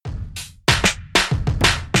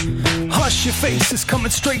Hush Your Face is coming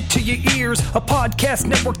straight to your ears. A podcast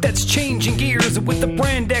network that's changing gears with the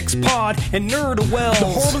Brand X Pod and Nerdowell. The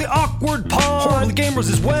Horribly Awkward Pod, Horribly Gamers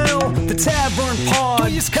as well. The Tavern Pod,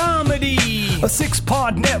 Joyous Comedy. A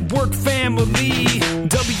 6-pod network family.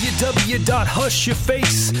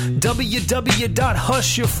 www.hushyourface.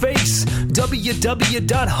 www.hushyourface.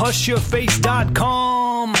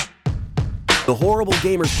 www.hushyourface.com. The Horrible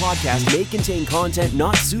Gamers podcast may contain content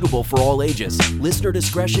not suitable for all ages. Listener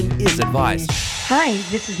discretion is advised. Hi,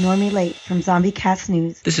 this is Normie Late from Zombie Cast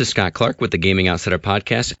News. This is Scott Clark with the Gaming Outsider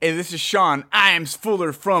podcast. Hey, this is Sean Iams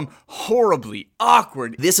Fuller from Horribly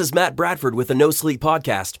Awkward. This is Matt Bradford with the No Sleep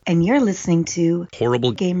podcast. And you're listening to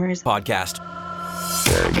Horrible Gamers podcast.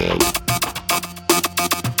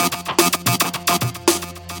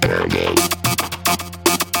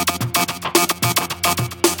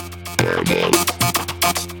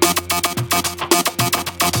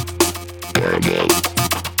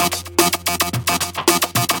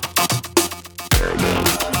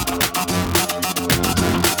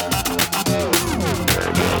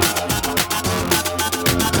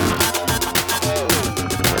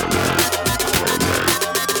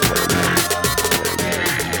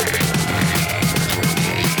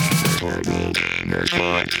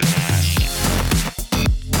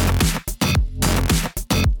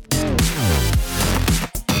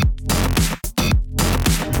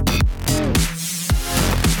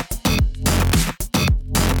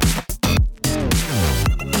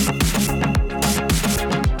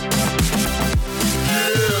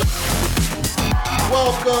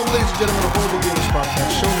 Welcome, ladies and gentlemen, to Horrible Gamers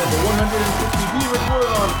Podcast, show number 150, being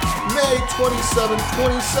recorded on May 27,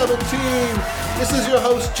 2017. This is your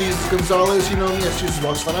host, Jesus Gonzalez. You know me as Jesus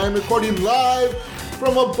Walks, and I am recording live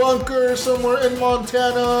from a bunker somewhere in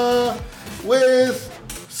Montana with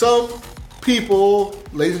some people.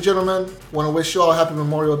 Ladies and gentlemen, want to wish you all a happy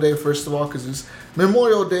Memorial Day, first of all, because it's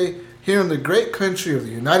Memorial Day here in the great country of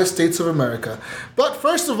the United States of America. But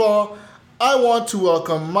first of all, I want to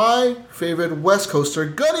welcome my favorite West Coaster,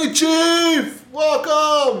 Gunny Chief!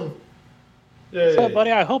 Welcome! What's up,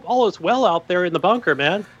 buddy? I hope all is well out there in the bunker,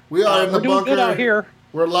 man. We are in the bunker. We're doing good out here.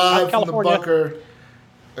 We're live from the bunker.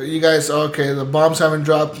 You guys, okay, the bombs haven't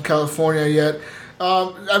dropped in California yet.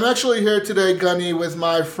 I'm actually here today, Gunny, with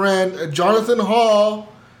my friend Jonathan Hall,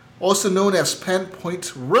 also known as Pen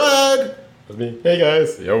Point Red. That's me. Hey,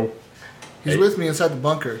 guys. Yo. He's with me inside the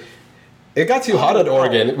bunker. It got too hot in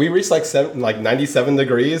Oregon. We reached like 97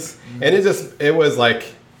 degrees, and it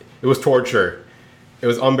was torture. It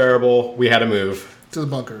was unbearable. We had to move to the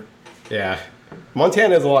bunker. Yeah.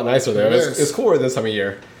 Montana is a lot nicer there. It's cooler this time of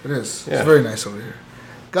year. It is. Yeah. It's very nice over here.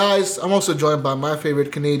 Guys, I'm also joined by my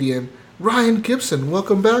favorite Canadian, Ryan Gibson.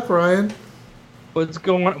 Welcome back, Ryan. What's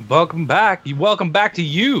going on? Welcome back. Welcome back to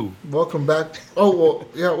you. Welcome back. Oh, well,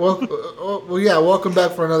 yeah. Welcome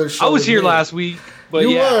back for another show. I was here last week, but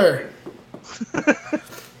you were.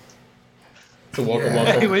 So welcome.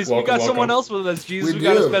 Anyways, we got someone else with us, Jesus. We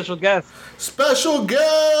got a special guest.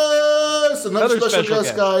 Another special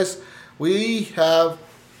guest, guys. We have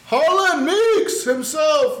Harlan Meeks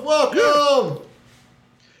himself. Welcome.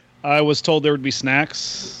 I was told there would be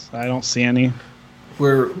snacks. I don't see any.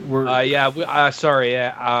 Sorry.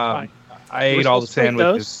 I ate all the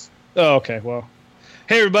sandwiches. Oh, okay. Well,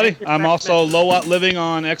 hey everybody. I'm also Lowat living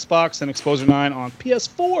on Xbox and Exposure 9 on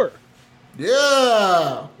PS4.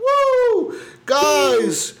 Yeah! Woo!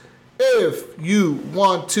 Guys, if you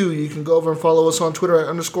want to, you can go over and follow us on Twitter at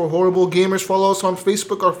 _Horrible Gamers. Follow us on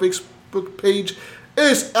Facebook. Our Facebook page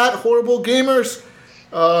is at Horrible Gamers.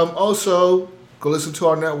 Also, go listen to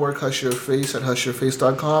our network, Hush Your Face, at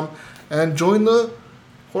hushyourface.com, and join the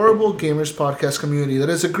Horrible Gamers podcast community. That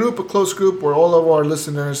is a close group, where all of our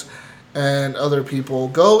listeners and other people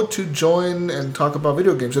go to join and talk about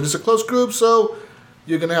video games. It is a close group, so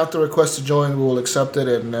you're going to have to request to join. We will accept it.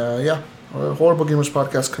 And, our Horrible Gamers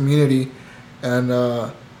podcast community. And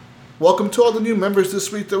welcome to all the new members this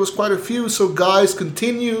week. There was quite a few. So, guys,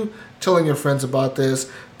 continue telling your friends about this.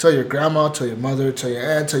 Tell your grandma, tell your mother, tell your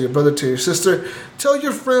aunt, tell your brother, tell your sister. Tell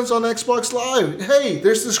your friends on Xbox Live. Hey,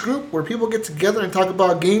 there's this group where people get together and talk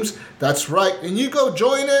about games. That's right. And you go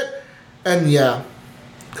join it. And,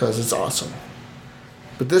 because it's awesome.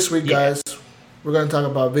 But this week, guys, we're going to talk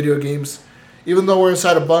about video games. Even though we're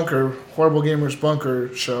inside a bunker, Horrible Gamers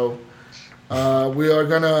Bunker show, we are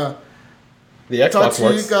going to talk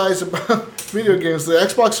to you guys about video games. The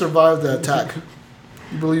Xbox survived the attack.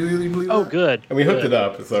 You believe that? Oh, good. And we hooked it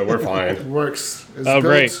up, so we're fine. It works. It's good.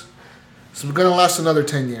 Great. So we're going to last another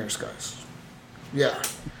 10 years, guys. Yeah.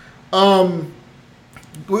 We're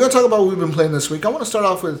going to talk about what we've been playing this week. I want to start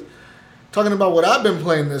off with talking about what I've been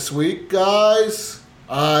playing this week, guys.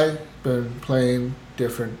 I've been playing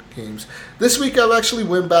different games. This week I've actually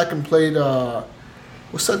went back and played,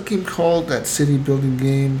 what's that game called? That city building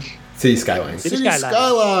game? City Skylines. City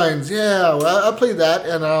Skylines, yeah. Well, I played that,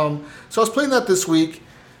 and so I was playing that this week.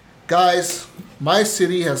 Guys, my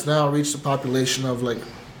city has now reached a population of like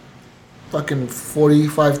fucking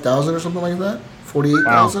 45,000 or something like that.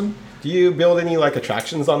 48,000. Wow. Do you build any like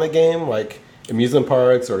attractions on the game, like amusement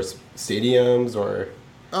parks or stadiums, or?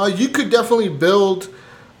 You could definitely build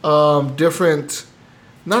different,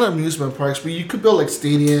 not amusement parks, but you could build like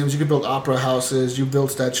stadiums. You could build opera houses. You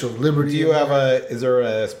build Statue of Liberty. Do you have is there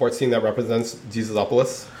a sports team that represents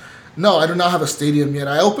Jesusopolis? No, I do not have a stadium yet.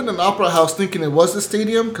 I opened an opera house thinking it was a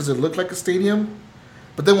stadium because it looked like a stadium.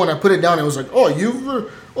 But then when I put it down, it was like, oh, you've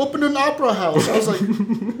opened an opera house. I was like,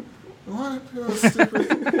 what? Stupid.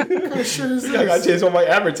 What kind of shit is this? I got to change all my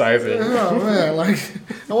advertising. Oh, man. Like,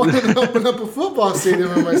 I wanted to open up a football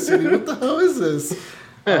stadium in my city. What the hell is this?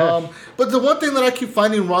 But the one thing that I keep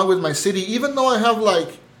finding wrong with my city, even though I have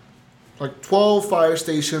like 12 fire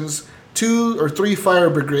stations, 2 or 3 fire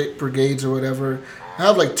brigades or whatever, I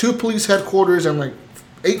have like 2 police headquarters and like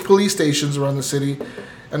 8 police stations around the city,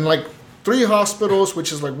 and like 3 hospitals,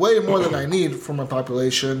 which is like way more than I need for my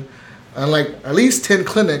population, and like at least 10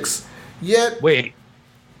 clinics. Yet my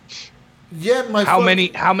how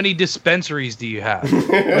many dispensaries do you have?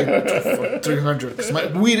 Like 300. 'Cause my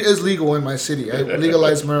weed is legal in my city. I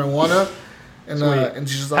legalized marijuana, and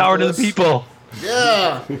Jesus. Power to the people.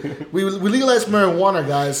 Yeah, we legalized marijuana,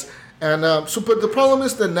 guys, and but the problem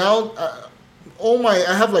is that now,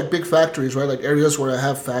 I have like big factories, right? Like areas where I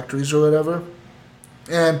have factories or whatever,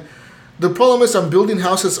 and the problem is I'm building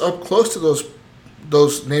houses up close to those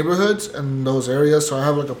neighborhoods and those areas. So I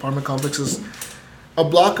have like apartment complexes a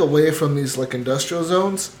block away from these like industrial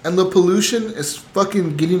zones, and the pollution is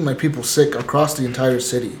fucking getting my people sick across the entire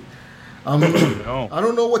city. I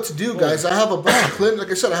don't know what to do, guys. I have a bunch of clinics.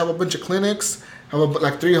 Like I said, I have a bunch of clinics. I have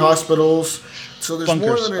like 3 hospitals. So there's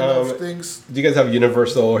more than enough things. Do you guys have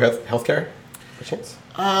universal healthcare? By chance?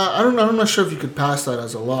 I'm not sure if you could pass that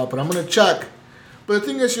as a law, but I'm gonna check. But the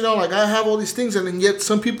thing is, like I have all these things, and yet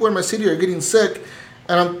some people in my city are getting sick,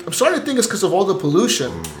 and I'm starting to think it's because of all the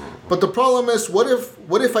pollution. But the problem is, what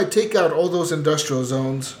if I take out all those industrial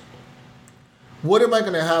zones? What am I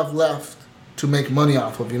gonna have left to make money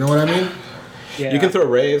off of? You know what I mean? Yeah. You can throw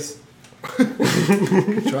raves.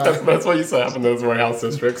 That's what used to happen in those warehouse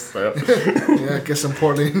districts. So. Yeah, I guess in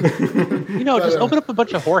Portland. Just open up a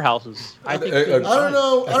bunch of whorehouses. I don't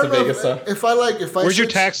know. If I where's your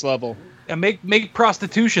tax level? And make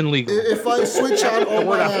prostitution legal. If I switch out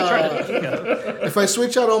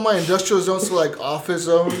all my industrial zones to like office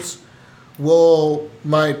zones, will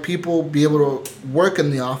my people be able to work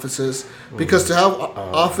in the offices? Because to have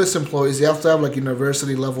office employees, you have to have like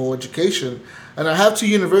university level education. And I have 2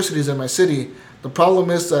 universities in my city. The problem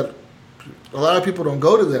is that a lot of people don't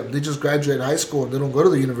go to them. They just graduate high school and they don't go to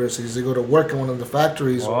the universities. They go to work in one of the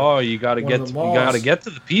factories. Oh, you gotta get to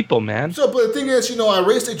the people, man. So, but the thing is, I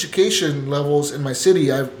raised education levels in my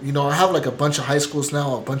city. I have like a bunch of high schools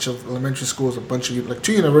now, a bunch of elementary schools, a bunch of like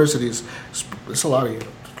 2 universities. It's a lot of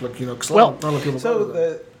because a lot of people.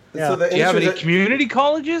 Do you have any community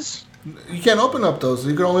colleges? You can't open up those.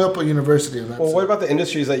 You can only open a university. And well, what about the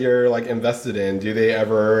industries that you're like invested in? Do they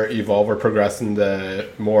ever evolve or progress into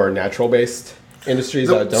more natural-based industries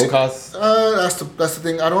that don't cost? That's the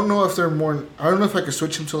thing. I don't know if they're more. I don't know if I could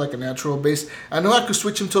switch them to like a natural-based. I know I could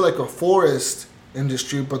switch them to like a forest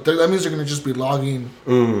industry, but that means they're going to just be logging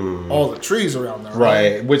all the trees around there.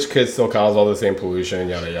 Right, which could still cause all the same pollution.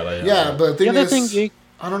 Yada yada yada. Yeah, but the other thing,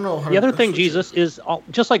 I don't know. The other thing, Jesus, is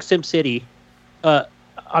just like SimCity.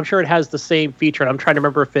 I'm sure it has the same feature, and I'm trying to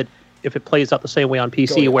remember if it plays out the same way on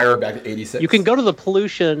PC, where back to 86. You can go to the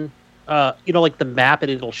pollution, like the map, and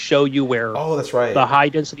it'll show you where that's right. the high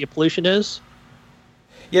density of pollution is.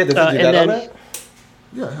 Yeah, does it do that on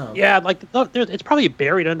that? Yeah, like it's probably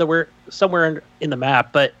buried somewhere in the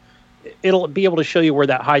map, but it'll be able to show you where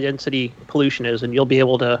that high density pollution is, and you'll be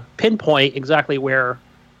able to pinpoint exactly where.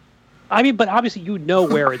 I mean, but obviously you know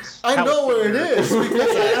where it's. I know where it is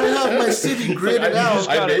because I have my city gridded out.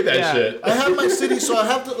 I made that shit. I have my city, so I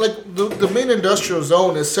have to like the main industrial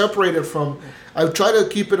zone is separated from. I try to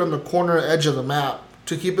keep it on the corner edge of the map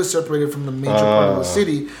to keep it separated from the major part of the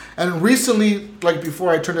city. And recently, like before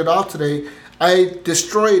I turned it off today, I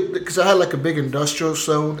destroyed because I had like a big industrial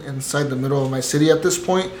zone inside the middle of my city at this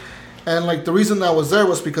point, and like the reason that was there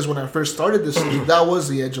was because when I first started this city, that was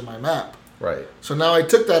the edge of my map. Right. So now I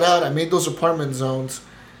took that out. I made those apartment zones,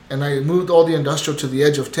 and I moved all the industrial to the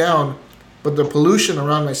edge of town. But the pollution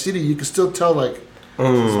around my city, you can still tell like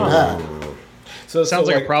it's bad. So it sounds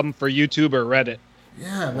like a problem for YouTube or Reddit.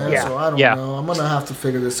 Yeah, man. Yeah. So I don't Yeah. know. I'm gonna have to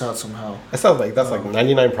figure this out somehow. That sounds like that's like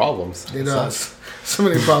 99 problems. It does. So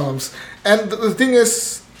many problems. And the thing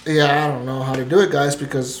is, yeah, I don't know how to do it, guys,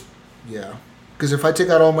 because if I take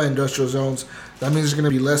out all my industrial zones, that means there's going to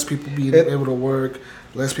be less people being able to work,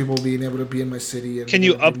 less people being able to be in my city. And Can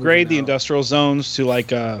you they're gonna be upgrade the moving out. industrial zones to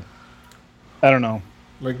like, I don't know.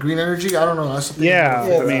 Like green energy? I don't know. That's the thing.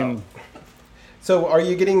 Yeah, I mean, So are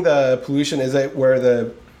you getting the pollution? Is it where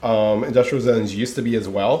the industrial zones used to be as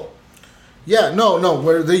well? Yeah, no.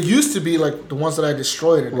 Where they used to be, like the ones that I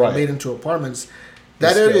destroyed and Right. made into apartments,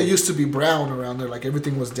 that area used to be brown around there. Like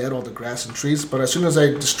everything was dead, all the grass and trees. But as soon as I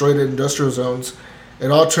destroyed the industrial zones, it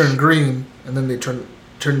all turned green, and then they turned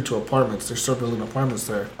into apartments. They start building apartments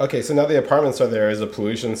there. Okay, so now the apartments are there. Is the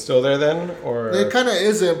pollution still there then, or It kind of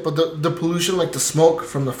isn't, but the pollution, like the smoke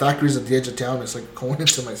from the factories at the edge of town, is like going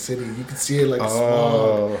into my city. You can see it like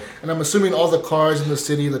smog. And I'm assuming all the cars in the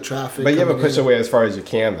city, the traffic. But you have to coming push in. away as far as you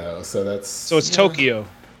can, though. So that's it's Tokyo.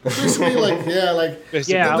 Basically,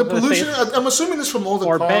 Basically. Yeah, I the was gonna pollution. say- I'm assuming it's from all the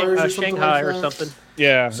Or cars or something Shanghai like or that. something.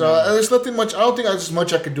 Yeah. So there's nothing much. I don't think there's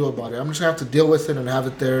much I could do about it. I'm just gonna have to deal with it and have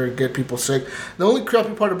it there and get people sick. The only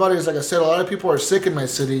crappy part about it is, like I said, a lot of people are sick in my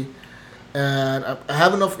city, and I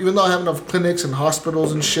have enough. Even though I have enough clinics and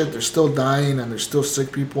hospitals and shit, they're still dying and there's still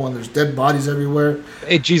sick people and there's dead bodies everywhere.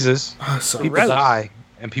 Hey, Jesus. So, People die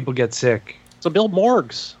and people get sick. So build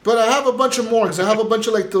morgues. but I have a bunch of morgues. I have a bunch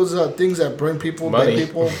of like those things that burn people, Money. dead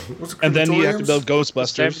people. What's it, And then you have to crematoriums? build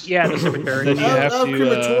Ghostbusters. Yeah, the cemetery. Then you I have have to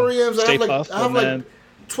crematoriums. I stay have like puft, I have and like then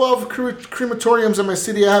 12 crematoriums in my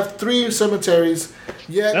city. I have 3 cemeteries.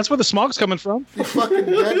 Yet that's where the smog's coming from. the fucking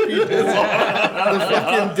dead people, the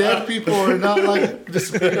fucking dead people are not like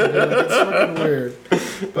disappearing. It's fucking weird.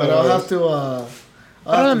 But I'll have to.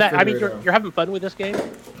 Other than that, I mean, figure it out. you're having fun with this game.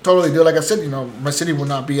 Totally, dude. Like I said, my city would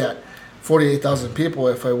not be at 48,000 people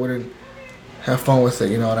if I wouldn't have fun with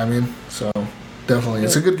it. You know what I mean? So definitely,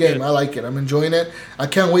 it's a good game. I like it. I'm enjoying it. I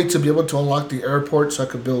can't wait to be able to unlock the airport so I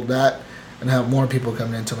could build that and have more people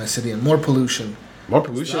coming into my city and more pollution. more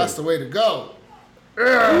pollution. That's the way to go.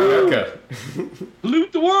 Okay.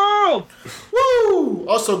 Pollute the world! Woo!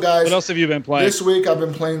 Also, guys, What else have you been playing? this week I've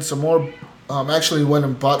been playing some more. Actually went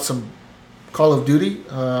and bought some Call of Duty.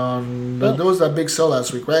 There was that big sale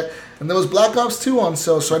last week, right? And there was Black Ops 2 on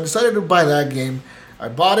sale, so I decided to buy that game. I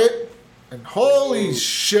bought it, and holy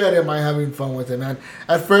shit, am I having fun with it, man.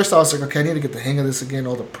 At first, I was like, okay, I need to get the hang of this again,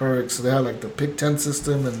 all the perks. They had like the Pick 10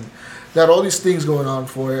 system, and they had all these things going on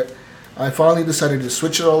for it. I finally decided to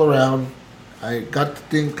switch it all around. I got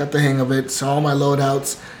the hang of it, saw all my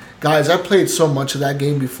loadouts. Guys, I played so much of that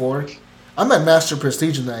game before. I'm at Master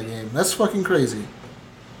Prestige in that game. That's fucking crazy.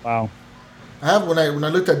 Wow. I have when I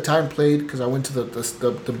looked at time played, because I went to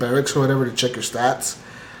the barracks or whatever to check your stats.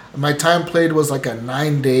 My time played was like at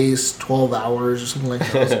 9 days, 12 hours or something like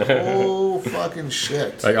that. I was like, oh fucking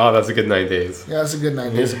shit. Like, oh, that's a good 9 days. Yeah, that's a good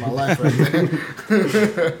 9 days of my life right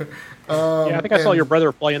there. Yeah, I think I saw your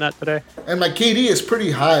brother playing that today. And my KD is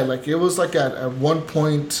pretty high. Like it was like at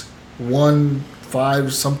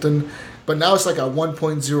 1.15 something, but now it's like at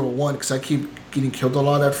 1.01 because I keep getting killed a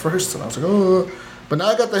lot at first, and I was like, oh. But now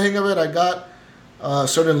I got the hang of it. I got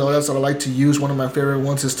certain loadouts that I like to use. One of my favorite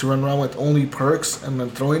ones is to run around with only perks and a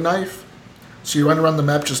throwing knife. So you run around the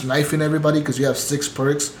map just knifing everybody because you have 6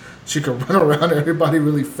 perks. So you can run around everybody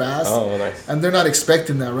really fast. Oh, nice. And they're not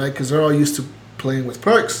expecting that, right? Because they're all used to playing with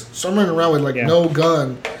perks. So I'm running around with like no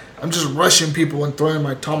gun. I'm just rushing people and throwing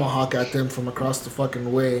my tomahawk at them from across the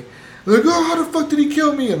fucking way. They're like, oh, how the fuck did he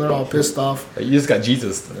kill me? And they're all pissed off. You just got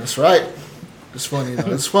Jesus. That's right. It's funny, though.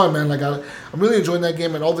 It's fun, man. Like I'm really enjoying that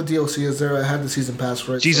game, and all the DLC is there. I have the season pass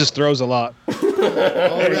for it. Jesus throws a lot. All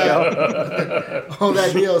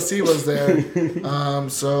that DLC was there.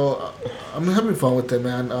 So I'm having fun with it,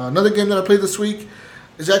 man. Another game that I played this week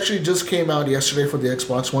is actually just came out yesterday for the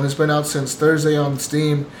Xbox One. It's been out since Thursday on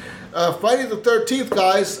Steam. Friday the 13th,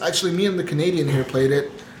 guys. Actually, me and the Canadian here played it.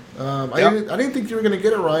 I didn't think you were gonna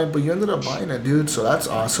get it, Ryan, but you ended up buying it, dude. So that's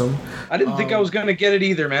awesome. I didn't think I was going to get it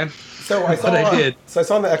either, man. So I saw, But I did. So I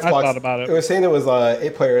saw on the Xbox. I thought about it. It was saying it was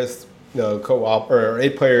 8 players, co-op, or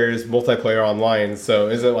 8 players multiplayer online. So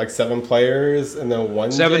is it like 7 players and then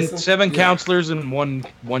one? Jason? Seven counselors and one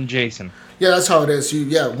Jason. Yeah, that's how it is.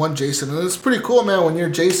 One Jason, and it's pretty cool, man. When you're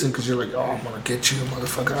Jason, because you're like, oh, I'm gonna get you,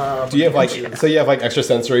 motherfucker. Do you have so you have like extra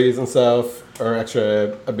sensories and stuff, or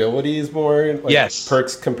extra abilities more? Like Yes.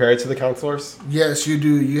 Perks compared to the counselors. Yes, you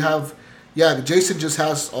do. You have, Jason just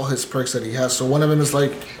has all his perks that he has. So one of them is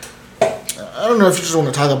like, I don't know if you just want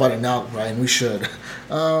to talk about it now, Ryan. We should.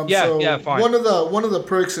 Fine. One of the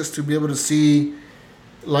perks is to be able to see,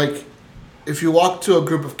 like, if you walk to a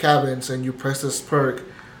group of cabins and you press this perk,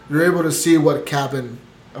 you're able to see what cabin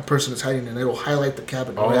a person is hiding in. It'll highlight the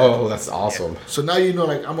cabin. Oh, that's awesome. So now you know,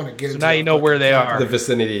 like, I'm gonna get. So now you know where they are. The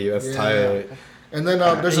vicinity. That's tight. And then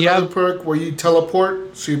there's another perk where you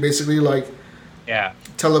teleport. So you basically like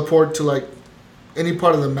teleport to like any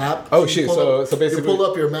part of the map. Oh shoot! So basically, you pull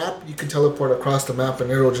up your map, you can teleport across the map,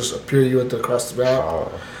 and it'll just appear you across the map.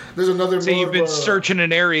 Oh. There's another. So you've been searching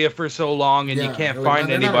an area for so long, and you can't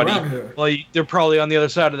find anybody. Well, they're probably on the other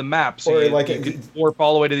side of the map, so you can warp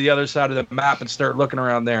all the way to the other side of the map and start looking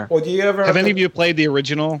around there. Well, do you ever have any of you played the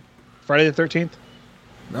original Friday the 13th?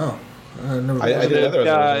 No. I did.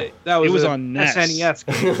 It was on NES. SNES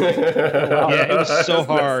game. Yeah, it was so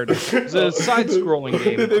hard. It was a side-scrolling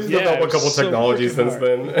game. They've developed a couple technologies since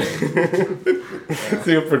then.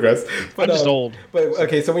 So you've progressed. But, I'm just old. But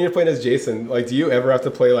okay, so when you're playing as Jason, like, do you ever have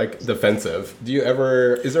to play like defensive? Do you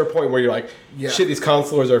ever? Is there a point where you're like, shit, these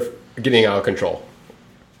consulars are getting out of control?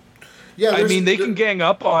 Yeah, I mean, they can gang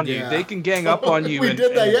up on you. They can gang up on you. We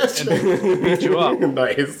did that yesterday. And beat you up.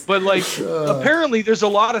 Nice. But like, apparently, there's a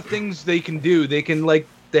lot of things they can do. They can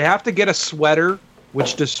they have to get a sweater,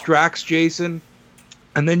 which distracts Jason,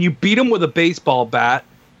 and then you beat him with a baseball bat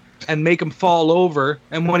and make him fall over.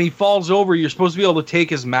 And when he falls over, you're supposed to be able to take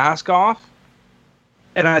his mask off.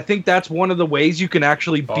 And I think that's one of the ways you can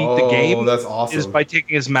actually beat the game. Oh, that's awesome. Is by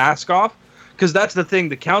taking his mask off, because that's the thing.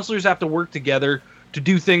 The counselors have to work together to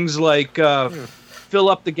do things like fill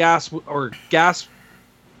up the gas a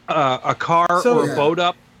car or a boat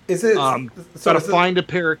up. Is it? Got to find a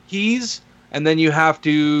pair of keys, and then you have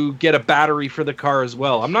to get a battery for the car as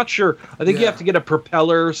well. I'm not sure. I think you have to get a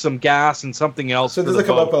propeller, some gas, and something else. So does it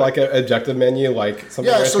come up with like an objective menu, like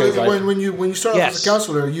something? Yeah. So when you start off as a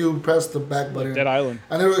counselor, you press the back button. Dead Island.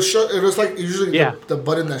 And it was like usually the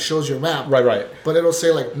button that shows your map. Right. But it'll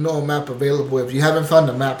say like no map available. If you haven't found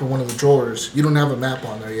a map in one of the drawers, you don't have a map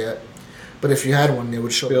on there yet. But if you had one, it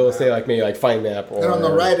would show. It'll say like maybe like find map. Or... And on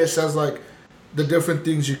the right, it says like the different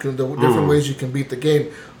things you can, the different ways you can beat the game.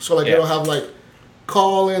 So like it'll have like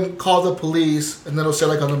call the police, and then it'll say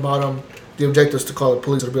like on the bottom the objectives to call the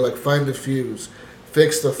police. It'll be like find the fuse,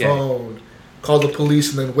 fix the phone, call the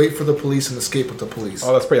police, and then wait for the police and escape with the police.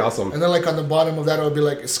 Oh, that's pretty awesome. And then like on the bottom of that, it'll be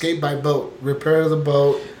like escape by boat, repair the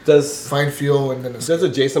boat, find fuel, and then escape. Does a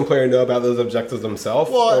Jason player know about those objectives himself,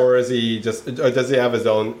 or is he just? Or does he have his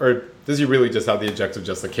own? Or does he really just have the objective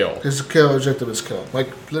just to kill? His objective is kill. Like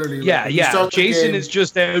literally. Yeah. Jason is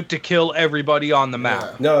just out to kill everybody on the map.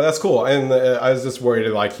 Yeah. No, that's cool. And I was just worried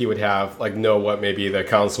like he would have like know what maybe the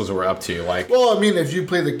counselors were up to. Like, well, I mean, if you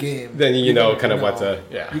play the game, then you know kind of what to.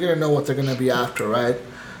 Yeah. You're gonna know what they're gonna be after, right?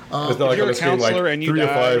 It's not like you're on a the screen counselor like and you 3 to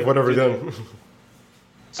die, 5, whatever done.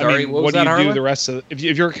 Sorry, what do you do the rest of? If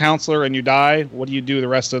you're a counselor and you die, what do you do the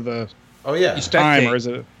rest of the? Oh yeah, you time, or is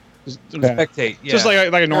it? Spectate, just like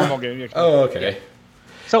a normal game. Oh, okay.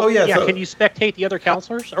 So so, can you spectate the other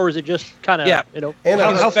counselors, or is it just kind of And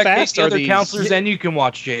how fast the are other these? counselors, and you can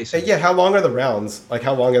watch Jason? Yeah, how long are the rounds? Like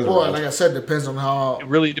how long is the round? Like I said, depends on how. It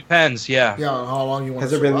really depends. Yeah. Yeah, on how long you want.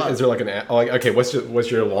 Has there been? Is there like okay? What's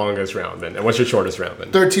your longest round then, and what's your shortest round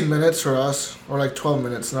then? 13 minutes for us, or like 12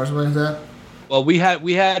 minutes, or something like that. Well, we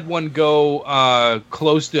had one go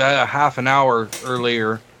close to half an hour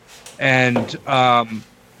earlier, and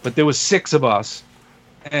but there was 6 of us,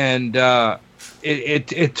 and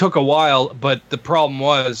it took a while. But the problem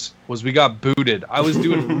was we got booted. I was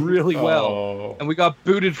doing really well, and we got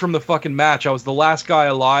booted from the fucking match. I was the last guy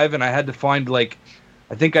alive, and I had to find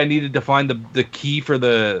I think I needed to find the key for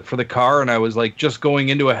the car, and I was like just going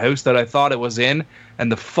into a house that I thought it was in,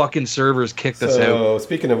 and the fucking servers kicked us out. So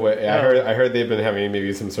speaking of what, I heard they've been having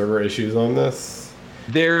maybe some server issues on this.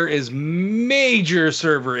 There is major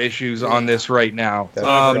server issues on this right now.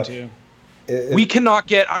 I cannot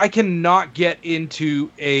get into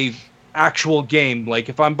a actual game. Like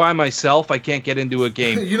if I'm by myself, I can't get into a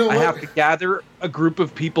game. I have to gather a group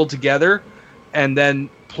of people together and then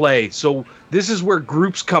play. So this is where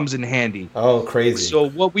groups comes in handy. Oh, crazy. So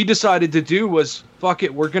what we decided to do was, fuck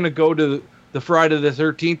it, we're going to go to the Friday the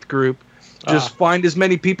 13th group, just find as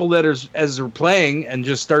many people as are playing and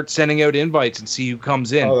just start sending out invites and see who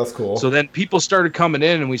comes in. Oh, that's cool. So then people started coming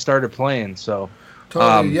in and we started playing. So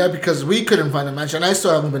totally, because we couldn't find a match, and I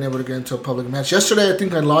still haven't been able to get into a public match. Yesterday, I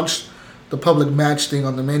think I launched the public match thing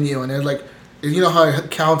on the menu, and they're like, you know how it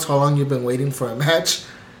counts how long you've been waiting for a match?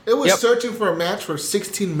 It was searching for a match for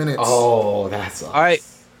 16 minutes. Oh, that's awesome.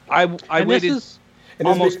 I waited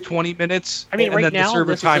almost 20 minutes. I mean, and then the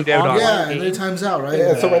server timed out on it. Yeah, and it times out, right?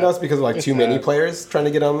 Yeah, so right now it's because of like too many players trying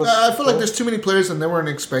to get on this. I feel like there's too many players, and they weren't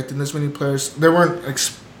expecting this many players. They weren't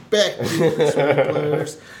back to Sony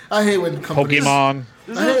players. I hate when companies... Pokemon.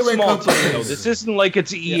 This I hate is a when small companies- team, though. This isn't like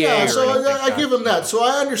it's EA. Yeah, or so anything I like give them that. So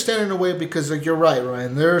I understand in a way because like you're right,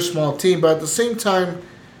 Ryan. They're a small team, but at the same time,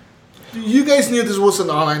 you guys knew this was an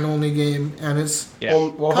online-only game, and it's Yeah.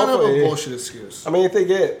 Well, kind of a hopefully- bullshit excuse. I mean, if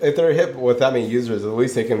they're hit with that many users, at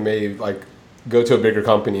least they can maybe like go to a bigger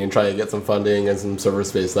company and try to get some funding and some server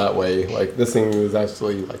space that way. Like this thing was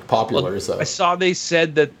actually like popular, so I saw they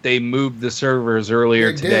said that they moved the servers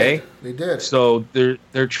earlier today. They did. So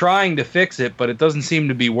they're trying to fix it, but it doesn't seem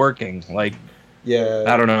to be working. Like, yeah,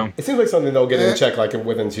 I don't know. It seems like something they'll get in check like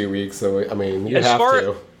within 2 weeks. So I mean, you have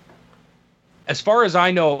to. As far as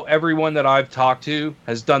I know, everyone that I've talked to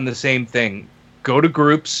has done the same thing. Go to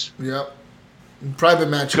groups. Yep. Private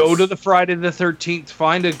matches. Go to the Friday the 13th.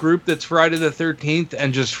 Find a group that's Friday the 13th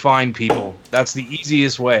and just find people. That's the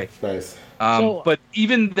easiest way. Nice. But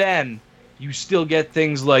even then, you still get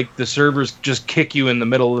things like the servers just kick you in the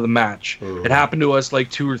middle of the match. It happened to us like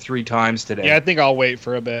 2 or 3 times today. Yeah, I think I'll wait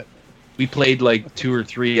for a bit. We played like 2 or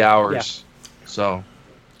 3 hours. So.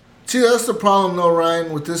 See, that's the problem, though,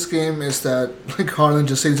 Ryan, with this game is that, like Harlan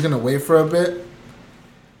just said, he's going to wait for a bit.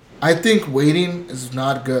 I think waiting is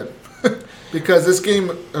not good because this game,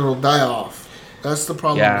 it'll die off. That's the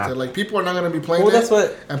problem Yeah. with it. Like, people are not going to be playing Well, it, that's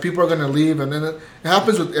what- and people are going to leave, and then it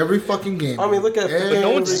happens with every fucking game. I mean, look at every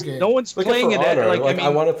No one's game. playing For it. Honor. Like, I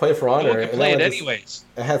want to play For Honor. no one can and play then it I just- anyways.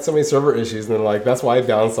 I had so many server issues, and then like that's why I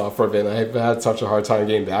bounced off for a bit. And I had such a hard time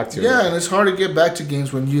getting back to it. Yeah, and it's hard to get back to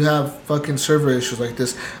games when you have fucking server issues like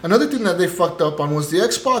this. Another thing that they fucked up on was the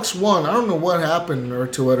Xbox One. I don't know what happened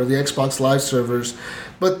to it, or the Xbox Live servers,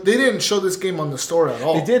 but they didn't show this game on the store at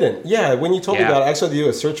all. They didn't. Yeah, when you told me Yeah. that, I actually had to do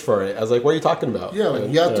a search for it. I was like, "What are you talking about?" Yeah, like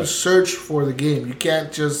And, you have to search for the game. You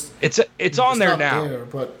can't just. It's on there not now. there,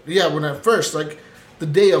 but yeah, when at first, like the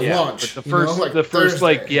day of Yeah, launch, but the first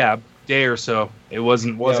like Thursday. day or so, it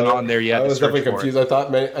wasn't Yeah, on there yet. I to was search definitely for it. confused. I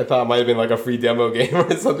thought it might have been like a free demo game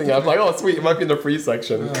or something. I was like, "Oh, sweet, it might be in the free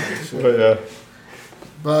section." But yeah.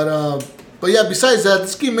 But yeah, besides that,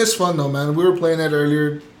 this game is fun though, man. We were playing it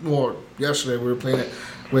earlier, or yesterday. We were playing it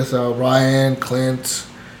with Ryan, Clint's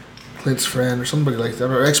friend, or somebody like that,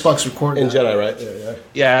 or Xbox recording. In Jedi, right? Yeah.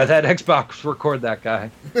 Yeah, that Xbox record that guy.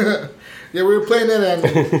 Yeah, we were playing it,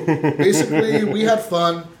 and basically we had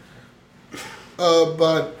fun.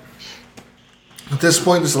 But at this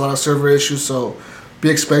point, there's a lot of server issues, so be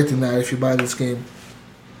expecting that if you buy this game.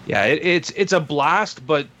 Yeah, it's a blast,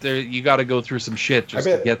 but you got to go through some shit just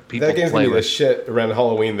to get people that to game's play gonna be the with. shit around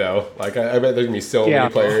Halloween though. Like I bet there's gonna be so Yeah.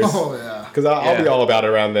 many players. Oh yeah. Because I'll be Yeah. all about it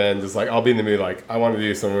around then. Just like I'll be in the mood. Like I want to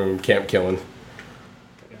do some camp killing.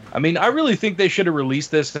 I mean, I really think they should have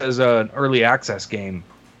released this as an early access game.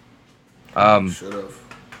 Should have.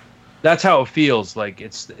 That's how it feels. Like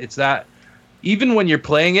it's that. Even when you're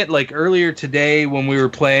playing it, like earlier today when we were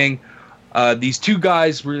playing, these two of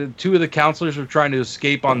the counselors were trying to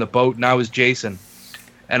escape on the boat, and I was Jason,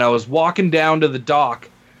 and I was walking down to the dock,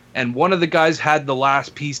 and one of the guys had the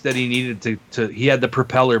last piece that he needed to he had the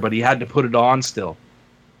propeller, but he had to put it on still.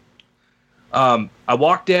 I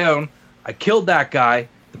walked down, I killed that guy.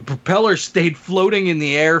 The propeller stayed floating in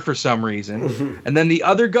the air for some reason, and then the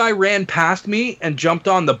other guy ran past me and jumped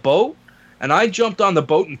on the boat, and I jumped on the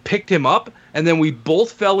boat and picked him up, and then we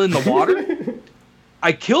both fell in the water.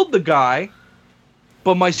 I killed the guy,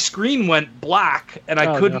 but my screen went black, and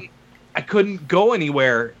I couldn't go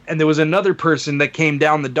anywhere. And there was another person that came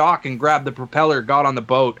down the dock and grabbed the propeller, got on the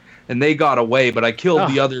boat, and they got away. But I killed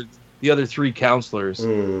the other 3 counselors.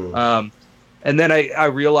 And then I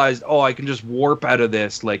realized, I can just warp out of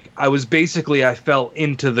this. Like I fell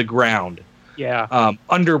into the ground. Yeah.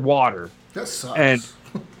 Underwater. That sucks.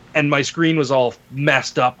 And my screen was all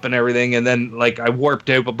messed up and everything. And then like I warped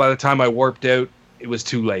out, but by the time I warped out, it was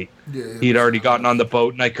too late. Yeah, He'd already gotten on the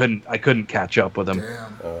boat, and I couldn't catch up with him.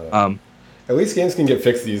 Damn. At least games can get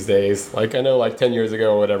fixed these days. Like I know, like 10 years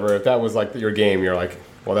ago or whatever, if that was like your game, you're like,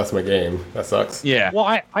 well, that's my game. That sucks. Yeah. Well,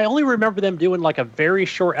 I only remember them doing like a very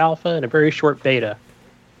short alpha and a very short beta.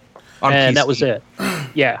 PC. And that was it.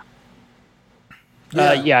 Yeah.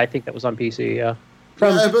 Yeah. I think that was on PC, yeah.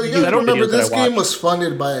 Yeah, but you gotta remember videos that this I game watched. was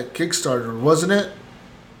funded by a Kickstarter, wasn't it?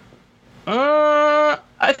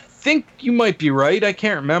 I think you might be right. I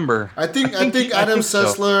can't remember. I think Adam so.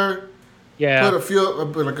 Sessler Yeah.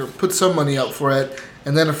 put some money up for it,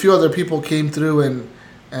 and then a few other people came through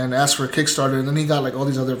and asked for a Kickstarter, and then he got like all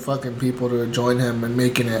these other fucking people to join him in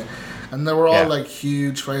making it, and they were all Yeah. like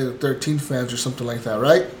huge Friday the 13th fans or something like that,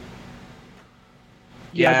 right?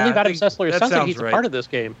 Yeah, I believe Adam think Sessler. It that sounds like sounds he's a right. part of this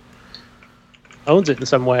game. Owns it in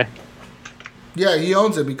some way. Yeah, he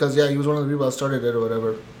owns it because he was one of the people that started it or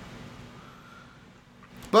whatever.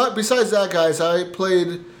 But besides that, guys, I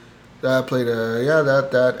played I played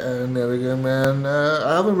that and the other game, man.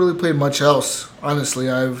 I haven't really played much else. Honestly,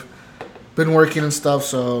 I've been working and stuff,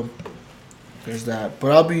 so there's that.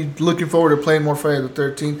 But I'll be looking forward to playing more Friday the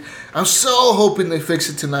 13th. I'm so hoping they fix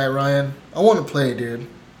it tonight, Ryan. I want to play, dude.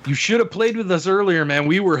 You should have played with us earlier, man.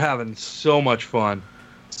 We were having so much fun.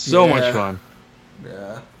 So much fun.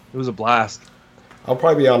 Yeah. It was a blast. I'll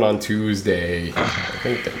probably be on Tuesday. I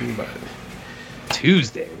think but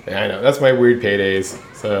Tuesday. Yeah, I know. That's my weird paydays.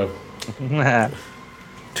 So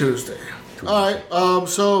Tuesday. All right.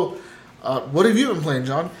 So what have you been playing,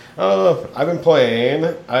 John? I've been playing.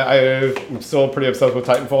 I'm still pretty obsessed with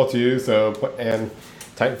Titanfall 2, and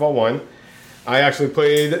Titanfall 1. I actually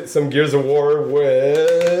played some Gears of War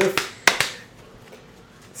with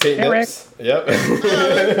St. Nips. Yep.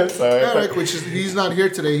 Eric, he's not here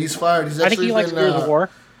today. He's fired. I think he likes Gears of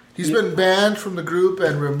War. He's been banned from the group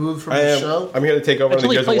and removed from the show. I'm here to take over Until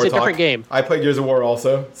the Gears of War he plays a talk. different game. I play Gears of War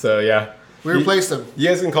also, so yeah. We replaced him. You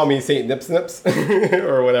guys can call me St. Nips Nips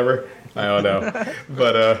or whatever. I don't know.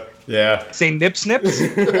 But yeah. Say nip snips?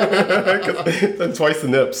 Then twice the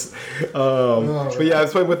nips. But yeah, I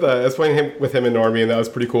was playing with him and Normie, and that was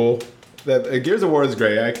pretty cool. Gears of War is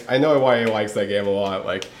great. I know why he likes that game a lot.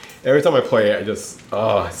 Like every time I play it, I just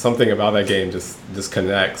something about that game just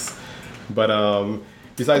connects. But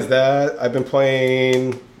besides that, I've been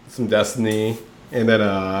playing some Destiny, and then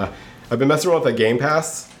I've been messing around with the Game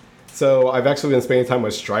Pass. So I've actually been spending time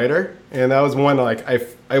with Strider, and that was one like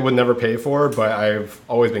I would never pay for, but I've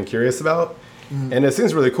always been curious about. And it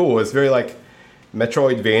seems really cool. It's very like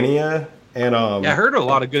Metroidvania, and I heard a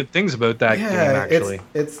lot of good things about that game. Actually,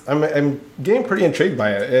 I'm getting pretty intrigued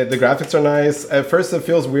by it. The graphics are nice. At first, it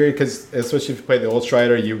feels weird because especially if you play the old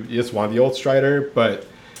Strider, you just want the old Strider, but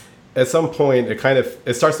at some point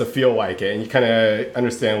it starts to feel like it, and you kind of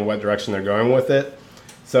understand what direction they're going with it.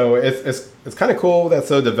 So it's kind of cool that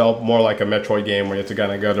so developed more like a Metroid game where you have to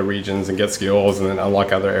kind of go to regions and get skills and then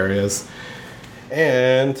unlock other areas.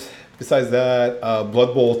 And besides that,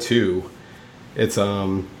 Blood Bowl 2, it's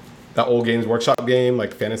that old Games Workshop game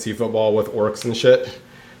like fantasy football with orcs and shit.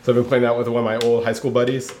 So I've been playing that with one of my old high school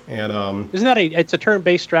buddies, and isn't that it's a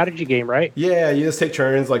turn-based strategy game, right? Yeah, you just take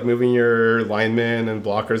turns like moving your linemen and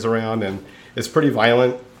blockers around, and it's pretty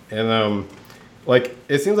violent. And like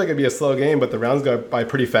it seems like it'd be a slow game, but the rounds go by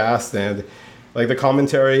pretty fast, and like the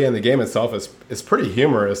commentary and the game itself is pretty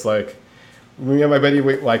humorous. Like me and my buddy,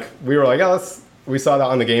 we were like, we saw that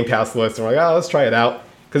on the Game Pass list, and we're like, let's try it out,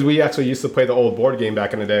 because we actually used to play the old board game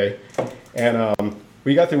back in the day, and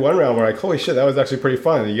we got through one round. We're like, holy shit, that was actually pretty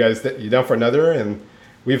fun. You down for another? And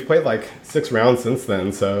we've played like 6 rounds since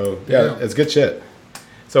then. So yeah, it's good shit.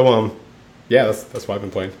 So yeah, that's what I've been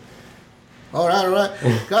playing. All right,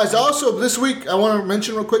 guys. Also, this week I want to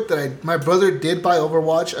mention real quick that my brother did buy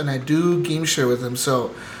Overwatch, and I do game share with him.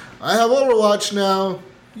 So I have Overwatch now.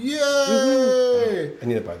 Yay! I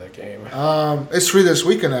need to buy that game. It's free this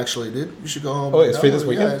weekend, actually, dude. You should go home. Oh, it's free this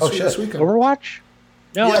weekend. Yeah, it's free this weekend. Overwatch?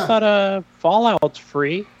 No, I thought Fallout's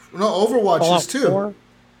free. No, Overwatch Fallout is too. 4?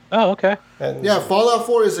 Oh, okay. Yeah, Fallout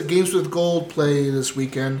 4 is a Games with Gold play this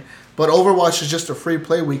weekend, but Overwatch is just a free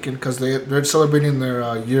play weekend because they're celebrating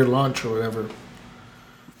their year launch or whatever.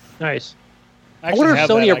 Nice. I wonder if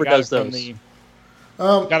Sony ever does those.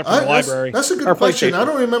 Got it from the library. That's a good question. I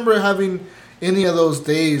don't remember having any of those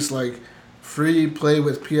days like free play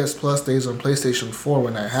with PS Plus days on PlayStation 4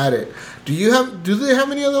 when I had it. Do they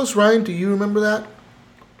have any of those, Ryan? Do you remember that?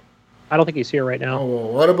 I don't think he's here right now. Oh,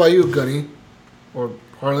 well, what about you, Gunny? Or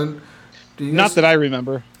Harlan? Not that I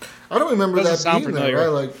remember. I don't remember that being familiar.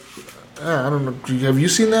 there, right? Like, I don't know. Have you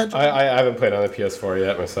seen that? I haven't played on the PS4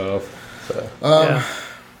 yet myself. So.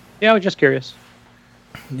 Yeah, I was just curious.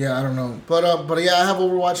 Yeah, I don't know. But yeah, I have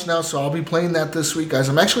Overwatch now, so I'll be playing that this week, guys.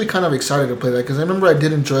 I'm actually kind of excited to play that because I remember I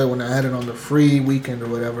did enjoy it when I had it on the free weekend or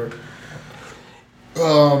whatever.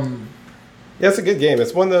 Yeah, it's a good game.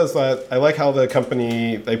 It's one of those that I like how the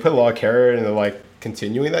company, they put a lot of care into like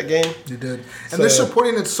continuing that game. You did. And they're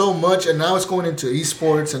supporting it so much, and now it's going into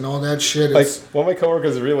esports and all that shit. Like, one of my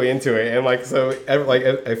coworkers is really into it, and like, so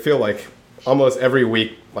I feel like almost every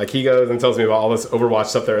week, like he goes and tells me about all this Overwatch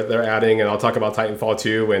stuff they're adding, and I'll talk about Titanfall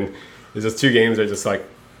 2, and there's just 2 games that just like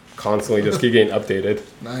constantly just keep getting updated.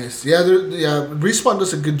 Nice. Yeah, Respawn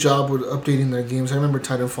does a good job with updating their games. I remember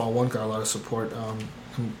Titanfall 1 got a lot of support.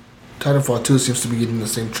 Titanfall 2 seems to be getting the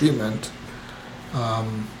same treatment. But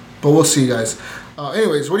we'll see, guys.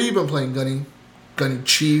 Anyways, what have you been playing, Gunny? Gunny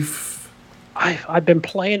Chief? I've been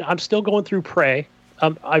playing. I'm still going through Prey.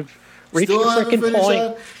 I've reached a freaking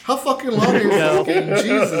point. How fucking long is this game?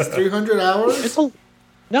 Jesus, 300 hours?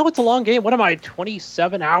 No, it's a long game. What am I,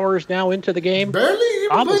 27 hours now into the game? Barely? You've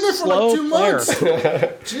been I'm a playing it for slow like 2 player. months.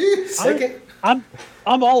 Jeez.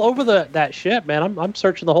 I'm all over that shit, man. I'm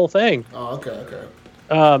searching the whole thing. Oh, okay.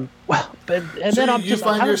 Well, and So then I'm you just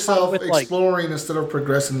find having yourself fun with, like, exploring instead of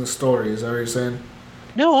progressing the story. Is that what you're saying?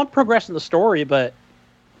 no, I'm progressing the story, but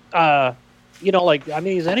like, I mean,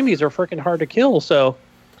 these enemies are freaking hard to kill. So,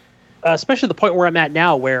 especially the point where I'm at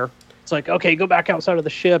now, where it's like, okay, go back outside of the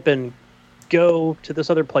ship and go to this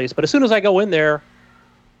other place. But as soon as I go in there,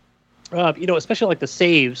 especially like the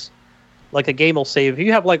saves, like the game will save. If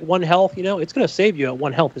you have like 1 health, it's going to save you at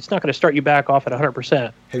 1 health. It's not going to start you back off at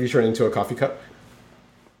 100%. Have you turned into a coffee cup?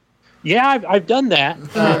 Yeah, I've done that.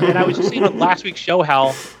 And I was just saying on last week's show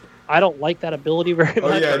how I don't like that ability very much.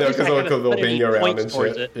 Oh yeah, no, At least because I they'll haven't put bang any you around points and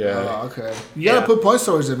towards shit. it. Yeah. Oh, okay. You gotta put point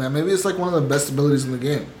stories in, man. Maybe it's like one of the best abilities in the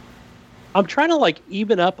game. I'm trying to like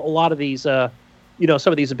even up a lot of these, some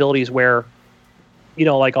of these abilities where,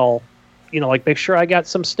 like I'll, like make sure I got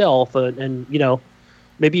some stealth and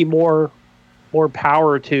maybe more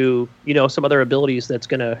power to, some other abilities that's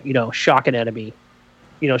gonna, shock an enemy,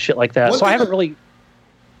 shit like that. So I haven't really.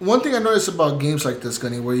 One thing I noticed about games like this,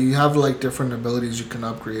 Gunny, where you have like different abilities you can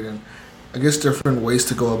upgrade and I guess different ways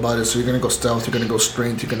to go about it. So you're gonna go stealth, you're gonna go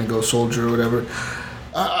strength, you're gonna go soldier or whatever.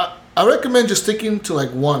 I recommend just sticking to like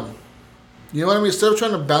one. You know what I mean? Instead of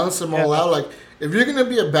trying to balance them all out, like if you're gonna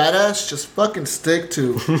be a badass, just fucking stick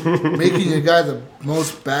to making your guy the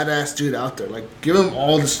most badass dude out there. Like give him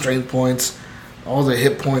all the strength points, all the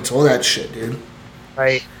hit points, all that shit, dude.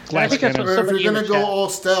 Right. I think that's what Or if somebody you're in gonna the go chat- all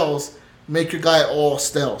stealth, make your guy all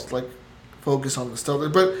stealth. Like focus on the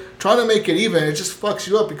stealth. But trying to make it even, it just fucks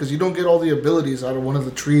you up because you don't get all the abilities out of one of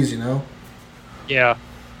the trees, Yeah.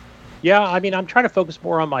 I mean, I'm trying to focus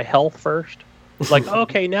more on my health first. Like,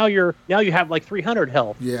 okay, now you have like 300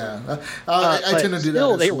 health. Yeah, I tend to do still,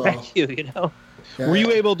 that as they well. wreck you, Yeah. Were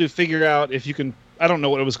you able to figure out if you can? I don't know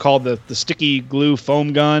what it was called, the sticky glue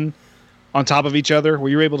foam gun on top of each other. Were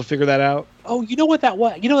you able to figure that out? Oh, you know what that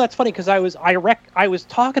was? That's funny because I was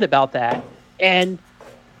talking about that, and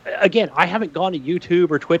again, I haven't gone to YouTube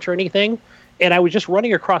or Twitch or anything, and I was just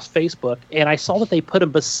running across Facebook, and I saw that they put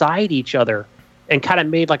them beside each other, and kind of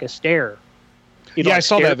made like a stair. I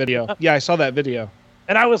saw that video. Yeah, I saw that video.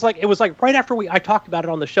 And I was like, it was like right after I talked about it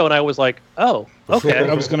on the show, and I was like, oh, okay.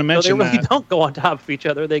 I was going to mention they really that. don't go on top of each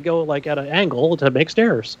other; they go like at an angle to make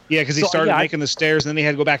stairs. Yeah, because he started making the stairs, and then he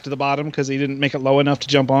had to go back to the bottom because he didn't make it low enough to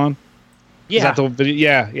jump on. Yeah, Is that the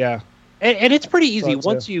video? Yeah. And it's pretty easy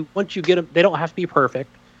Thought so. once you get them. They don't have to be perfect.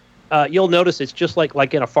 You'll notice it's just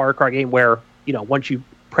like in a Far Cry game where once you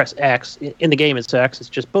press X in the game, it's X. It's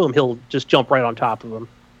just boom, he'll just jump right on top of them.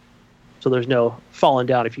 So there's no falling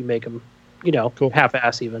down if you make them, Cool.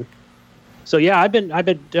 half-ass even. So yeah, I've been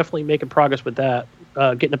definitely making progress with that,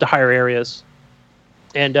 getting up to higher areas.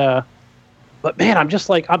 And but man, I'm just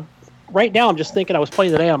right now. I'm just thinking. I was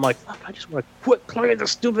playing today. I'm like, fuck, I just want to quit playing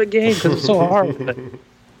this stupid game because it's so hard. But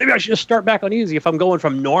maybe I should just start back on easy if I'm going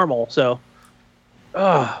from normal. So,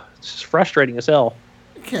 it's just frustrating as hell.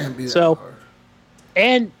 It can't be that So- hard.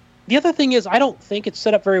 And the other thing is, I don't think it's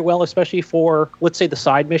set up very well, especially for, let's say, the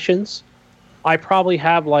side missions. I probably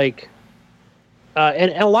have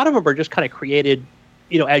and a lot of them are just kind of created,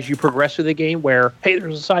 as you progress through the game. Where hey,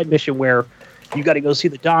 there's a side mission where you got to go see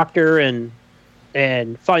the doctor and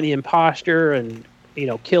find the imposter and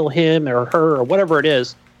kill him or her or whatever it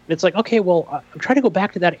is. And it's like, okay, well, I'm trying to go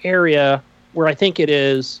back to that area where I think it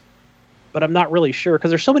is, but I'm not really sure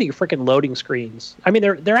because there's so many freaking loading screens. I mean,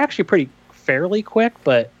 they're actually pretty fairly quick,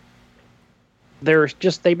 but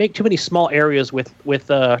they make too many small areas with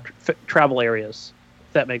travel areas.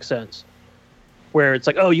 If that makes sense. Where it's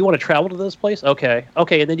like, oh, you want to travel to this place? Okay,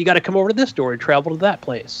 and then you got to come over to this door and travel to that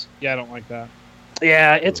place. Yeah, I don't like that.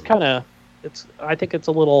 Yeah, I think it's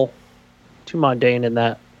a little too mundane in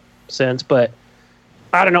that sense, but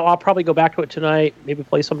I don't know. I'll probably go back to it tonight. Maybe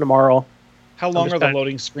play some tomorrow. How long just are the kinda-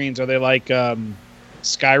 loading screens? Are they like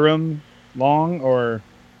Skyrim long or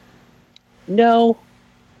No,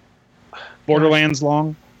 Borderlands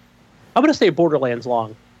long? I'm gonna say Borderlands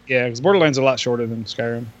long. Yeah, because Borderlands is a lot shorter than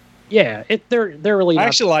Skyrim. Yeah, they're really. I Not,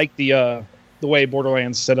 actually like the way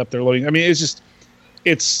Borderlands set up their loading. I mean,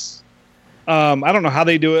 it's I don't know how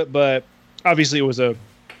they do it, but obviously it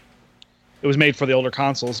was made for the older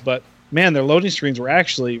consoles. But man, their loading screens were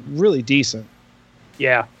actually really decent,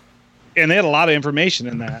 yeah. and they had a lot of information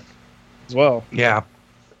in that as well. Yeah.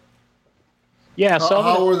 Yeah, so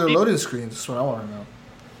How were the loading screens? That's what I want to know.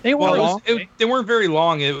 they were Well, they weren't very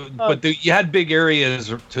long, but you had big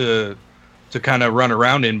areas to kind of run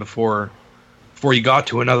around in before you got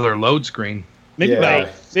to another load screen. Maybe Yeah. about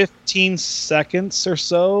 15 seconds or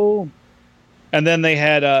so. And then they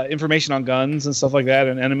had information on guns and stuff like that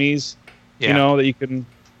and enemies, you know, that you can.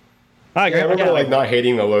 I remember like not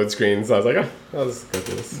hating the load screens. I was like, oh, I'll just go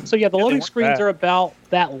through this. So yeah, the loading screens are about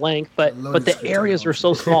that length, but the areas are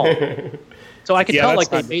so small. So I can tell like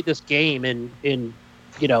they made this game in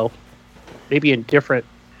maybe in different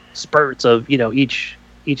spurts of each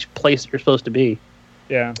place that you're supposed to be.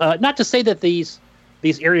 Yeah. Not to say that these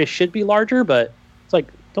areas should be larger, but it's like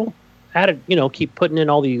don't add it. Keep putting in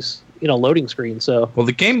all these loading screens. So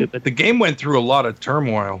the game went through a lot of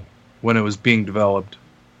turmoil when it was being developed.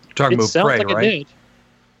 You're talking about Prey, right? It did.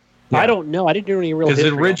 Yeah. I don't know. I didn't do any real. Because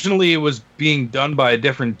originally it was being done by a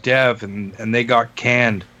different dev, and they got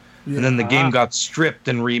canned, and then the game got stripped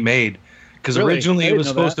and remade. Because originally it was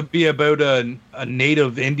supposed to be about a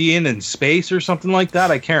native Indian in space or something like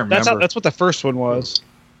that. I can't remember. That's what the first one was.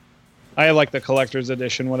 I have like the collector's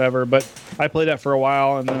edition, whatever. But I played that for a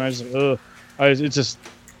while, and then I was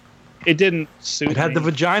it didn't suit me. It had the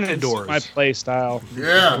vagina doors. My play style.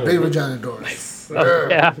 Yeah, big vagina doors. Nice.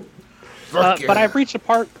 Yeah. But I've reached a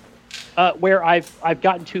part where I've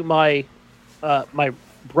gotten to my my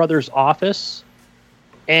brother's office,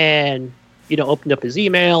 and opened up his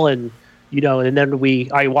email, and and then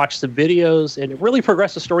I watched some videos, and it really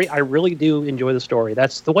progressed the story. I really do enjoy the story.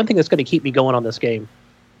 That's the one thing that's going to keep me going on this game,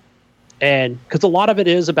 and because a lot of it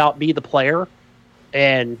is about me, the player,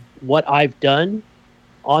 and what I've done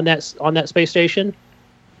on that space station.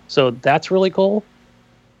 So that's really cool.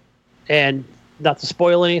 And not to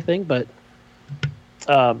spoil anything, but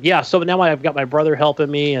so now I've got my brother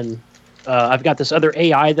helping me, and I've got this other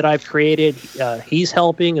AI that I've created. He's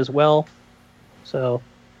helping as well. So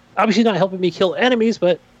obviously not helping me kill enemies,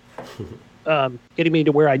 but getting me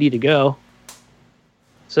to where I need to go.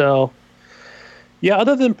 So yeah,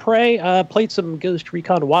 other than Prey, played some Ghost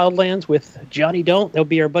Recon Wildlands with Johnny Don't. That'll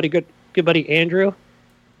be our good buddy Andrew.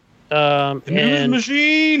 And News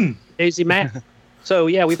Machine! Daisy Mac. So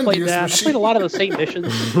yeah, we played that. I played a lot of the same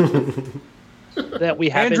missions that we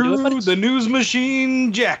have Andrew, been doing. The News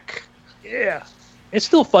Machine Jack. Yeah. It's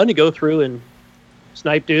still fun to go through and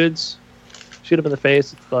snipe dudes, shoot them in the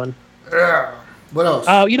face. It's fun. Yeah. What else?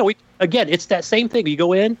 It's that same thing. You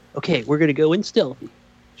go in, okay, we're going to go in stealthy.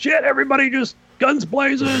 Shit, everybody just guns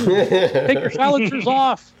blazing. Take your silencers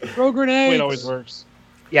off. Throw grenades. It always works.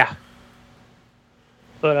 Yeah.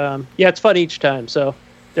 But, it's fun each time, so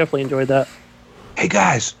definitely enjoyed that. Hey,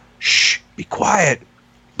 guys. Shh. Be quiet.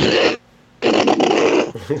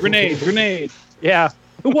 Grenade. Yeah.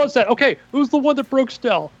 Who was that? Okay, who's the one that broke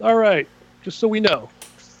stealth? All right. Just so we know.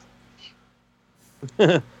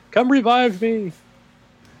 Come revive me.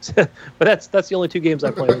 But that's the only 2 games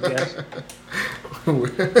I played, I guess.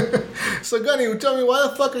 So, Gunny, tell me, why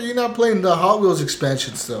the fuck are you not playing the Hot Wheels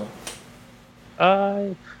expansion still?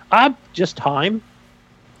 I'm just time.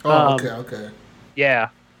 Oh, okay. Yeah.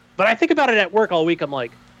 But I think about it at work all week. I'm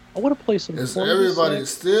like, I want to play some. Everybody's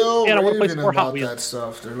still raving about that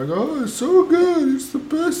stuff. They're like, oh, it's so good. It's the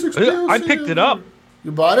best experience. I picked it up.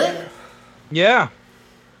 You bought it? Yeah.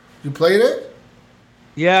 You played it?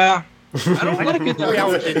 Yeah. I don't want to get 3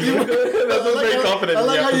 hours into it. That's very confident. I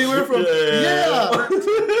like how you went from, yeah.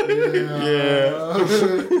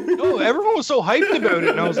 No, everyone was so hyped about it.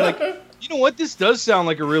 And I was like, you know what? This does sound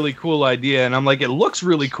like a really cool idea. And I'm like, it looks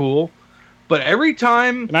really cool. But every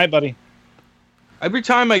time... Good night, buddy. Every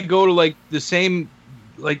time I go to the same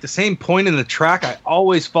point in the track, I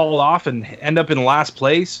always fall off and end up in last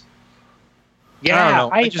place. Yeah,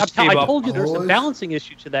 I told you there's a balancing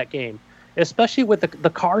issue to that game, especially with the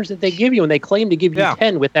cars that they give you, and they claim to give you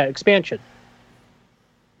 10 with that expansion.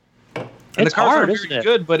 And it's the cars hard, are isn't very it?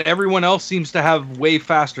 good, but everyone else seems to have way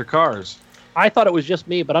faster cars. I thought it was just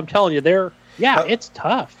me, but I'm telling you, it's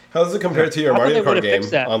tough. How does it compare to your Mario Kart game?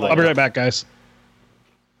 I'll be right back, guys.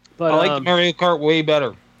 But I like the Mario Kart way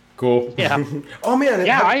better. Cool. Yeah. Oh man.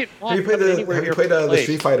 Yeah. Have you played the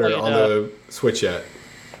Street Fighter on the Switch yet?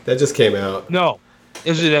 That just came out. No.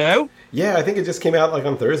 Is it out? Yeah, I think it just came out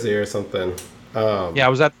on Thursday or something. Yeah,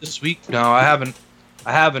 was that this week? No, I haven't.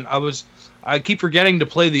 I keep forgetting to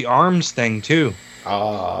play the ARMS thing too.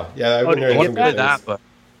 Yeah. I've been did you hearing get that? But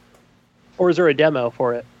or is there a demo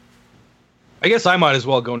for it? I guess I might as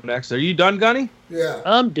well go next. Are you done, Gunny? Yeah.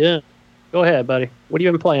 I'm done. Go ahead, buddy. What have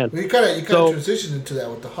you been playing? Well, you kind of transitioned into that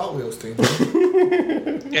with the Hot Wheels thing.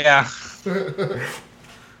 Yeah.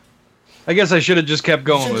 I guess I should have just kept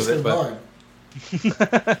going with it, but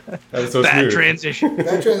that was so bad smooth. transition.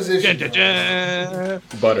 That transition.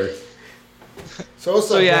 Butter.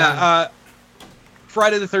 So yeah,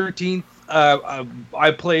 Friday the 13th.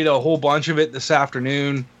 I played a whole bunch of it this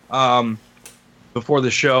afternoon. Before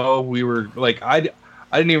the show, we were like,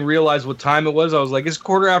 I didn't even realize what time it was. I was like, it's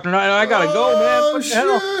 9:15. I gotta go, man. What the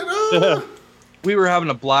hell? Oh. We were having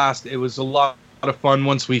a blast. It was a lot of fun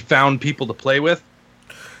once we found people to play with.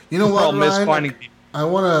 You know what, Problem is Ryan? finding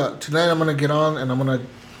people. Tonight I'm gonna get on and I'm gonna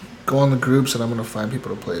go on the groups and I'm gonna find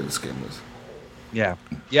people to play this game with. Yeah,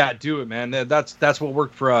 do it, man. That's what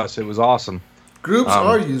worked for us. It was awesome. Groups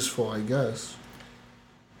are useful, I guess.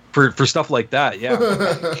 For stuff like that, yeah.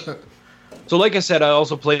 So like I said, I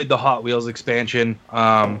also played the Hot Wheels expansion.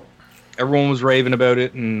 Everyone was raving about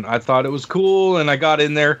it, and I thought it was cool, and I got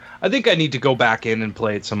in there. I think I need to go back in and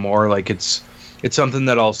play it some more. Like it's something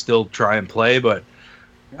that I'll still try and play, but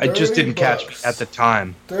I just didn't catch me at the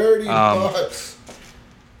time. $30.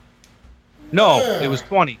 No, Yeah. it was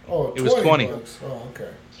 20. Oh, It was 20. bucks. Oh, okay.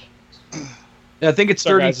 I think it's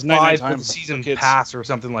Sorry, guys, it's 35 for 99 the season for kids. pass or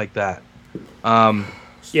something like that.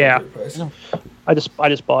 Yeah. Pricey. I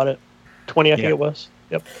just bought it. 20, I think Yeah. it was.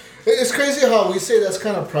 Yep. It's crazy how we say that's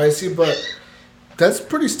kind of pricey, but that's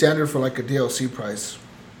pretty standard for like a DLC price.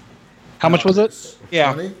 How much was it?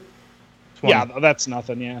 Yeah. 20? Yeah, that's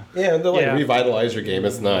nothing. Yeah. Yeah, and they'll Yeah. revitalize your game.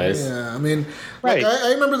 It's nice. Yeah, I mean, Right. like,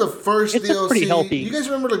 I remember the first It's a DLC. pretty healthy- You guys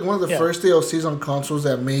remember like one of the Yeah. first DLCs on consoles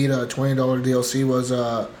that made a $20 DLC was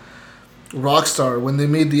Rockstar when they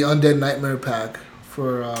made the Undead Nightmare pack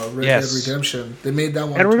for Red Yes. Dead Redemption. They made that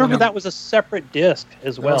one. And remember 20 that was a separate disc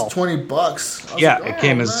as that well. was $20. I was Yeah, like, it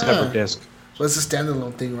came oh, as a man. separate disc. But it's a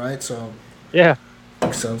standalone thing, right? So Yeah.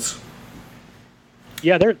 makes sense.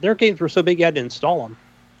 Yeah, their games were so big you had to install them.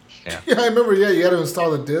 Yeah, I remember. Yeah, you had to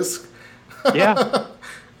install the disc. Yeah. that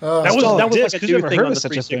was Install a like disc? a Who's new ever thing heard on of the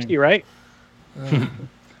such a 360, thing? right?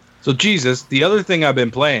 So Jesus, the other thing I've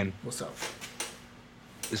been playing What's up?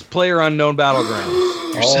 is PlayerUnknown Battlegrounds.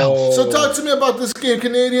 Oh. So talk to me about this game,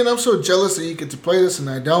 Canadian. I'm so jealous that you get to play this and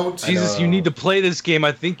I don't. Jesus, you need to play this game.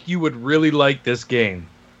 I think you would really like this game.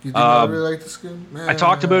 You think I really like this game? Man. I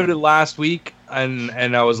talked about it last week, and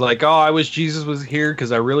I was like, oh, I wish Jesus was here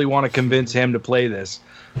because I really want to convince him to play this.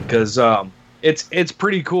 Because it's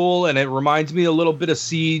pretty cool, and it reminds me a little bit of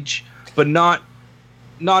Siege, but not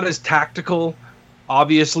as tactical,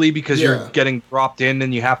 obviously, because you're getting dropped in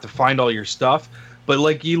and you have to find all your stuff. But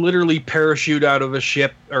like you literally parachute out of a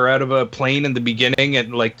ship or out of a plane in the beginning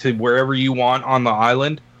and like to wherever you want on the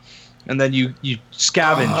island. And then you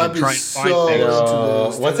scavenge I'd and be try and so find things. into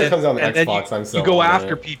this. Once it comes on the And then Xbox, I'm so you go on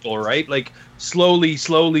after it. people, right? Like slowly,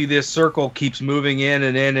 this circle keeps moving in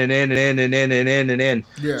and in and in and in and in and in and in.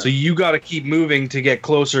 Yeah. So you got to keep moving to get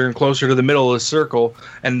closer and closer to the middle of the circle.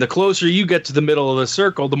 And the closer you get to the middle of the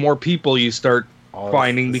circle, the more people you start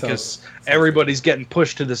finding that because sounds everybody's getting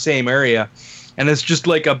pushed to the same area. And it's just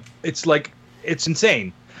like it's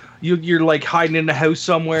insane. You're like hiding in a house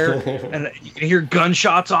somewhere, and you can hear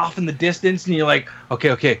gunshots off in the distance, and you're like,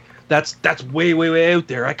 okay, that's way out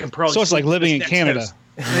there. I can probably. So it's like sneak living in this next Canada. house.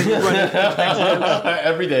 And then you run into the next house,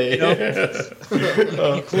 every day.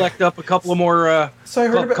 you collect up a couple of more, So I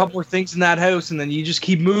heard about- couple more things in that house, and then you just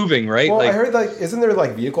keep moving, right? Well, like, I heard isn't there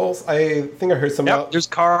like vehicles? I think I heard some yep, about. there's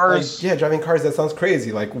cars. Like, yeah, driving cars. That sounds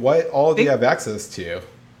crazy. Like, what all do you Think- have access to?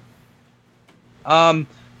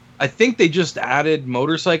 I think they just added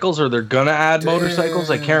motorcycles, or they're gonna add motorcycles.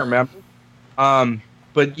 I can't remember.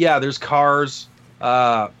 But yeah, there's cars,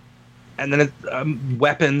 and then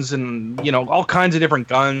weapons, and all kinds of different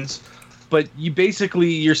guns. But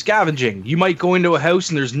you're scavenging. You might go into a house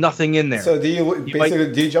and there's nothing in there. So do you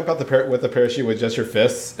do you jump out with the parachute with just your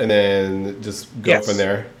fists and then just go Yes. from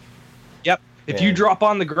there? Yep. If you drop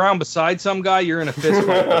on the ground beside some guy, you're in a fist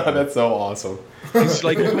fight. That's so awesome. It's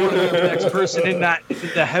like you're going to the next person in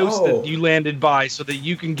the house that you landed by, so that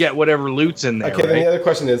you can get whatever loot's in there. Okay, then right? the other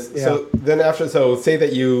question is, so say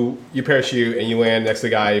that you parachute and you land next to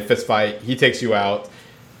the guy, fist fight, he takes you out.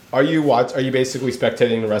 Are you basically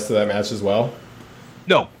spectating the rest of that match as well?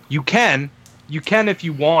 No, you can if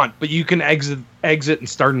you want, but you can exit and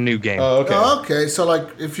start a new game. Oh, okay. Okay, so like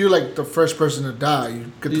if you're like the first person to die,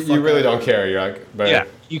 you get the fuck You really out. don't care. You're like, but, Yeah,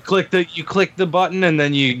 you click the button and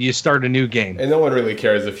then you start a new game. and no one really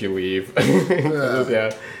cares if you leave.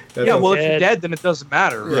 yeah. Yeah, well, if you're dead, then it doesn't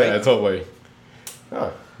matter, right? Yeah, totally.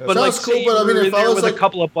 Oh, But Sounds like, cool, say but I you mean, were if in I there was with like- a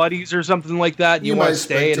couple of buddies or something like that, and You you want to might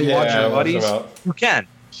stay and spectate. watch Yeah, your watch buddies, them out. you can,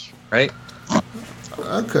 right?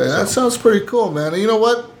 Okay, that sounds pretty cool, man. And you know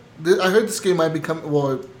what? I heard this game might be coming.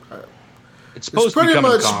 Well, It's supposed it's to be pretty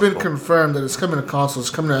coming much to console. been confirmed that it's coming to console.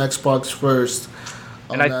 It's coming to Xbox first.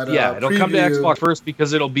 And on that, it'll come to preview. Xbox first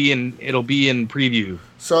because it'll be in preview.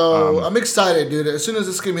 So I'm excited, dude. As soon as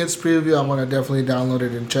this game hits preview, I'm gonna definitely download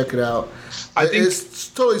it and check it out. I think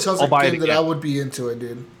it totally sounds I'll like buy a it game that again. I would be into it,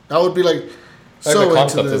 dude. I would be like Like so the into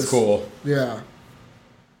concept this. is cool. Yeah.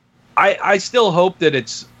 I still hope that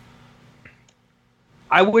it's.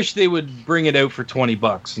 I wish they would bring it out for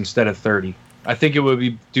 $20 instead of 30. I think it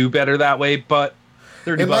would do better that way, but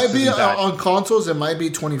 30 It bucks might be isn't bad. on consoles. It might be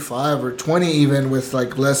 25 or 20 even with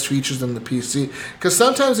like less features than the PC. Because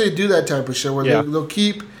sometimes they do that type of shit where they'll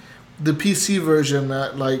keep the PC version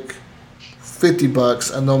at like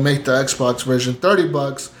 $50 and they'll make the Xbox version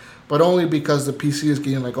 $30, but only because the PC is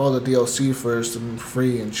getting like all the DLC first and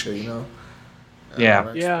free and shit, you know.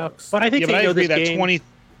 Yeah. Yeah, but I think they I know agree this that game. $20,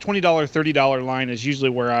 $30 line is usually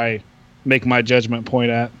where I make my judgment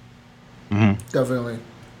point at. Definitely.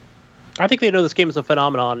 I think they know this game is a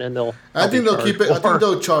phenomenon, and they'll. I think they'll keep it. I think more.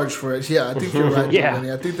 they'll charge for it. Yeah, I think you're right. Yeah.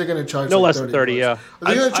 Danny. I think they're gonna charge No like less than 30. Yeah.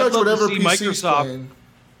 They're gonna I'd charge love to whatever see PC's Microsoft- playing.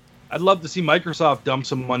 I'd love to see Microsoft dump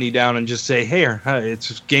some money down and just say, "Hey, it's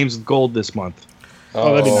just games with gold this month."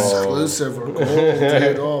 Oh, that'd be nice. Exclusive or gold,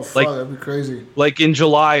 dude. Oh fuck, Like- that'd be crazy. Like in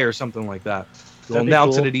July or something like that. They'll That'd be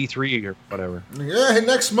announce cool. it at E3 or whatever. Yeah, hey,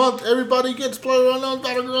 next month everybody gets PlayerUnknown's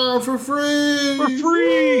Battleground for free. For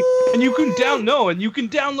free, and you can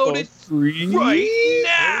download it right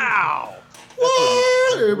now.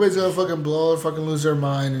 What? Everybody's gonna fucking blow, fucking lose their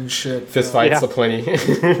mind and shit. Fist fights Yeah. aplenty.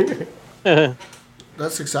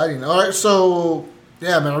 That's exciting. All right, so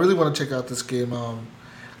yeah, man, I really want to check out this game.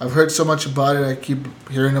 I've heard so much about it. I keep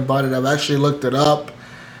hearing about it. I've actually looked it up.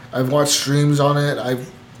 I've watched streams on it.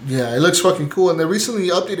 It looks fucking cool. And they recently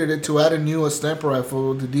updated it to add a new sniper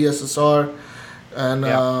rifle, the DSSR, and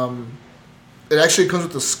it actually comes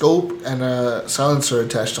with a scope and a silencer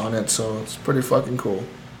attached on it. So it's pretty fucking cool.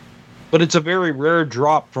 But it's a very rare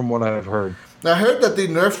drop from what I've heard. I heard that they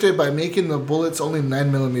nerfed it by making the bullets only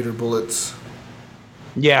 9mm bullets.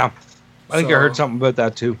 Yeah, I think I So- heard something about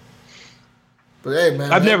that too. But hey,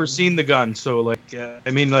 man, I've never seen the gun, so like,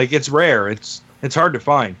 it's rare. It's hard to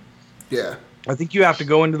find. Yeah, I think you have to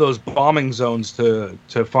go into those bombing zones to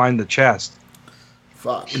find the chest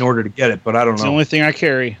fuck. in order to get it. But I don't It's the know. only thing I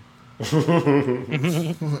carry.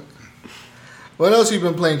 What else have you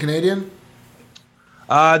been playing, Canadian?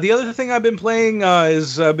 The other thing I've been playing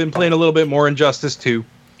is I've been playing a little bit more Injustice 2.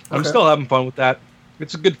 I'm Okay. still having fun with that.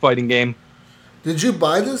 It's a good fighting game. Did you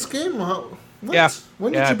buy this game? What? Yeah.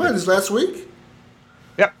 When did Yeah, you I buy did. this? Last week?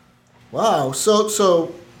 Yep. Wow.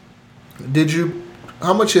 So, did you?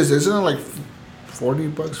 How much is it? Isn't it like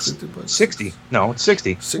 $40, $50? 60. No, it's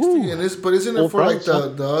 60. 60. And but isn't it Full for like price,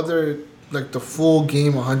 the other like the full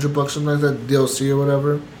game $100 something like that DLC or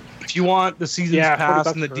whatever? If you want the season's Yeah, pass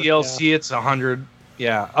 $40 and the for- DLC, it's 100.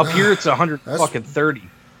 Yeah, up here it's 100 That's- fucking 30.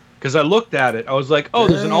 Because I looked at it, I was like, "Oh,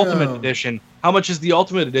 there's an Ultimate Damn. Edition. How much is the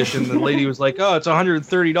Ultimate Edition?" The lady was like, "Oh, it's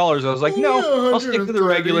 $130." I was like, "No, Yeah, I'll stick to the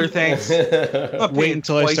regular. Thanks." I'm not Wait paying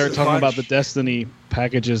until I twice start as talking about much. the Destiny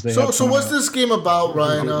packages they So have. so coming what's out. this game about,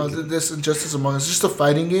 Ryan? This Injustice Among Us, just a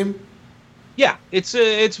fighting game? Yeah, it's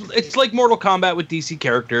like Mortal Kombat with DC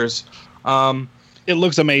characters. It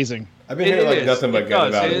looks amazing. I've been hearing It like is. nothing but It good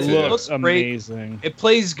does. about It it. is. too. It Looks looks great. amazing. It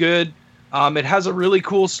plays good. It has a really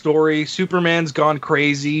cool story. Superman's gone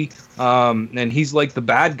crazy, and he's like the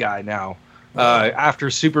bad guy now. After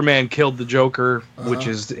Superman killed the Joker, which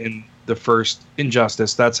is in the first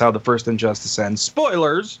Injustice. That's how the first Injustice ends.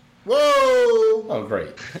 Spoilers. Whoa! Oh, great.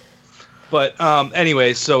 But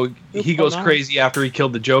anyway, so he goes nice. crazy after he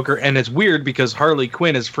killed the Joker, and it's weird because Harley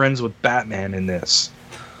Quinn is friends with Batman in this,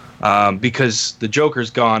 because the Joker's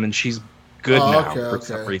gone and she's good Oh, now okay, for okay.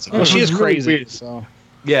 some reason. Well, she is It's really crazy. weird. So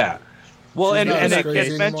Yeah. Well, She's and not it as crazy gets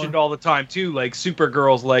anymore. mentioned all the time too. Like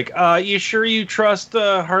Supergirl's like, you sure you trust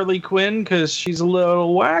Harley Quinn because she's a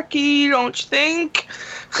little wacky, don't you think?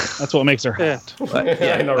 that's what makes her Yeah. hot. But,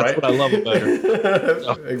 yeah, I know, that's right? what I love about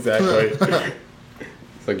her. Exactly.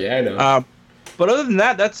 It's like, yeah, I know. But other than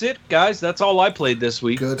that, that's it, guys. That's all I played this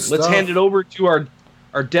week. Good Let's stuff. hand it over to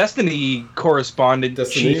our Destiny correspondent,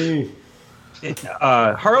 Chief Destiny.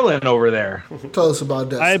 Harlan over there. Tell us about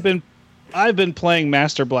that. I've been playing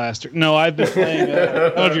Master Blaster. No, I've been playing. I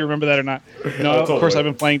don't know if you remember that or not. No, of course I've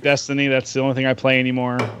been playing Destiny. That's the only thing I play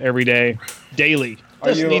anymore. Every day, daily.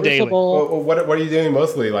 Destiny daily. Crucible. What are you doing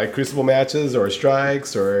mostly? Like Crucible matches or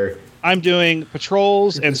strikes or? I'm doing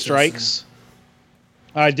patrols and strikes.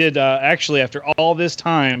 I did actually after all this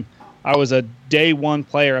time. I was a day one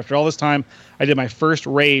player. After all this time, I did my first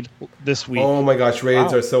raid this week. Oh my gosh,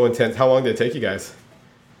 raids Wow. are so intense. How long did it take you guys?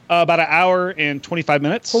 About an hour and 25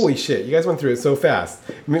 minutes. Holy shit, you guys went through it so fast.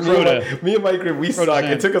 Me and my group, we suck.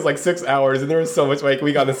 It took us like 6 hours, and there was so much, like,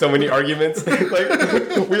 we got into so many arguments. Like,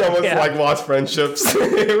 we almost, like, lost friendships.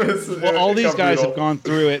 All these guys have gone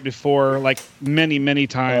through it before, like, many, many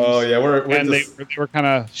times. Oh, yeah, we're and just... they were kind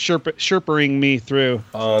of sherpering me through.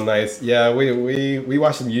 Oh, nice. Yeah, we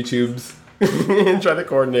watched some YouTubes and tried to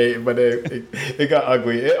coordinate, but it got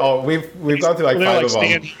ugly. We've gone through like They're 5 like, of them.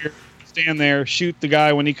 stand here, stand there, shoot the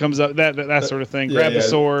guy when he comes up, that sort of thing. Grab the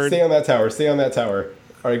sword. Stay on that tower. Stay on that tower.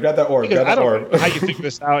 All right, grab that orb. Because grab that orb. I don't know how you figure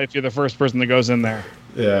this out if you're the first person that goes in there.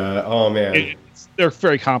 Yeah. Oh man. They're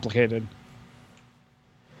very complicated.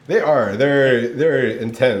 They are. They're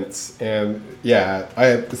intense, and yeah,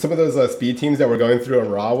 some of those speed teams that were going through on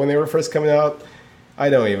Raw when they were first coming out, I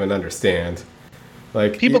don't even understand.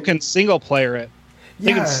 Like people can single player it.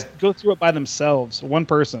 They Yeah. can go through it by themselves, one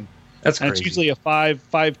person. That's And crazy. it's usually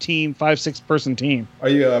a 6 person team. Are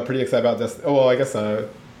you pretty excited about this? Oh well, I guess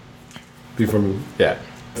before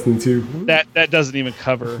Destiny 2. That doesn't even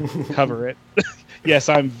cover it. Yes,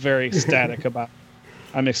 I'm very ecstatic about.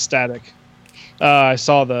 I'm ecstatic. I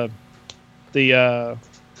saw the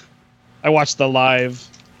I watched the live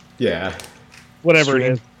Yeah. whatever Stream.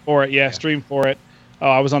 it is for it. Yeah, stream for it. Oh,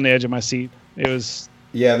 I was on the edge of my seat. It was.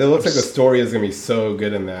 Yeah, it looks like the story is gonna be so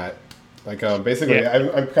good in that. Like basically, Yeah.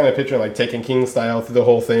 I'm kind of picturing like Taken King style through the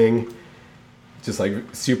whole thing, just like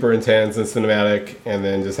super intense and cinematic, and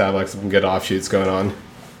then just have like some good offshoots going on.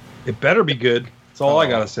 It better be good. That's all I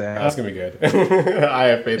gotta say. That's gonna be good. I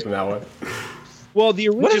have faith in that one. Well, the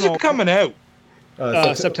original. When is it coming out?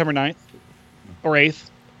 September 9th or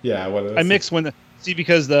 8th. Yeah, what is I mixed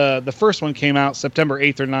because the first one came out September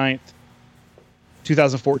 8th or 9th,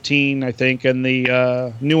 2014, I think, and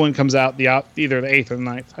the new one comes out either the 8th or the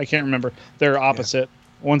 9th. I can't remember. They're opposite.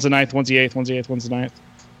 One's the 9th, one's the 8th, one's the 8th, one's the 9th.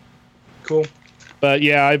 Cool. But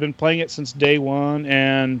yeah, I've been playing it since day one,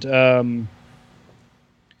 and I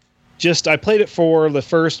played it for the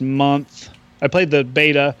first month. I played the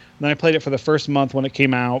beta, and then I played it for the first month when it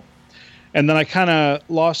came out. And then I kind of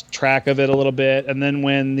lost track of it a little bit. And then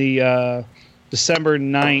when the December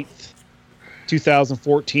 9th,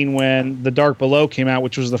 2014, when The Dark Below came out,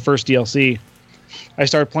 which was the first DLC, I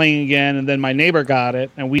started playing again. And then my neighbor got it,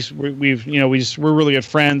 and we're really good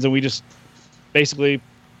friends, and we just basically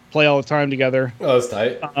play all the time together. Oh, that's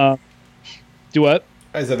tight. Do what?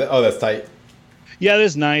 I said that. Oh, that's tight. Yeah, it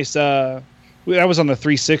is nice. I was on the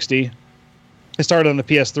 360. I started on the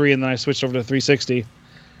PS3, and then I switched over to the 360.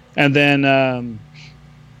 And then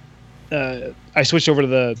I switched over to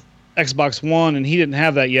the Xbox One, and he didn't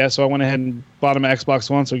have that yet, so I went ahead and bought him an Xbox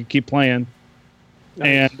One so he could keep playing.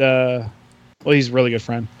 Nice. And he's a really good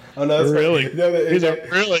friend. Oh no, that's Really? right. No, He's a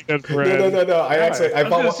really good friend. No. I I was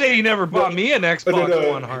gonna say you never bought me an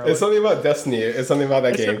Xbox One, Harley. It's something about Destiny. It's something about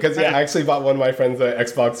that game. Because I actually bought one of my friends an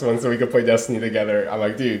Xbox One so we could play Destiny together. I'm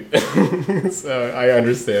like, dude. So I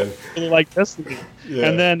understand. Really like Destiny. Yeah.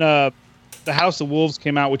 And then the House of Wolves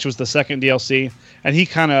came out, which was the second DLC, and he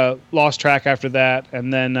kind of lost track after that.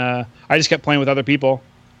 And then I just kept playing with other people.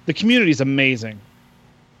 The community is amazing.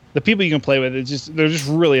 The people you can play with, they're just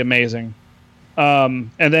really amazing. And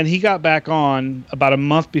then he got back on about a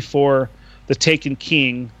month before the Taken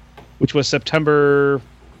King, which was September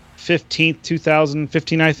 15th,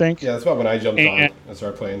 2015, I think. Yeah, that's about when I jumped on and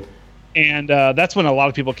started playing. And that's when a lot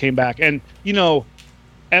of people came back. And,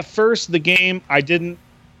 at first the game,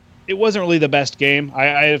 it wasn't really the best game. I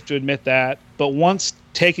have to admit that. But once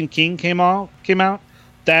Taken King came out,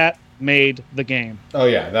 that made the game. Oh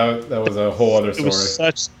yeah, that was a whole other story. It was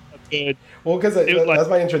such a good. Well, because that's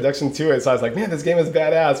my introduction to it. So I was like, man, this game is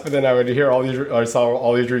badass. But then I would hear I saw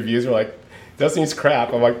all these reviews were like, Destiny's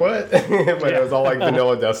crap. I'm like, what? But it was all like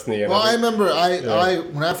vanilla Destiny. And Well, I remember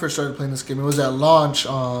when I first started playing this game, it was at launch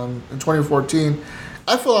in 2014.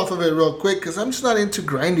 I fell off of it real quick because I'm just not into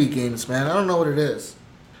grindy games, man. I don't know what it is.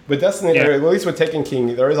 But Destiny, at least with Taken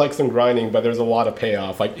King, there is like some grinding, but there's a lot of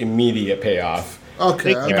payoff, like immediate payoff.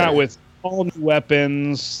 Okay. They came out with all new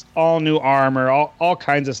weapons, all new armor, all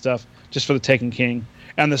kinds of stuff just for the Taken King,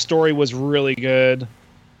 and the story was really good.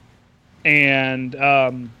 And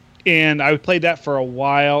I played that for a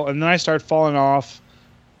while, and then I started falling off.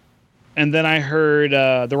 And then I heard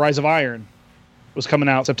The Rise of Iron was coming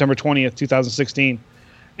out September 20th, 2016,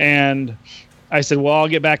 and I said, well, I'll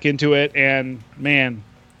get back into it. And man,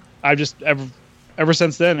 I've just ever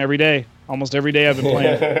since then, almost every day I've been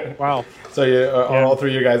playing. Wow. So are all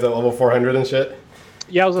three of you guys at level 400 and shit?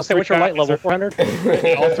 Yeah, I was gonna say, what's your light level? 400.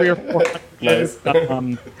 All 3 or 4. Nice.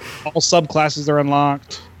 All subclasses are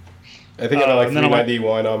unlocked. I think I'm at like and then I'm like-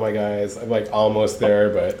 391 on my guys. I'm like almost there,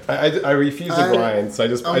 but I refuse to grind, so I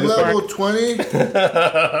just I'm level 20.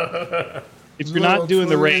 If you're not doing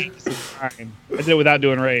the raids, it's fine. I did it without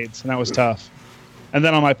doing raids, and that was tough. And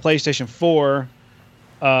then on my PlayStation 4,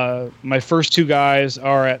 my first 2 guys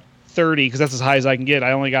are at 30 because that's as high as I can get.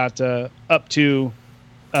 I only got up to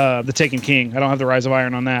the Taken King. I don't have the Rise of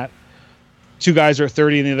Iron on that. 2 guys are at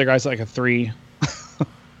 30, and the other guy's like a 3.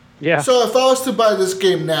 Yeah. So if I was to buy this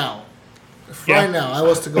game now, right now, I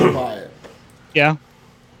was to go buy it. Yeah.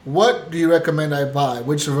 What do you recommend I buy?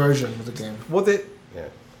 Which version of the game? Well,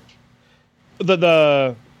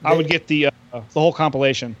 I would get the whole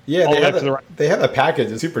compilation. Yeah, all they the way have, up to the they have a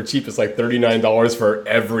package. It's super cheap. It's like $39 for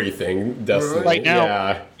everything. Destiny. right now.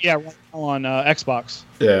 Yeah. Yeah, right now on Xbox.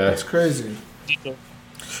 Yeah. That's crazy.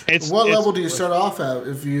 It's, What it's- level do you start off at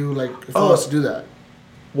if you was to do that?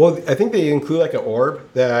 Well, I think they include like an orb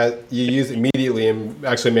that you use immediately and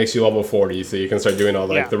actually makes you level 40, so you can start doing all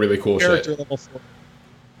the really cool character shit. level 4.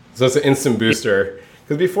 So it's an instant booster.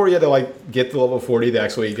 Because before you had to like get to level 40 to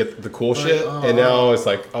actually get the cool shit, and now it's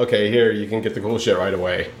like, okay, here you can get the cool shit right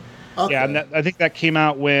away. Okay. Yeah, and I think that came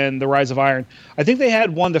out when the Rise of Iron. I think they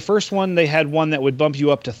had one. The first one they had one that would bump you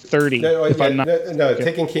up to 30. No, I'm not,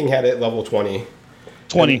 Taken King had it level 20.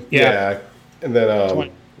 20. And, yeah. And then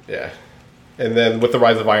 20. yeah. And then with the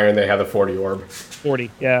Rise of Iron, they had the 40 orb.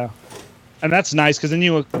 40. Yeah. And that's nice because then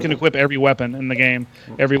you can equip every weapon in the game,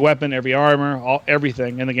 every weapon, every armor,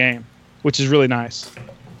 everything in the game, which is really nice.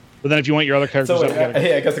 But then if you want your other characters, So, up, you gotta-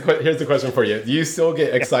 hey, I guess here's the question for you. Do you still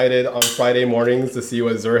get excited on Friday mornings to see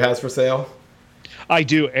what Xur has for sale? I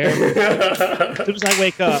do. As soon as I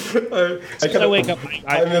wake up,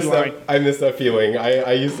 I miss that feeling.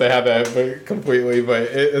 I used to have that completely, but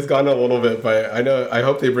it's gone a little bit. But I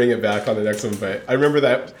hope they bring it back on the next one. But I remember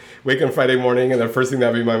that waking Friday morning, and the first thing that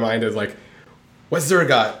would be in my mind is like, "What's Xur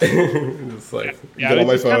got?" It's like get on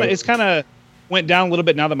my phone. It's kind of went down a little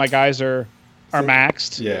bit now that my guys are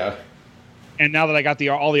maxed. Yeah. And now that I got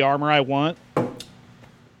all the armor I want,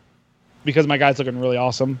 because my guy's looking really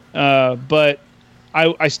awesome. But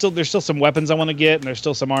there's still some weapons I want to get, and there's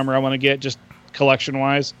still some armor I want to get, just collection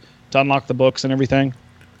wise, to unlock the books and everything.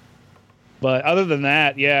 But other than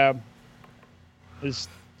that, yeah, just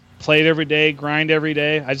play it every day, grind every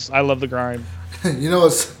day. I love the grind. You know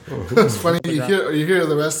it's funny. You hear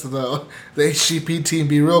the rest of the HCP team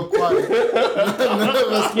be real quiet. None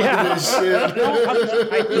of us play this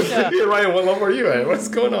shit. Hey, Ryan, what level are you at? What's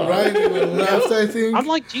going on? Ryan even left, I think. I'm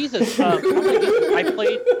like Jesus. I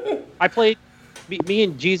played. Me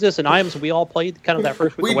and Jesus and Iams, we all played kind of that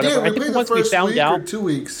first week We or whatever. did. We I think played the once we first found week or out, 2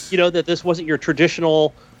 weeks. that this wasn't your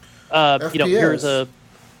traditional, here's a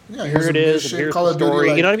here it is, and here's the story.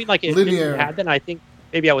 Like, you know what I mean? Like it linear. had that. I think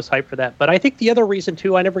maybe I was hyped for that. But I think the other reason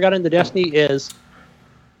too, I never got into Destiny is,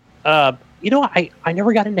 I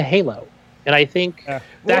never got into Halo, and I think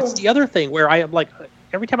that's the other thing where I am like,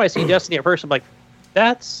 every time I see Destiny at first, I'm like,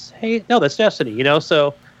 that's Destiny.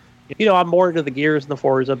 So, I'm more into the Gears and the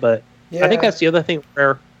Forza, but I think that's the other thing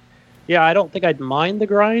where. Yeah, I don't think I'd mind the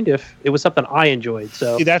grind if it was something I enjoyed.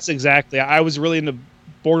 So See, that's exactly. I was really into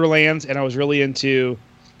Borderlands and I was really into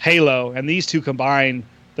Halo, and these two combine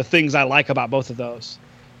the things I like about both of those,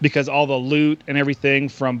 because all the loot and everything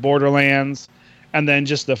from Borderlands, and then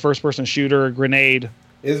just the first-person shooter grenade.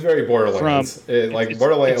 It's very Borderlands.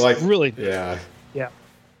 Borderlands, it's really. Yeah. Yeah.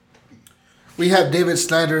 We have David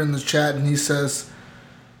Snyder in the chat, and he says,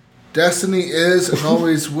 "Destiny is and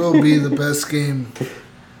always will be the best game."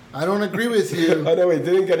 I don't agree with you. I know. Wait,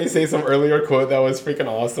 didn't Gunny say some earlier quote that was freaking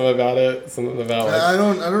awesome about it? Something about like, I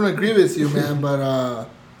don't agree with you, man.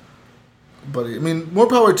 But I mean, more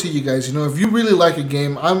power to you guys. If you really like a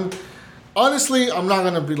game, I'm not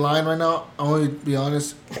gonna be lying right now. I want to be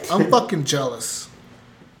honest. I'm fucking jealous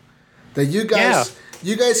that you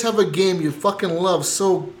guys have a game you fucking love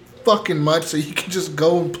so fucking much that you can just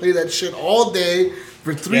go and play that shit all day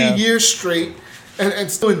for 3 years straight.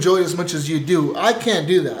 And still enjoy it as much as you do. I can't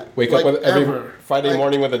do that. Wake up with every Friday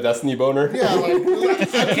morning with a Destiny boner. Yeah, I can't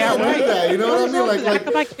do that. You know what I mean?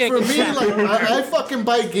 Like for me, I fucking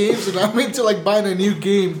buy games and I'm into buying a new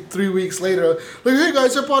game 3 weeks later. Like, hey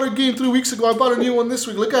guys, I bought a game 3 weeks ago. I bought a new one this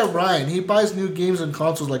week. Look at Ryan. He buys new games and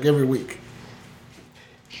consoles every week.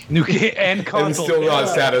 New game and console. And still not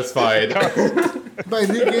satisfied. Buy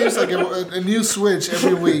new games a new Switch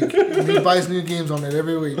every week. And he buys new games on it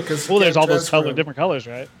every week. Well, there's all those different colors,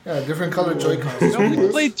 right? Yeah, different colored Joy-Cons. We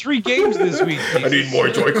played 3 games this week. I need more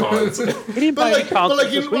Joy-Cons. Aren't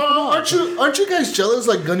you guys jealous,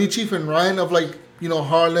 like Gunny Chief and Ryan, of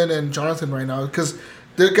Harlan and Jonathan right now? Because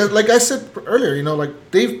like I said earlier,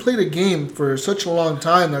 they've played a game for such a long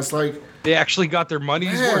time that's like. They actually got their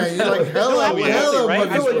money's worth. Yeah, like hella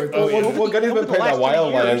money's worth. Well, Gunny's been playing that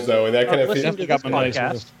Wildlands though, and that kind of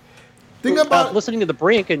Think about listening to the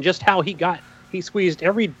Brink and just how he squeezed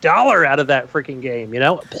every dollar out of that freaking game.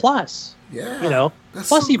 Plus,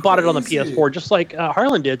 plus he bought it on the PS4 just like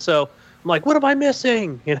Harlan did. So I'm like, what am I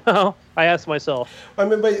missing? I asked myself. I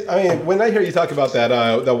mean, when I hear you talk about that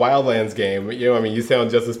the Wildlands game, you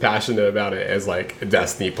sound just as passionate about it as like a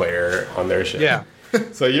Destiny player on their shit. Yeah.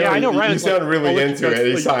 So you I know you Ryan's sound like, really into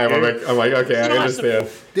it each time. I'm like, okay, I understand.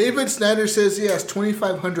 David Snyder says he has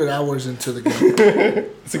 2,500 hours into the game.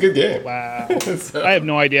 It's a good game. Wow. I have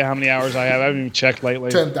no idea how many hours I have. I haven't even checked lately.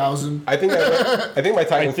 10,000. I think my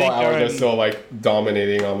Titanfall hours I'm- are still like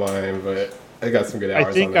dominating on mine, but I got some good hours.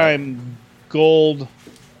 I think on that. I'm gold,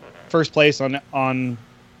 first place on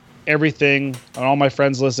everything on all my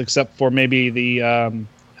friends lists except for maybe the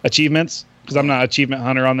achievements, because I'm not an achievement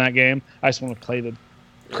hunter on that game. I just want to play the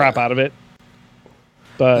crap out of it.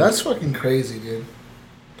 But That's fucking crazy, dude.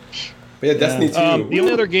 But yeah, Destiny 2. the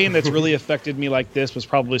only other game that's really affected me like this was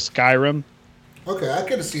probably Skyrim. Okay, I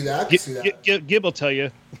can see that. I can see that. Gib will tell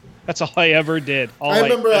you. That's all I ever did. All I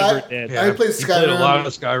remember I did. I played You played Skyrim. a lot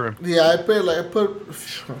of Skyrim. Yeah, I put a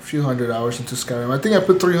few hundred hours into Skyrim. I think I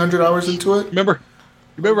put 300 hours into it.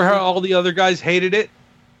 Remember how all the other guys hated it?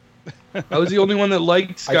 I was the only one that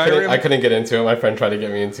liked Skyrim. I couldn't get into it. My friend tried to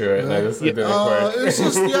get me into it, and I just didn't quit. It's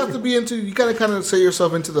just you have to be into. You gotta kind of set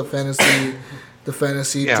yourself into the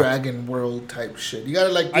fantasy Yeah. dragon world type shit. You gotta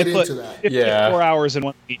like get into that. 54 hours in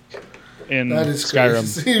 1 week in That is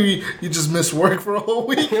Skyrim. crazy. you just miss work for a whole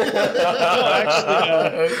week.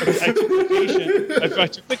 I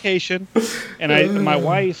took vacation, and my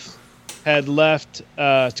wife had left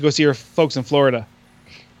to go see her folks in Florida,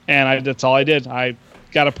 and that's all I did. I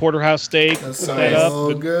got a porterhouse steak, That set up, sounds so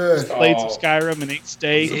and good. played some Skyrim, and ate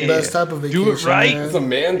steak. It's the best type of vacation. Do it right. man. It's a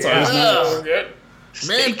man time. Yeah. Man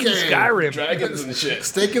Steak and cave. Skyrim. Dragons and shit.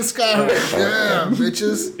 Steak and Skyrim. Yeah,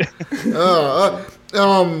 bitches.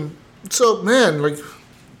 So man, like,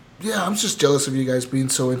 yeah, I'm just jealous of you guys being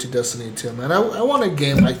so into Destiny 2, man. I want a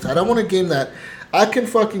game like that. I want a game that I can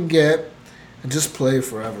fucking get and just play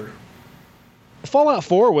forever. Fallout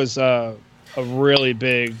 4 was a really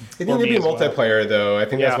big. It needed to be multiplayer, though. I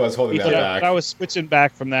think that's what's holding that back. I was switching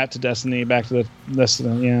back from that to Destiny, back to the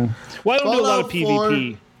Destiny. Yeah. Well, I don't do a lot of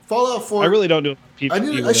PvP. Fallout 4. I really don't do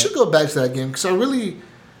PvP. I should go back to that game because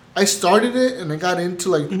I started it and I got into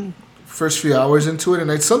like first few hours into it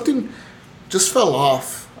and something just fell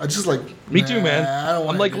off. I just like Me too, man. I don't I'm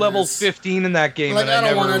wanna like do level this. 15 in that game. Like and I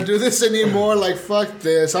don't want to do this anymore. Like fuck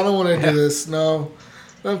this. I don't want to do this. No,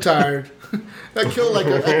 I'm tired. I killed like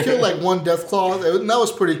one Deathclaw. And that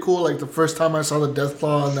was pretty cool. Like the first time I saw the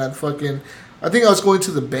Deathclaw on that fucking. I think I was going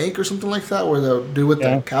to the bank or something like that, where the dude with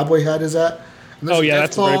the cowboy hat is at. And there's a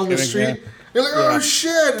that's a Deathclaw very on the fitting, street. yeah. You're like, oh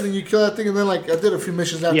shit! And then you kill that thing, and then like I did a few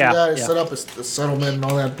missions after that. I set up a settlement and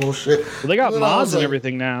all that bullshit. Well, they got And then I mods was and like,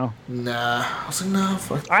 everything now. Nah, I was like, nah,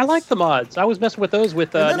 fuck. I like the mods. I was messing with those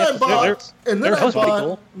with. And then I Netflix. bought. And then they're I supposed to be bought.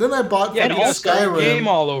 cool. Then I bought. Yeah, and fucking you start the game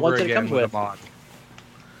all over Ones that it again comes with with. a mod.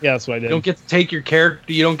 Yeah, that's what I did. You don't get to take your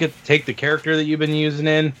character. You don't get to take the character that you've been using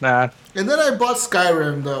in. Nah. And then I bought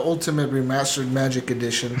Skyrim, the Ultimate Remastered Magic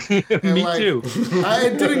Edition. And Me too. I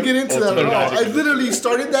didn't get into that at all. I literally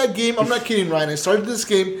started that game. I'm not kidding, Ryan. I started this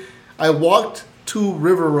game. I walked to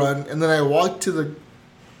River Run, and then I walked to the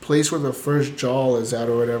place where the first Jaw is at,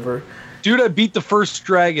 or whatever. Dude, I beat the first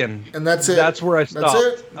dragon. And that's it. That's where I stopped.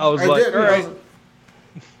 That's it. I was like, did. all right.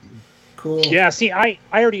 Cool. Yeah, see, I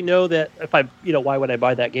already know that if I, why would I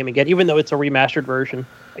buy that game again? Even though it's a remastered version.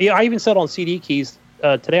 Yeah, I even said on CD keys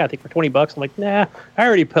today, I think for $20. I'm like, nah, I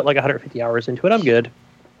already put like 150 hours into it. I'm good.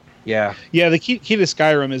 Yeah. Yeah, the key to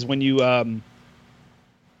Skyrim is when you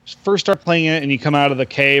first start playing it and you come out of the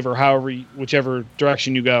cave or whichever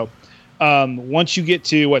direction you go. Once you get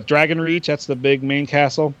to Dragon Reach, that's the big main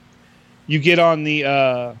castle. You get on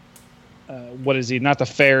the what is he? Not the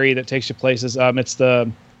ferry that takes you places. It's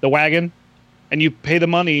the wagon, and you pay the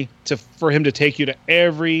money for him to take you to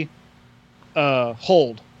every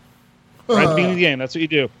hold. Right at the beginning of the game, that's what you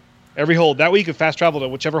do. Every hold. That way you can fast travel to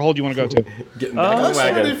whichever hold you want to go to. Getting back on the That's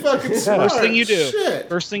wagon. pretty fucking smart. First thing you do. Shit.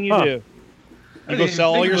 First thing you do. You go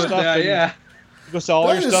sell all your stuff. Yeah. You go sell all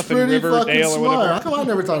That your is stuff in pretty fucking Riverdale or smart. whatever. How come I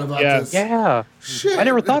never thought about Yeah. this? Yeah. Shit. I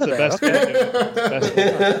never thought of The that. best Okay. thing to do.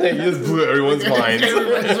 Best- You just blew everyone's mind.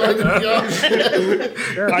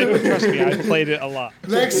 Trust me, I played it a lot.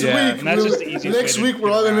 Next Yeah, week, and that's just the easiest next way to week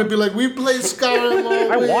we're all gonna be like, we played Skyrim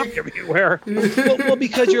all I week. walk everywhere. well,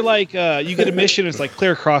 because you're like, you get a mission, it's like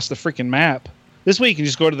clear across the freaking map. This way you can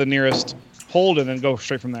just go to the nearest hold and then go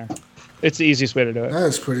straight from there. It's the easiest way to do it. That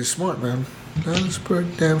is pretty smart, man. That is pretty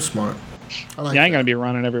damn smart. I like Yeah, I ain't that. gonna be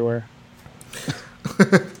running everywhere.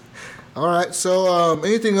 All right. So,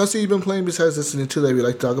 anything else that you've been playing besides Destiny 2 that you'd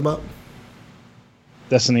like to talk about?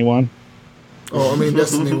 Destiny 1. Oh, I mean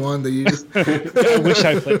Destiny 1 that you. I wish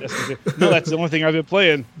I played Destiny 2. No, that's the only thing I've been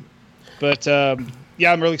playing. But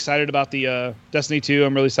yeah, I'm really excited about the Destiny 2.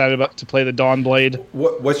 I'm really excited to play the Dawnblade.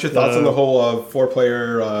 What's your thoughts on the whole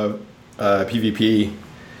 4-player PvP?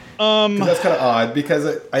 'Cause that's kind of odd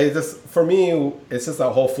because for me, it's just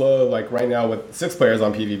that whole flow. Like right now with 6 players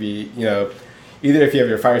on PvP, either if you have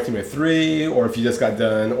your fire team of 3, or if you just got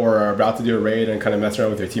done or are about to do a raid and kind of mess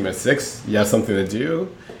around with your team of 6, you have something to do.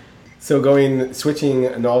 So switching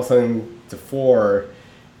and all of a sudden to 4,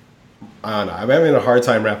 I don't know. I'm having a hard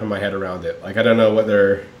time wrapping my head around it. Like I don't know what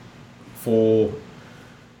their full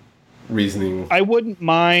reasoning. I wouldn't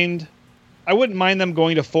mind them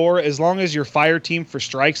going to 4 as long as your fire team for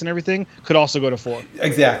strikes and everything could also go to 4.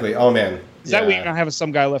 Exactly. Oh man. That way you're not having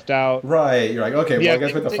some guy left out. Right. You're like, okay, well I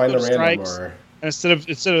guess we have to find a random or. And instead of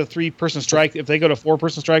 3-person strike, if they go to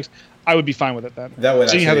 4-person strikes, I would be fine with it then. That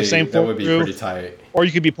would you have the same that would be crew, pretty tight. Or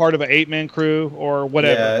you could be part of an 8-man crew or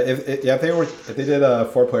whatever. Yeah, if they did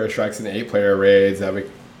 4-player strikes and 8-player raids,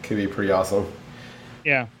 could be pretty awesome.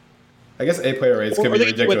 Yeah. I guess 8-player raids could be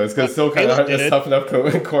ridiculous because it's still kind of tough enough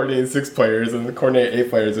coordinating 6 players, and coordinating 8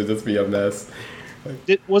 players would just be a mess.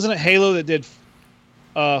 Wasn't it Halo that did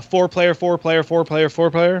 4-player, 4-player, 4-player,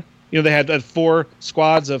 4-player? They had 4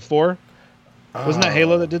 squads of 4. Wasn't that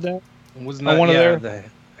Halo that did that? Wasn't that the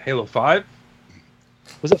Halo 5?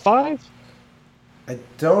 Was it 5? I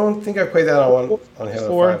don't think I played that on Halo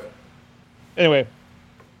 4. 5. Anyway,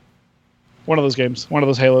 one of those games, one of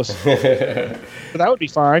those Halos. But that would be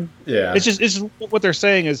fine. Yeah. It's just what they're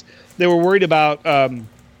saying is they were worried about.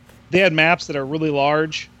 They had maps that are really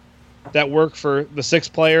large that work for the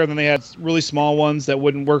 6-player, and then they had really small ones that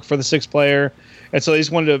wouldn't work for the 6-player, and so they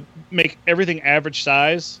just wanted to make everything average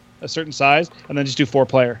size. A certain size, and then just do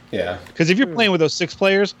 4-player. Yeah. Because if you're playing with those 6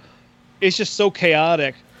 players, it's just so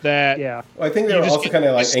chaotic that. Yeah. Well, I think they were also kind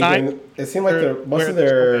of like angling. It seemed like most of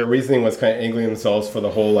their reasoning was kind of angling themselves for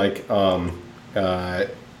the whole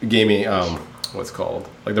gaming. What's it called,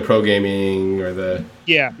 like the pro gaming or the.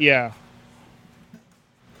 Yeah. I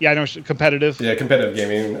know competitive. Yeah, competitive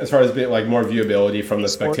gaming as far as being like more viewability from the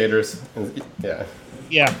spectators. Yeah.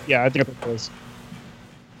 Yeah. I think it was.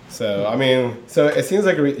 So it seems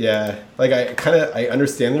like I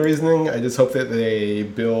understand the reasoning. I just hope that they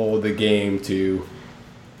build the game to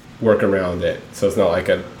work around it, so it's not like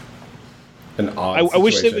an odd situation. I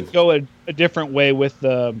wish they would go a different way with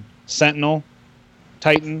the Sentinel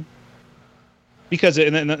Titan, because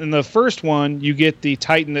in the first one you get the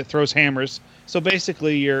Titan that throws hammers. So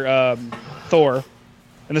basically you're Thor,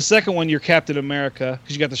 and the second one you're Captain America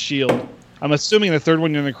because you got the shield. I'm assuming the third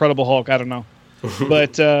one you're the Incredible Hulk. I don't know.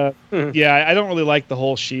 But I don't really like the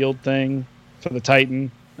whole shield thing for the Titan.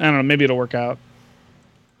 I don't know, maybe it'll work out.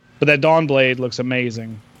 But that Dawn Blade looks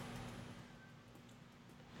amazing.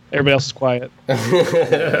 Everybody else is quiet.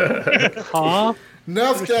 Huh?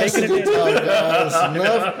 Enough Destiny talk, guys.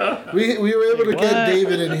 Enough. We were able to get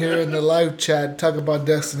David in here in the live chat talk about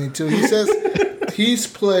Destiny 2. He says he's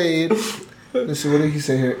played. Let's see, what did he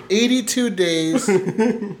say here? 82 days.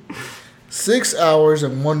 6 hours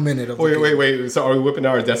and 1 minute of the game. Wait. So are we whipping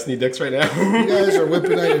out our Destiny dicks right now? You guys are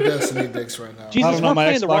whipping out your Destiny dicks right now. Jesus, I don't know, my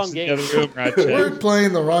playing the wrong Xbox game. is in the other room, right? We're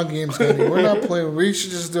playing the wrong games, Gunny. We're not playing. We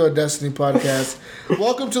should just do a Destiny podcast.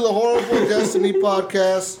 Welcome to the Horrible Destiny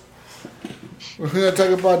podcast. We're going to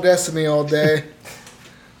talk about Destiny all day.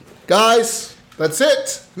 Guys, that's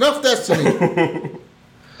it. Enough Destiny.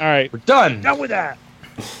 All right. We're done. Done with that.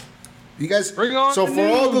 You guys, Bring on so the for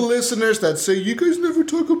all the news. listeners that say, you guys never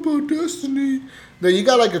talk about Destiny, then you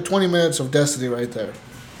got like a 20 minutes of Destiny right there.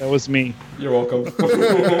 That was me. You're welcome.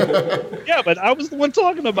 Yeah, but I was the one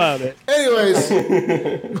talking about it. Anyways,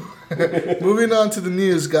 moving on to the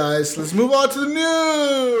news, guys. Let's move on to the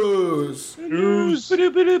news.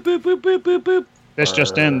 This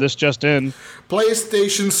just in.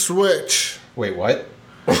 PlayStation Switch. Wait, what?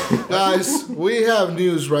 Guys, we have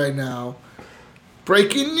news right now.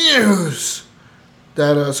 Breaking news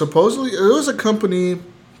that supposedly there was a company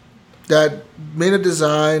that made a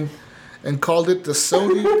design and called it the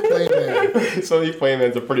Sony Playman. Sony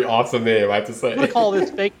Playman's a pretty awesome name, I have to say. I'm going to call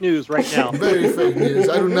this fake news right now. Very fake news.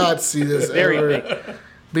 I do not see this Very ever fake.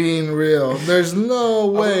 being real. There's no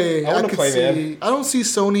way I wanna could play, see. man. I don't see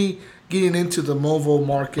Sony getting into the mobile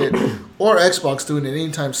market or Xbox doing it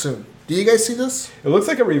anytime soon. Do you guys see this? It looks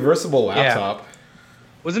like a reversible laptop.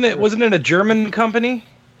 Wasn't it a German company?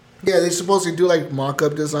 Yeah, they supposedly do like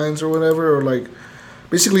mock-up designs or whatever, or like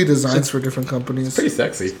basically designs for different companies. Pretty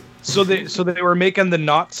sexy. So they were making the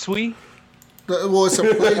not sweet. Well, it's a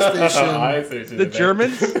PlayStation. I see what you The did there.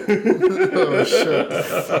 Germans. Oh shit!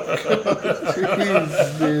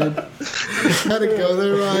 Jeez, dude. Had to go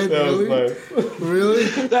there, Ryan. That was Really? nice. Really?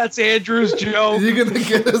 That's Andrew's joke. You're gonna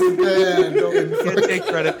get us banned. Can't take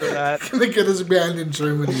credit for that. Gonna get us banned in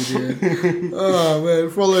Germany, dude. Oh man,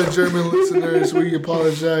 for all our German listeners, we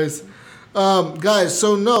apologize. Guys,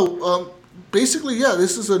 so no, basically, yeah,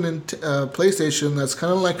 this is a PlayStation that's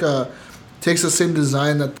kind of like takes the same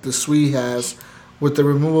design that the Swii has with the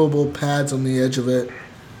removable pads on the edge of it.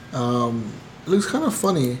 It looks kind of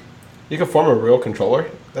funny. You can form a real controller.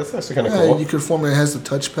 That's actually kind of cool. Yeah, you can form it. It has the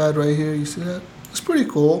touchpad right here. You see that? It's pretty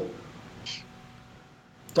cool.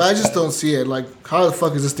 But I just don't see it. Like, how the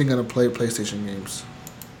fuck is this thing gonna play PlayStation games?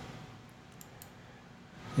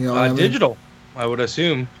 You know, what I mean? Digital, I would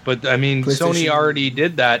assume. But I mean, Sony already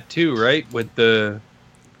did that too, right? With the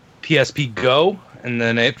PSP Go, and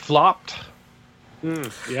then it flopped.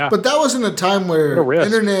 Yeah. But that was in a time where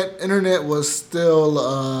internet was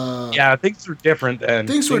still. Yeah, things were different then.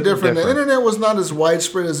 Things were different. The internet was not as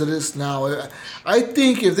widespread as it is now. I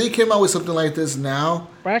think if they came out with something like this now,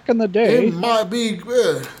 back in the day, it might be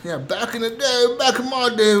good. Yeah, back in the day, back in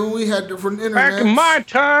my day when we had different internet. Back in my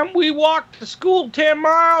time, we walked to school 10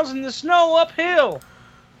 miles in the snow uphill.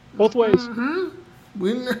 Both ways.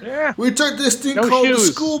 Mm-hmm. We took this thing called the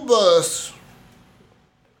school bus.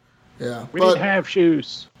 Yeah, we didn't have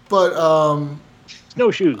shoes. But no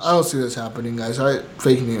shoes. I don't see this happening, guys.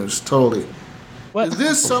 Fake news, totally. What? If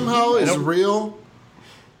this somehow is real,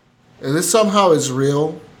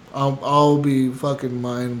 I'll be fucking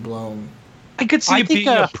mind blown. I could see it being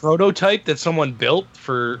a prototype that someone built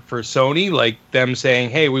for Sony, like them saying,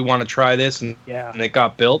 "Hey, we want to try this," and it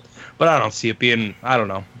got built. But I don't see it being. I don't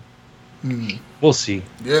know. We'll see.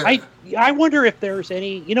 Yeah. I wonder if there's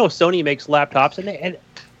any. You know, Sony makes laptops, and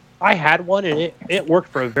I had one, and it worked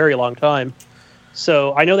for a very long time.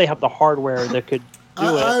 So I know they have the hardware that could do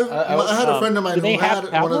it. I had a friend of mine who had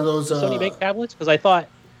one of those. Sony make tablets? Because I thought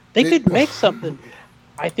they could make something.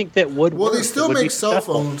 I think that would. Well, work. they still make cell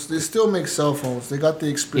phones. They still make cell phones. They got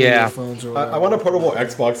the Xperia phones. Or I want a portable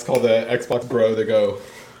Xbox called the Xbox Bro to Go.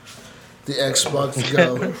 The Xbox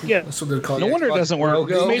Go. Yeah, that's what they're called. No wonder it doesn't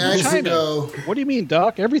work. It's made in China. What do you mean,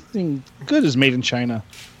 Doc? Everything good is made in China.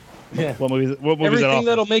 Yeah. What movie? Everything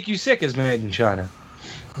that'll make you sick is made in China.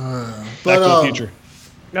 Back to the Future.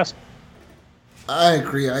 Yes. I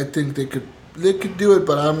agree. I think they could do it,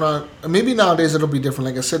 but I'm not. Maybe nowadays it'll be different.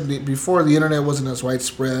 Like I said before, the internet wasn't as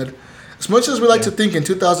widespread. As much as we like to think in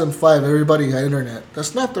 2005 everybody had internet,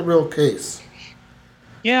 that's not the real case.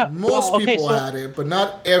 Yeah, most people had it, but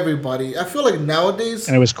not everybody. I feel like nowadays,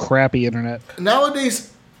 and it was crappy internet.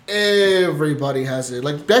 Nowadays, everybody has it.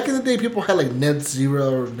 Like back in the day, people had like Net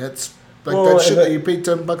Zero or Nets. Like that shit that you pay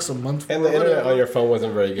 $10 a month for. And the internet on your phone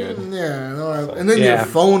wasn't very good. Yeah, no, and then your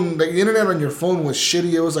phone, like the internet on your phone was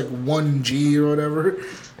shitty. It was like 1G or whatever.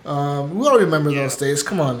 We all remember those days.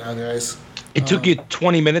 Come on now, guys. It took you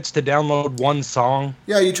 20 minutes to download one song.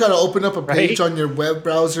 Yeah, you try to open up a page on your web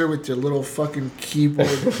browser with your little fucking keyboard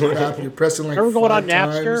crap. You're pressing like. Ever going on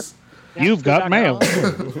Napster? You've got mail.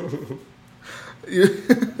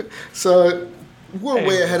 So. We're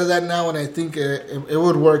way ahead of that now, and I think it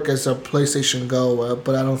would work as a PlayStation Go,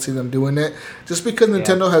 but I don't see them doing it. Just because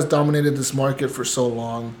Nintendo has dominated this market for so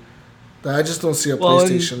long, that I just don't see a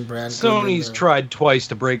PlayStation brand. Sony's tried twice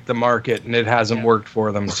to break the market, and it hasn't worked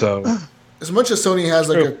for them. So, as much as Sony has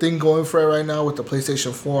like a thing going for it right now with the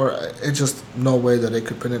PlayStation 4, it's just no way that it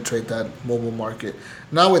could penetrate that mobile market.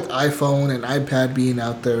 Now with iPhone and iPad being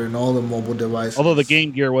out there and all the mobile devices. Although the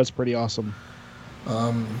Game Gear was pretty awesome.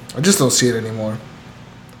 I just don't see it anymore.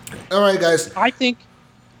 All right, guys. I think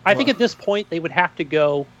at this point they would have to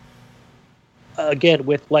go again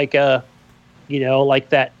with like a, like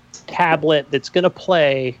that tablet that's going to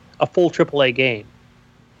play a full AAA game,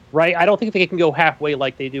 right? I don't think they can go halfway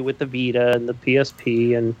like they do with the Vita and the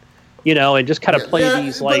PSP and and just kind of play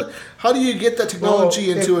these like. How do you get that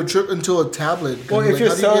technology into a tablet? Well, if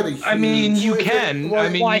you're you can. I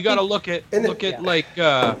mean, you got to look at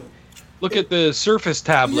Look at the Surface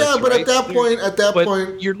tablets. Yeah, but right? at that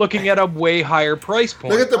point, you're looking at a way higher price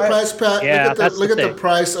point. Look at the price pack. Yeah, look at the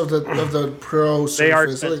price of the Pro Surface. They are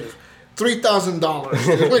expensive.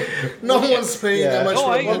 $3,000. No one's paying that much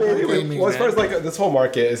for mobile gaming. Well, as far as like this whole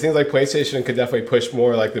market, it seems like PlayStation could definitely push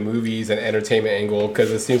more like the movies and entertainment angle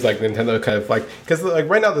because it seems like Nintendo kind of because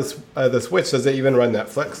right now the Switch, does it even run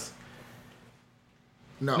Netflix?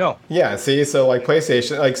 No. Yeah, see, so like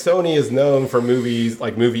PlayStation, like Sony is known for movies,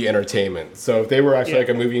 like movie entertainment. So if they were actually like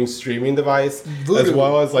a movie streaming device, as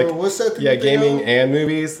well as like gaming and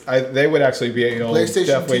movies, they would actually be able to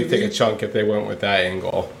definitely take a chunk if they went with that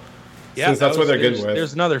angle. Yeah, since that's what they're good with.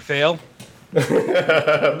 There's another fail. This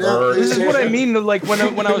is what I mean. Like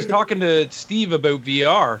when I was talking to Steve about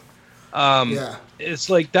VR, it's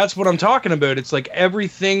like that's what I'm talking about. It's like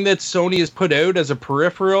everything that Sony has put out as a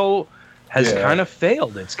peripheral has kind of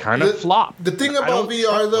failed. It's kind of flopped. The thing about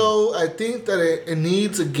VR, though, I think that it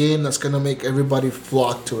needs a game that's going to make everybody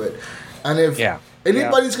flock to it. And if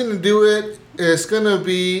anybody's going to do it, it's gonna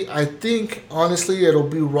be. I think honestly, it'll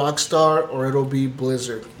be Rockstar or it'll be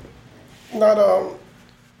Blizzard. Not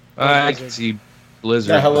I can see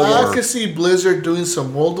Blizzard. Yeah, hello. I could see Blizzard doing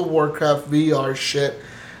some World of Warcraft VR shit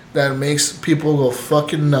that makes people go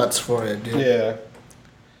fucking nuts for it, dude. Yeah.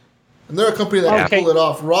 And they're a company that can pull it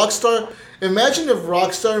off. Rockstar. Imagine if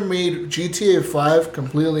Rockstar made GTA 5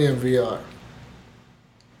 completely in VR.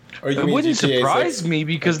 Or you It mean wouldn't GTA surprise 6? me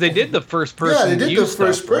because they did the first person. Yeah, they did view the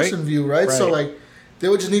first stuff, person right? view, right? So Right. like, they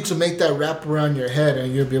would just need to make that wrap around your head,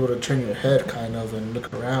 and you'll be able to turn your head kind of and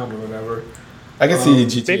look around or whatever. I can see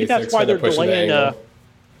GTA Maybe 6 that's why kind they're of pushing the delaying. angle.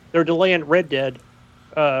 They're delaying Red Dead.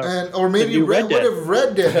 And or maybe new Red, Red what Dead. if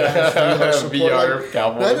Red Dead has VR support? VR Like,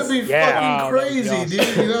 Cowboys. that'd be Yeah. fucking Oh, that'd be crazy,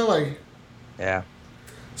 dude. You know, like. Yeah.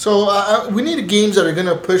 So we need games that are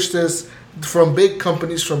gonna push this from big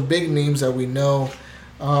companies, from big names that we know.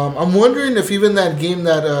 I'm wondering if even that game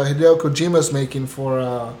that Hideo Kojima's making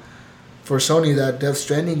for Sony, that Death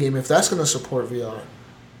Stranding game, if that's gonna support VR.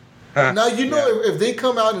 Now you know if they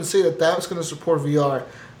come out and say that that's gonna support VR,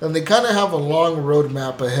 then they kind of have a long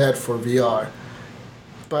roadmap ahead for VR.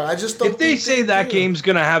 But I just don't. If they think say that do. game's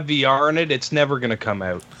gonna have VR in it, it's never gonna come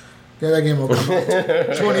out. Yeah, that game will come out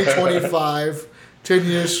 2025, 10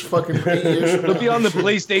 years, fucking 8 years. From It'll be now. on the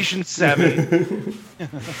PlayStation 7.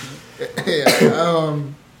 Yeah.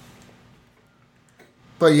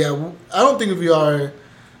 But yeah, I don't think VR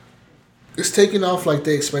is taking off like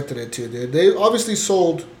they expected it to. They obviously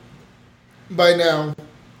sold by now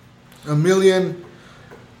a million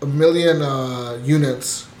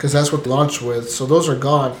units because that's what they launched with. So those are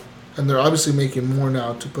gone, and they're obviously making more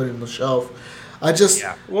now to put in the shelf. I just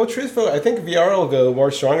Well, truthfully, I think VR will go more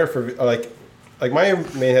stronger for like my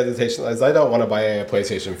main hesitation is I don't want to buy a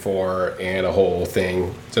PlayStation 4 and a whole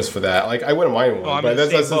thing just for that. Like I wouldn't mind one, I'm but in the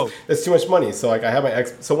that's same boat. that's too much money. So like I have my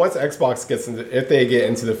so once Xbox gets into, if they get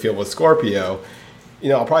into the field with Scorpio, you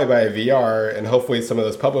know, I'll probably buy a VR, and hopefully some of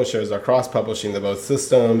those publishers are cross-publishing the both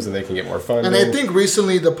systems, and they can get more funding. And I think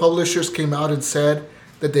recently the publishers came out and said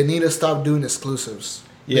that they need to stop doing exclusives.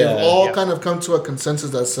 Yeah. They've all kind of come to a consensus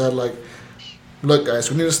that said, like, look, guys,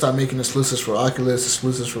 we need to stop making exclusives for Oculus,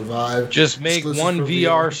 exclusives for Vive. Just make exclusives one for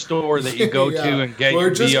VR store that you go Yeah. to and get We're your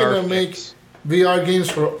just VR gonna make fix. VR games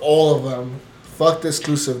for all of them. Fuck the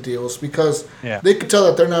exclusive deals, because Yeah. they could tell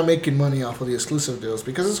that they're not making money off of the exclusive deals,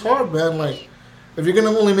 because it's hard, man. Like, if you're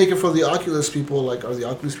gonna only make it for the Oculus people, like, are the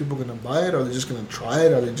Oculus people gonna buy it? Are they just gonna try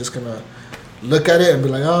it? Are they just gonna look at it and be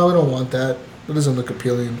like, oh, we don't want that. That doesn't look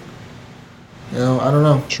appealing. You know, I don't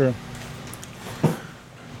know. True.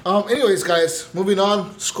 Anyways, guys, moving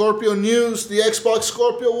on. Scorpio news. The Xbox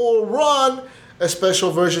Scorpio will run a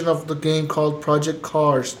special version of the game called Project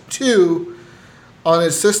Cars 2 on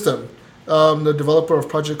its system. The developer of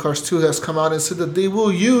Project Cars 2 has come out and said that they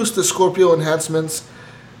will use the Scorpio enhancements,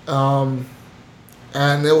 and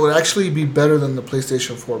it will actually be better than the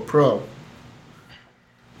PlayStation 4 Pro.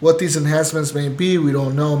 What these enhancements may be, we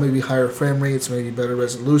don't know. Maybe higher frame rates, maybe better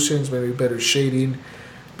resolutions, maybe better shading,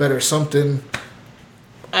 better something.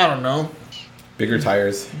 I don't know. bigger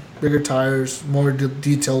tires. Bigger tires, more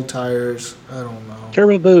detailed tires. I don't know.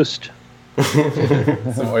 Turbo boost.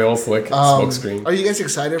 Some oil slick smoke screen. Are you guys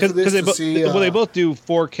excited for this to see? Well, they both do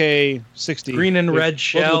 4K 60. Green and They red both do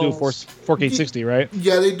shells. 4K 60, right?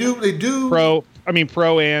 Yeah, they do. They do. Pro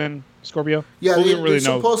and Scorpio. Yeah, Well, we they, don't really they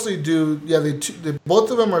know. supposedly do. Yeah, they both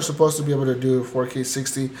of them are supposed to be able to do 4K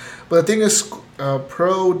 60. But the thing is,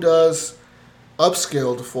 Pro does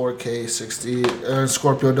upscaled 4K 60, and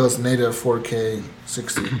Scorpio does native 4K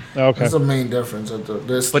 60. Okay. That's the main difference.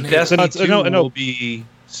 This But native- Destiny No, 2 no.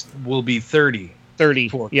 will be 30. 30.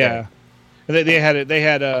 4K. Yeah. They had it. They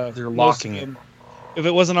had They're locking it. If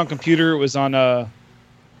it wasn't on computer, it was on the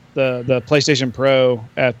PlayStation Pro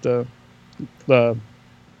at the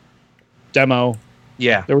demo.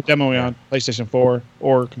 Yeah. They were demoing on PlayStation 4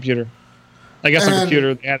 or computer. I guess on And-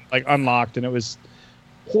 computer they had it, like unlocked, and it was,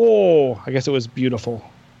 I guess it was beautiful.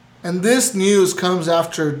 And this news comes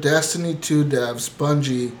after Destiny 2 devs,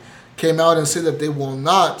 Bungie, came out and said that they will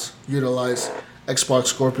not utilize Xbox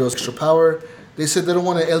Scorpio's extra power. They said they don't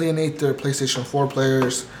want to alienate their PlayStation 4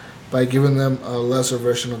 players by giving them a lesser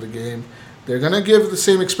version of the game. They're going to give the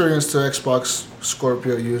same experience to Xbox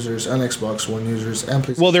Scorpio users and Xbox One users and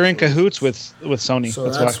PlayStation. Well, they're in 4 users. cahoots with Sony. So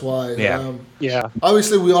that's why. Yeah. Yeah.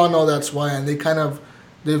 Obviously, we all know that's why, and they've kind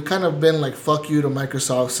of been like fuck you to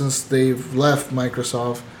Microsoft since they've left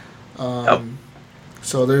Microsoft.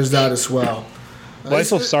 So there's that as well. Well, I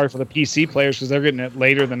feel sorry for the PC players because they're getting it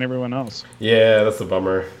later than everyone else. Yeah, that's a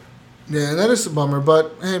bummer. Yeah, that is a bummer,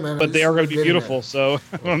 but hey, man. But they are going to be beautiful, so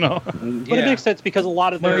I don't know. But it makes sense because a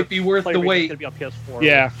lot of their Might be worth the player base is wait. gonna be on PS4.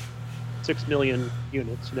 Yeah. 6 million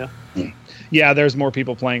units. Yeah, there's more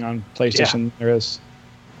people playing on PlayStation than there is.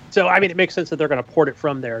 So I mean, it makes sense that they're going to port it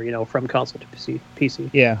from there, from console to PC.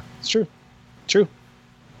 Yeah, it's true. True.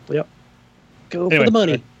 Yep. Go for the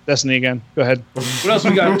money. Destiny again. Go ahead. What else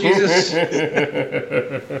we got, Jesus?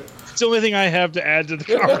 It's the only thing I have to add to the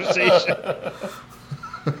conversation.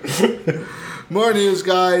 More news,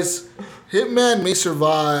 guys. Hitman may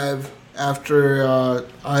survive after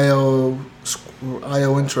IO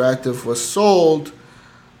Interactive was sold.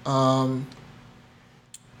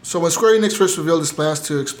 So when Square Enix first revealed its plans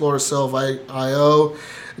to explore a sale of IO,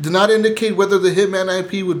 it did not indicate whether the Hitman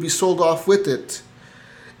IP would be sold off with it.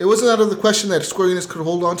 It wasn't out of the question that Square Enix could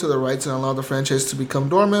hold on to the rights and allow the franchise to become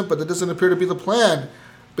dormant, but that doesn't appear to be the plan,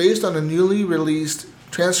 based on a newly released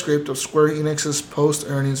transcript of Square Enix's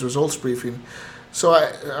post-earnings results briefing. So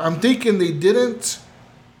I'm thinking they didn't,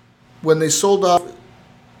 when they sold off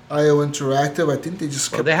IO Interactive, I think they just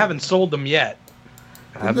kept... Well, they haven't sold them yet.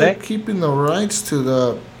 Have they're they? keeping the rights to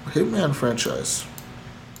the Hitman franchise.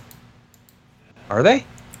 Are they?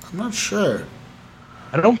 I'm not sure.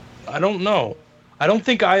 I don't know. I don't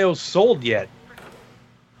think IO's sold yet.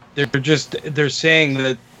 They're saying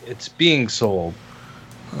that it's being sold.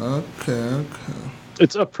 Okay.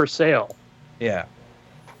 It's up for sale. Yeah.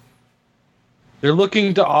 They're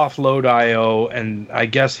looking to offload IO, and I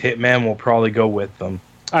guess Hitman will probably go with them.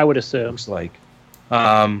 I would assume. Looks like.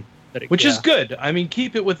 Which is good. I mean,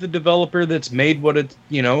 keep it with the developer that's made what it,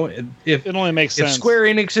 if it only makes sense. If Square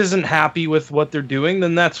Enix isn't happy with what they're doing,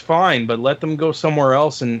 then that's fine, but let them go somewhere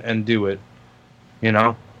else and do it.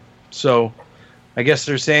 So I guess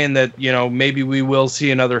they're saying that, maybe we will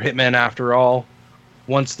see another Hitman after all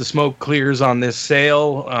once the smoke clears on this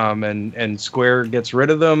sale, and Square gets rid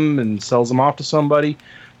of them and sells them off to somebody.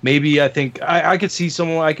 Maybe I think I could see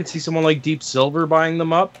someone like Deep Silver buying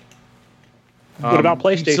them up. What about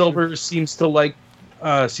PlayStation? Deep Silver seems to like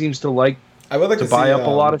I would like to buy see, up a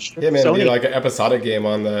lot of shit. Yeah, man, Sony. be like an episodic game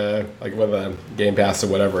on the with a Game Pass or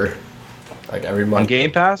whatever, like every month. On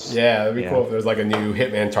Game Pass? Yeah, that'd be cool if there's like a new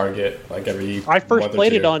Hitman target like every. I first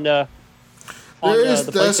played it on.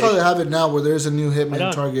 That's how they have it now, where there's a new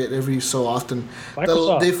Hitman target every so often.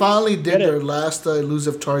 They finally did their last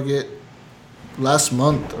elusive target last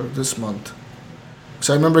month or this month.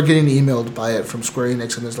 So I remember getting emailed by it from Square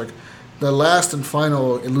Enix, and it's like, the last and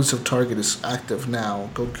final elusive target is active now.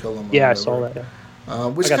 Go kill him. Yeah, I saw that.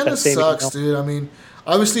 Which kind of sucks, dude. I mean,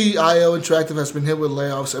 obviously, IO Interactive has been hit with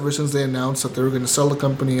layoffs ever since they announced that they were going to sell the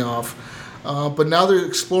company off. But now they're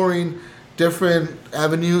exploring different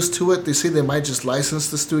avenues to it. They say they might just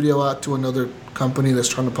license the studio out to another company that's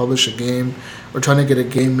trying to publish a game or trying to get a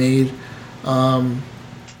game made.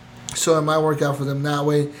 So it might work out for them that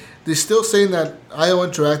way. They're still saying that IO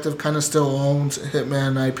Interactive kind of still owns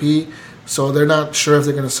Hitman IP, so they're not sure if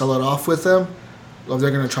they're going to sell it off with them, or if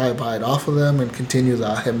they're going to try to buy it off of them and continue the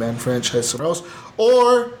Hitman franchise somewhere else.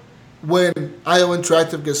 Or when IO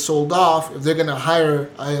Interactive gets sold off, if they're going to hire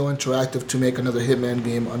IO Interactive to make another Hitman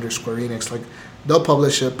game under Square Enix, like they'll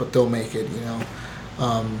publish it, but they'll make it,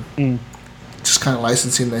 just kind of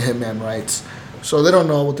licensing the Hitman rights. So they don't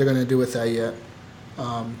know what they're going to do with that yet.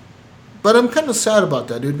 But I'm kind of sad about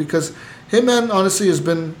that, dude, because Hitman honestly has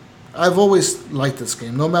been... I've always liked this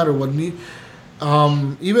game, no matter what.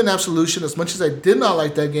 Even Absolution, as much as I did not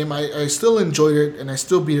like that game, I still enjoyed it, and I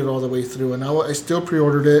still beat it all the way through. And I still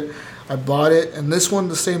pre-ordered it. I bought it, and this one,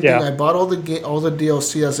 the same thing. I bought all the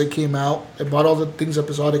DLC as it came out. I bought all the things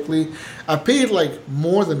episodically. I paid like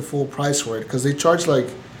more than full price for it, because they charged like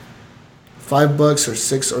 $5 or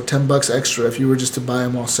 $6 or $10 extra if you were just to buy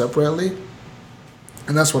them all separately.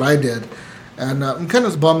 And that's what I did. And I'm kind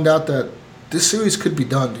of bummed out that this series could be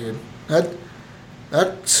done, dude.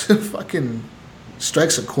 That fucking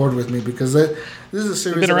strikes a chord with me, because this is a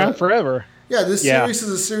series... It's been around forever. Yeah, this series is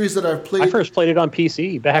a series that I've played... I first played it on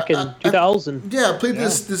PC back in 2000. I played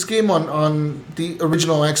this game on the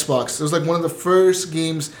original Xbox. It was like one of the first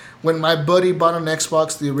games when my buddy bought an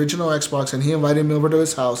Xbox, the original Xbox, and he invited me over to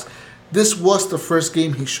his house. This was the first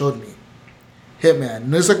game he showed me. Hitman.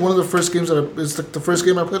 And it's like one of the first games it's like the first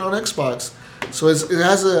game I played on Xbox. So it's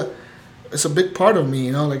a big part of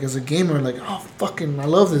me, like as a gamer, like, oh fucking I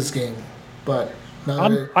love this game. But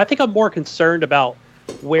I think I'm more concerned about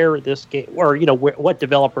where this game, or what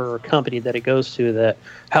developer or company that it goes to, that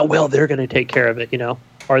how well they're going to take care of it.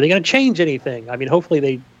 Are they going to change anything? I mean,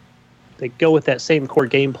 hopefully they go with that same core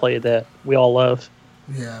gameplay that we all love.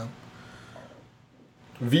 Yeah.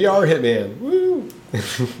 VR Hitman. Woo.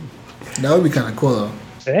 That would be kind of cool, though.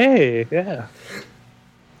 Hey, yeah.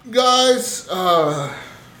 Guys, what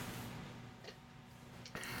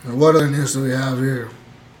other news do we have here?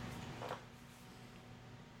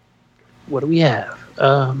 What do we have?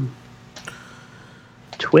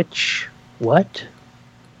 Twitch. What?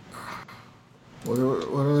 What are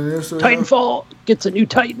the news? Titanfall gets a new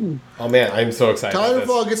Titan. Oh man, I'm so excited.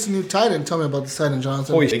 Titanfall gets a new Titan. Tell me about the Titan,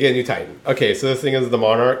 Jonathan. Holy shit, they get a new Titan. Okay, so the thing is, the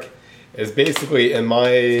Monarch is basically, in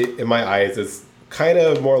my eyes, it's kind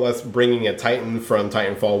of more or less bringing a Titan from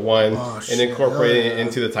Titanfall 1 and incorporating it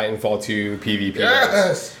into the Titanfall 2 PvP.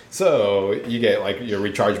 Yes! So you get like your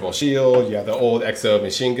rechargeable shield, you have the old XO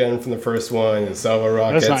machine gun from the first one, and solar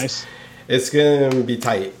rockets. That's nice. It's gonna be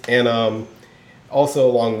tight. And also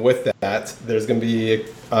along with that, there's gonna be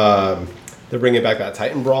they're bringing back that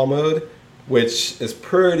Titan Brawl mode, which is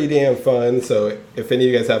pretty damn fun. So if any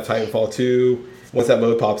of you guys have Titanfall 2, once that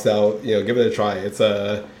mode pops out, give it a try. It's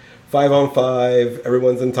a 5-on-5.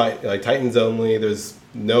 Everyone's in Titans only. There's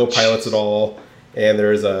no pilots at all, and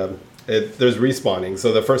there's respawning.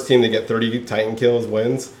 So the first team to get 30 Titan kills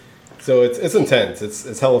wins. So it's intense.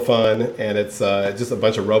 It's hella fun, and it's just a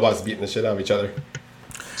bunch of robots beating the shit out of each other.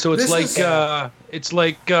 So it's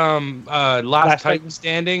like Last Titan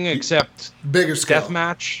Standing, except bigger scale.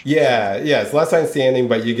 deathmatch. Yeah, it's Last Titan Standing,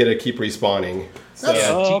 but you get to keep respawning.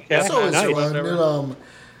 So, That's always fun.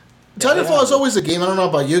 Titanfall is always a game. I don't know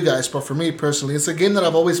about you guys, but for me personally, it's a game that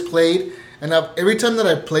I've always played, and every time that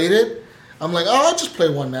I played it, I'm like, I'll just play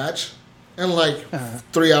one match, and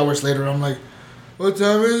 3 hours later, I'm like, what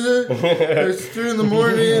time is it? It's 3 in the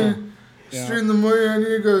morning. It's 3 in the morning. I need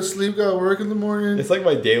to go to sleep. Got to work in the morning. It's like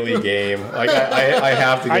my daily game. Like I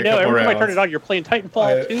have to get I know. a couple Every time rounds. I turn it on, you're playing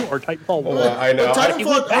Titanfall 2 or Titanfall 1. I know. But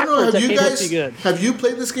Titanfall, I don't know. Have you guys? Good. Have you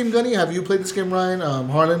played this game, Gunny? Have you played this game, Ryan?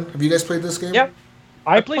 Harlan? Have you guys played this game? Yep.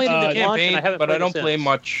 I played it the at launch, and campaign, I haven't but I played don't it play since.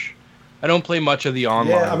 much. I don't play much of the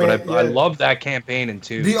online, I love that campaign in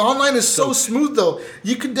 2. The online is so smooth, though.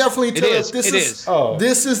 You can definitely tell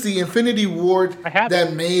this is the Infinity Ward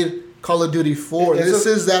that made Call of Duty 4. This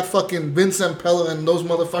is that fucking Vincent Pella and those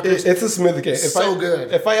motherfuckers. It's a smooth game. It's so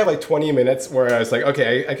good. If I have 20 minutes where I was like,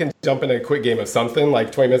 okay, I can jump in a quick game of something,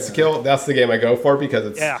 20 minutes to kill, that's the game I go for because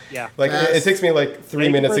it's it takes me 3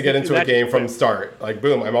 minutes to get into a game from start.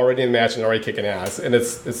 Boom, I'm already in the match and already kicking ass, and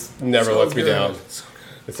it's never lets me down.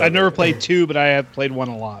 I've never played 2, but I have played 1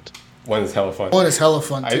 a lot. 1 is hella fun. 1 is hella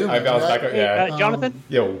fun too. I bounced back. Yeah. Jonathan.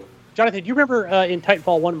 Jonathan, do you remember in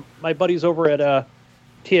Titanfall 1, my buddies over at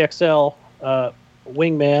TXL,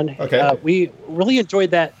 Wingman? Okay. We really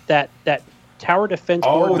enjoyed that tower defense.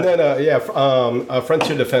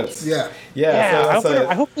 Frontier Defense. Yeah. So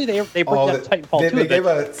hopefully they bring that Titanfall 2.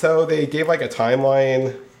 They gave a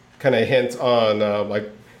timeline kind of hint on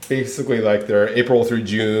basically their April through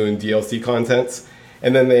June DLC contents,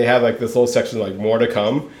 and then they have this little section more to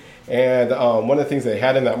come. And one of the things they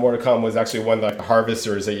had in that more to come was actually one of the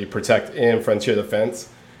harvesters that you protect in Frontier Defense.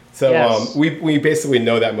 So we basically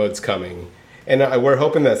know that mode's coming. And we're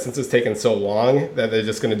hoping that since it's taken so long that they're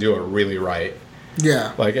just going to do it really right.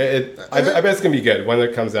 Yeah. I bet it's going to be good when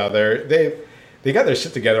it comes out there. They got their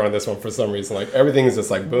shit together on this one for some reason. Everything's just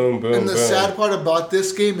boom, boom, And the boom. sad part about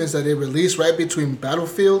this game is that it released right between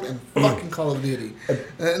Battlefield and fucking Call of Duty.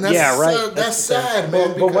 And that's that's sad,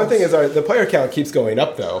 man. But one thing is, the player count keeps going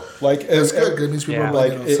up, though. That's good. It means people are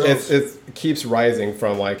playing themselves. It keeps rising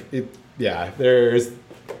from there's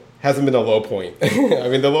hasn't been a low point. I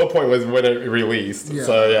mean, the low point was when it released. Yeah,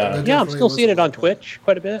 so yeah. I'm still seeing it on Twitch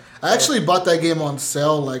quite a bit. I actually bought that game on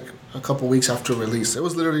sale a couple weeks after release. It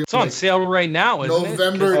was literally It's on sale right now, isn't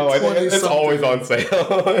November it? I think 20 it's always on sale.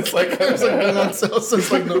 It's been on sale since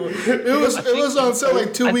November. It was on sale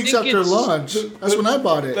 2 weeks after launch. That's when I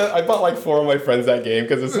bought it. I bought 4 of my friends that game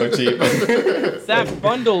because it's so cheap. That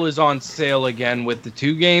bundle is on sale again with the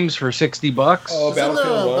 2 games for $60. Oh,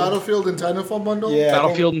 Battlefield 1? Battlefield and Titanfall bundle? Yeah,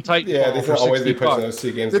 Battlefield and Titanfall. Yeah, they for always be $60. pushing those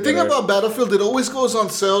 2 games. The thing together. about Battlefield, it always goes on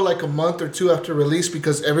sale a month or 2 after release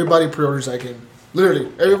because everybody pre-orders that game.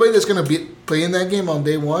 Literally, everybody that's going to be playing that game on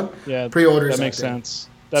day 1 pre-orders that makes thing. sense.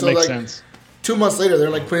 That makes sense. 2 months later,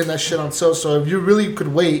 they're putting that shit on sale. So if you really could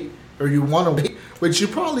wait, or you want to wait, which you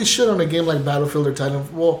probably should on a game like Battlefield or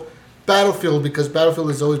Titanfall. Well, Battlefield, because Battlefield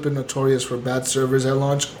has always been notorious for bad servers at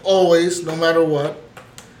launch. Always, no matter what.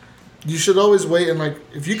 You should always wait, and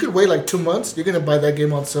if you could wait 2 months, you're gonna buy that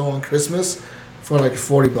game on sale on Christmas for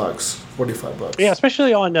 $40, $45. Yeah,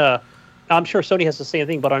 especially on. I'm sure Sony has the same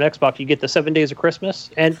thing, but on Xbox you get the 7 days of Christmas,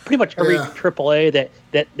 and pretty much every AAA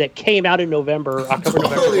that came out in November, October,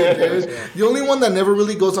 November. The only one that never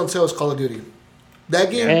really goes on sale is Call of Duty. That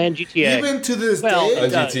game and GTA. Even to this day, on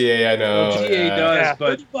GTA, I know. GTA does,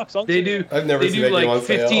 but $30 on they sale. do. I've never they seen do that game on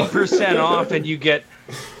sale. 15% off, and you get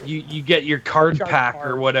your card pack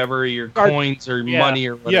or whatever, your coins or money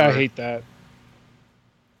or whatever. Yeah, I hate that.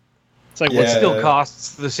 It's like It still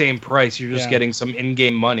costs the same price. You're just Yeah. getting some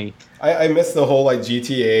in-game money. I miss the whole like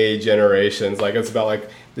GTA generations. Like it's about like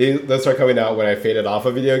those start coming out when I faded off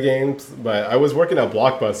of video games. But I was working at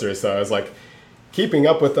Blockbuster, so I was like keeping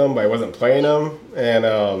up with them, but I wasn't playing them. And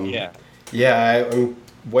I'm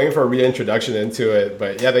waiting for a reintroduction into it.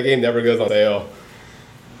 But yeah, the game never goes on sale.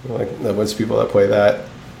 Like a bunch of people that play that.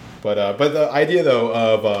 But the idea though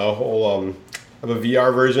of a whole of a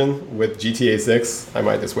VR version with GTA 6, I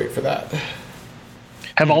might just wait for that.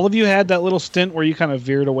 Have all of you had that little stint where you kind of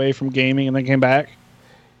veered away from gaming and then came back?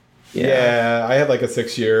 Yeah, I had like a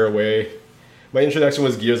 6-year away. My introduction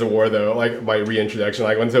was Gears of War though, like my reintroduction.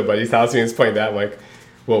 Like I went to a buddy's house and he was playing that. I'm like,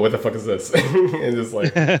 well, what the fuck is this? And just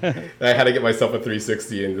like, I had to get myself a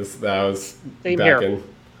 360 and just that was Same back here. in.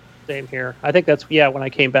 Same here. I think that's when I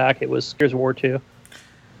came back, it was Gears of War 2.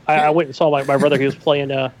 I went and saw my brother. He was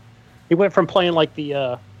playing. He went from playing like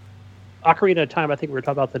the Ocarina of Time. I think we were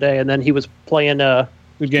talking about today, and then he was playing.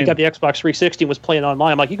 He got the Xbox 360 and was playing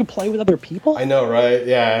online. I'm like, you can play with other people? I know, right?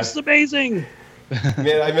 Yeah. This is amazing.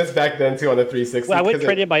 Man, I missed back then too on the 360. Well, I went and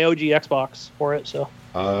traded my OG Xbox for it. So.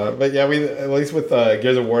 But yeah, we at least with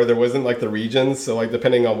Gears of War, there wasn't like the regions. So like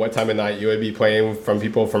depending on what time of night you would be playing from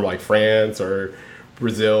people from like France or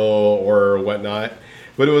Brazil or whatnot.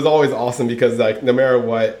 But it was always awesome because like no matter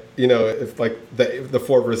what, you know, if like the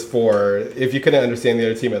 4 versus 4, if you couldn't understand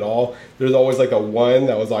the other team at all, there's always like a one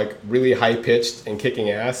that was like really high pitched and kicking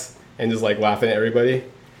ass and just like laughing at everybody.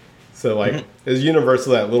 So like it was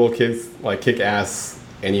universal that little kids like kick ass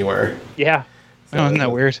anywhere. Yeah. Oh, isn't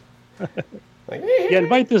that weird? Like, yeah,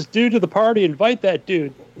 invite this dude to the party. Invite that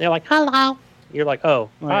dude. And they're like, hello. You're like, oh.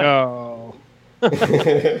 Like, oh.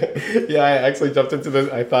 Yeah, I actually jumped into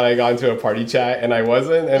this. I thought I got into a party chat and I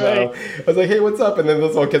wasn't. And I was like, hey, what's up? And then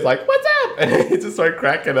this little kid's like, what's up? And he just started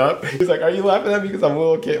cracking up. He's like, are you laughing at me because I'm a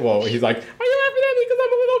little kid? Well, he's like, are you laughing at me because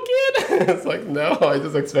I'm a little kid? It's like, no, I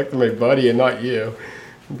just expected my buddy and not you.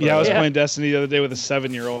 But, Yeah, I was playing Destiny the other day with a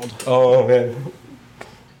 7-year-old. Oh, man.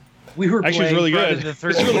 We were Actually, playing really Friday good. the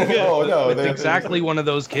 13th Oh, no, with they're- exactly one of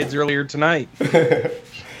those kids earlier tonight.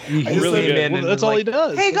 He Really came good. in Well, and that's was all like, he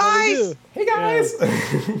does. Hey That's all they guys! do. Hey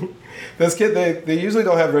guys. This kid, they usually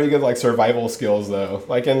don't have very good like survival skills though.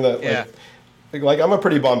 Like in the like I'm a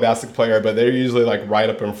pretty bombastic player, but they're usually like right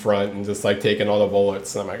up in front and just like taking all the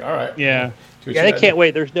bullets. And I'm like, all right. Yeah. do what Yeah, you they gotta can't do.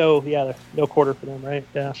 wait. There's no quarter for them, right?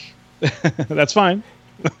 Yeah. That's fine.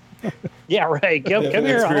 Yeah, right. Come They haven't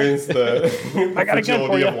here. experienced the I got a gun for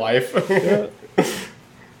fragility you. of life.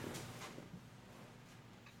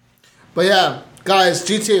 But yeah, guys,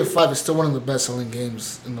 GTA 5 is still one of the best-selling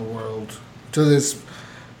games in the world.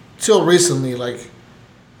 Till recently, like,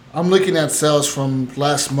 I'm looking at sales from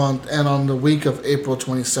last month, and on the week of April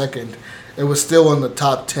 22nd, it was still in the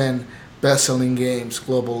top 10 best-selling games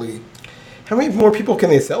globally. How many more people can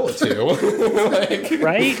they sell it to? Like,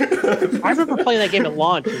 Right? I remember playing that game at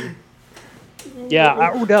launch.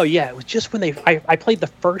 Yeah, it was just when I played the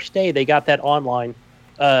first day they got that online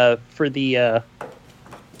for the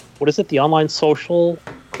what is it? The online social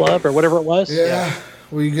club or whatever it was. Yeah,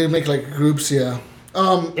 where you can make like groups. Yeah.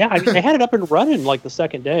 They had it up and running like the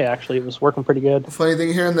second day. Actually, it was working pretty good. Funny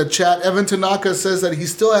thing here in the chat, Evan Tanaka says that he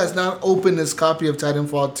still has not opened his copy of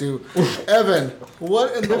Titanfall 2. Evan,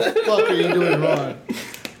 what in the fuck are you doing wrong?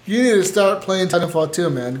 You need to start playing Titanfall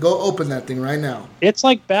 2, man. Go open that thing right now. It's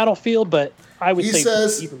like Battlefield, but I would He say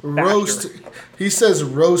says even roast. faster. He says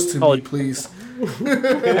roast to me, please.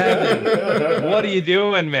 Evan, what are you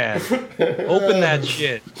doing, man? Open that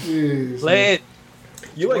shit. Jeez. Play it.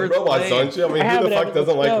 you like Worth robots, playing. don't you? I mean, I who the haven't, fuck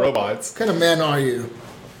doesn't like no. robots? What kind of man are you?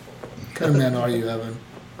 What kind of man are you, Evan?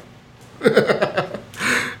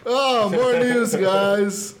 Oh, more news,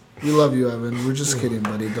 guys. We love you, Evan. We're just kidding,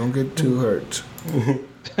 buddy. Don't get too hurt.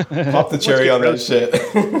 Pop the cherry on that shit.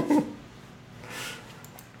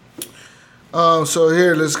 So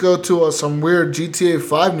here, let's go to some weird GTA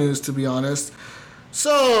 5 news, to be honest.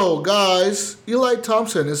 So, guys, Eli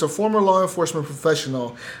Thompson is a former law enforcement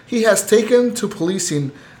professional. He has taken to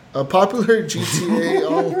policing a popular GTA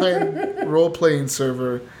online role-playing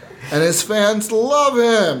server, and his fans love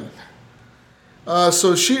him.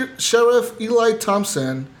 Sheriff Eli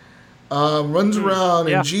Thompson runs around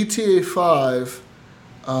in GTA 5,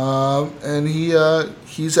 and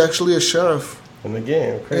he's actually a sheriff In the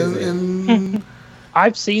game, crazy. in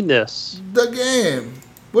I've seen this. the game.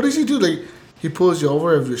 What does he do? Like, he pulls you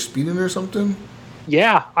over if you're speeding or something?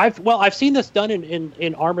 Yeah, I've seen this done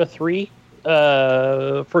in Arma 3.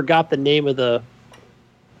 Forgot the name of the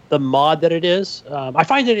mod that it is. I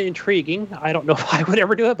find it intriguing. I don't know if I would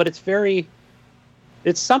ever do it, but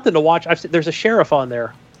it's something to watch. There's a sheriff on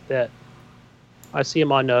there that I see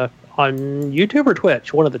him on YouTube or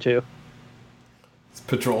Twitch, one of the two.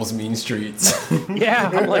 Patrols mean streets. Yeah,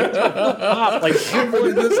 I'm like, I'm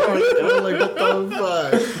putting this on. I'm like, what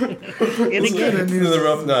the fuck? in a game. It was a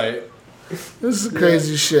rough night. This is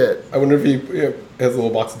crazy shit. I wonder if he has a little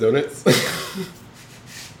box of donuts.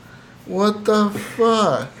 What the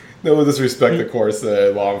fuck? No disrespect, of course,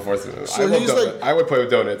 law enforcement. So I love he's donuts. like- I would play with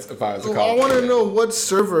donuts if I was a Well, cop. I want to know what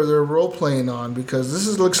server they're role playing on because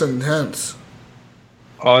this looks intense.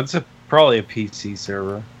 Oh, it's probably a PC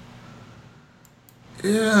server.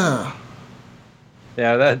 Yeah.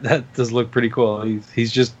 Yeah, that does look pretty cool.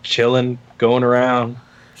 He's just chilling, going around,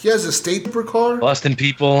 He has a state trooper car. busting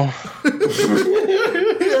people. He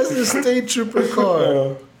has a state trooper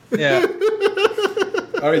car. Yeah.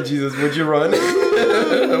 All right, Jesus, would you run?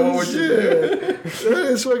 What would you do? That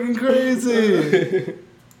is fucking crazy.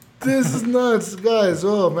 This is nuts, guys.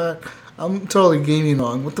 Oh man, I'm totally gaming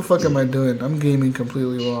wrong. What the fuck am I doing? I'm gaming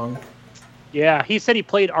completely wrong. Yeah, he said he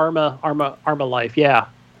played Arma Life. Yeah,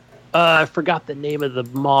 I forgot the name of the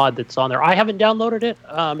mod that's on there. I haven't downloaded it.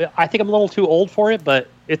 I think I'm a little too old for it, but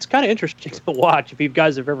it's kind of interesting to watch if you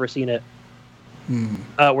guys have ever seen it.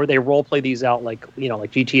 Where they role play these out like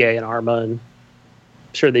like GTA and Arma, and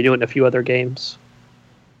I'm sure they do it in a few other games.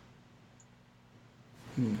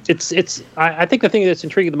 I think the thing that's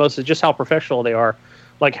intriguing the most is just how professional they are,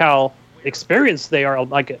 like how experienced they are.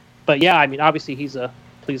 But yeah, I mean, obviously he's a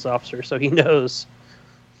police officer, so he knows.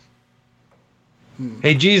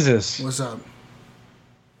 Hey, Jesus. What's up?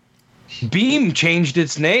 Beam changed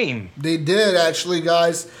its name. They did actually,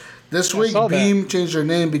 guys. This week, saw that. Beam changed their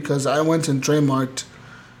name because I went and trademarked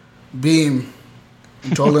Beam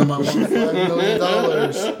and told them I want $5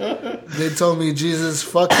 million. They told me, Jesus,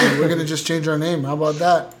 fuck you. We're gonna just change our name. How about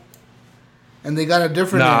that? And they got a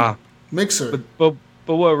different name, Mixer. But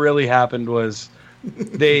what really happened was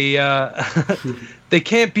they they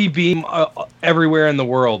can't be Beam everywhere in the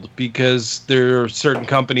world because there are certain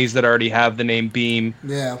companies that already have the name Beam.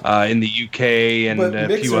 Yeah. In the UK and But a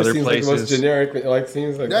Mixer few other seems places. like the most generic. Like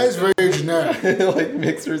seems like That is very generic. like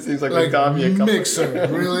Mixer seems like Like a copy of Mixer,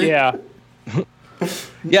 really? Yeah,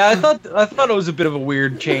 Yeah, I thought it was a bit of a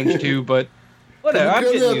weird change too, but whatever. I'm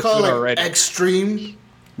Maybe getting they'll used to call it it already. Extreme,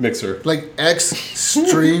 Mixer. like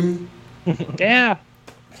Extreme. yeah.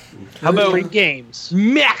 How about Free games?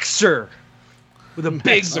 Mixer with a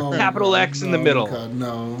big Oh, capital no, X in the no, middle? God,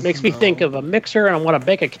 no. Makes me think of a mixer, and I want to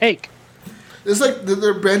bake a cake. It's like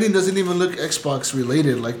their branding doesn't even look Xbox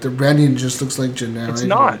related. Like their branding just looks like generic. It's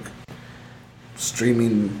not. like,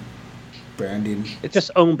 streaming branding. It's just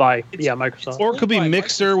owned by Microsoft. Or it could be By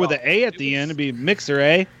Mixer with an Microsoft. A at the end. It'd be Mixer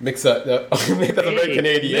A. Mix up. That's a very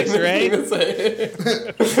Canadian. Mixer, eh? thing to say.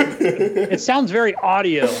 It sounds very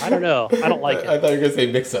audio. I don't know. I don't like I it. thought you were gonna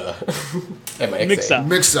say Mixa. M-I-X-A. Mix-a.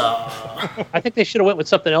 Mixer. I think they should have went with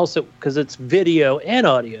something else because it's video and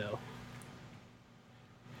audio.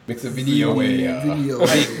 Mixa video way. Video.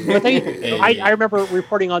 But I remember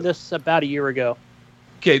reporting on this about a year ago.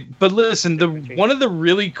 Okay, but listen, one of the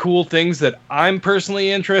really cool things that I'm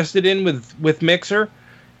personally interested in with Mixer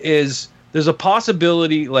is there's a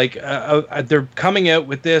possibility like they're coming out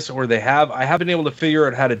with this, or I haven't been able to figure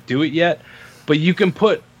out how to do it yet, but you can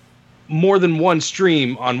put more than one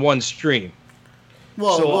stream on one stream.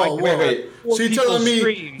 Whoa, So, whoa, like, whoa. wait. So you're telling me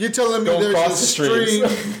Don't there's cross a the stream?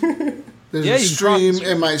 streams. There's Yeah, a you can cross the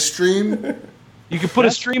stream in my stream, You can put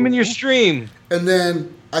a stream in your stream. and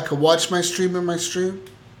then I could watch my stream in my stream,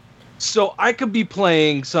 So I could be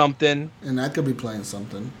playing something, and I could be playing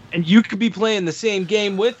something. and you could be playing the same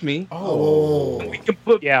game with me. Oh. We can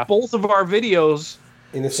put both of our videos.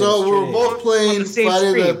 In the same So we're stream. both playing On the same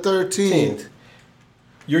Friday the stream. 13th.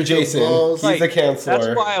 You're Jason. balls. He's the counselor.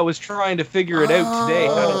 That's why I was trying to figure it out today.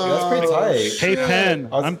 That's pretty tight. Hey, Pen.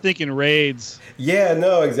 I was- I'm thinking raids. Yeah,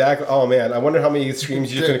 no, exactly. Oh man, I wonder how many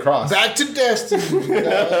streams you can cross. Back to Destiny.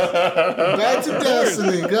 guys. Back to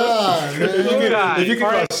Destiny. God, man. If you can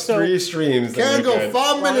All right, cross so- 3 streams, then Can't you go can.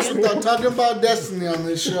 5 minutes without talking about Destiny on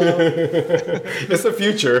this show. It's the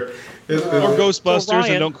future. Or Ghostbusters So,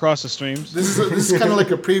 Ryan- and don't cross the streams. This is kind of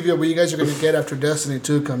like a preview of what you guys are going to get after Destiny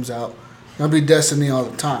 2 comes out. It'll be Destiny all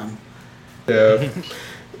the time. Yeah.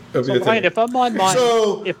 So Ryan, if I'm on my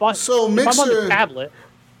if I'm on Mixer- the tablet,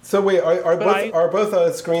 So wait, are But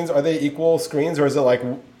both screens, are they equal screens, or is it like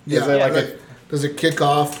Yeah, is it like like, does it kick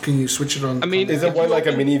off? Can you switch it on? I mean, is it one like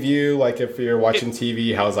a mini view, like if you're watching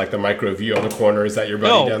TV, how's like the micro view on the corner? Is that your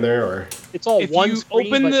buddy No. down there, or it's all If one you screen.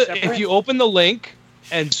 open but the separate? if you open the link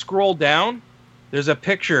and scroll down, there's a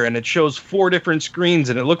picture and it shows 4 different screens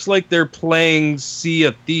and it looks like they're playing Sea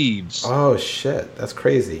of Thieves. oh shit, that's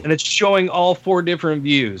crazy. And it's showing all 4 different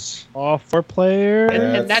views. All 4 player.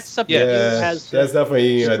 and that's something Yeah. that has That's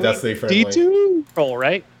definitely screen Destiny friendly. D2. control,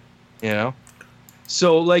 right? You know?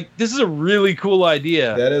 So like this is a really cool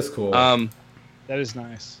idea. That is cool. That is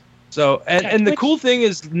nice. So and the cool thing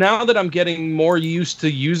is now that I'm getting more used to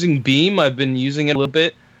using Beam, I've been using it a little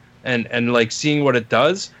bit and like seeing what it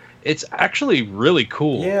does. It's actually really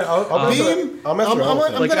cool. Yeah, I'll Beam. I'm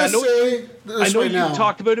gonna say this I know right you now.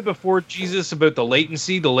 talked about it before, Jesus, about the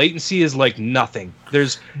latency. The latency is like nothing.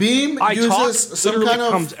 There's Beam uses some kind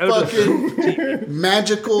of fucking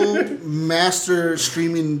magical master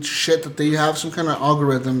streaming shit that they have, some kind of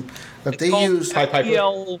algorithm that they use.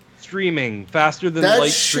 FPL streaming faster than That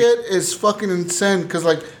light shit is fucking insane. Because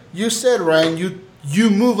like you said, Ryan, you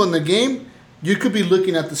move on the game. You could be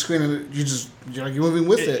looking at the screen and you're moving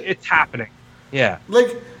with it. It's happening. Yeah.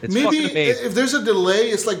 Like It's maybe fucking amazing. if there's a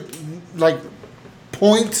delay, it's like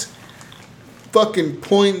 .010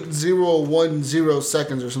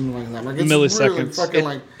 seconds or something like that. Like it's really Milliseconds. fucking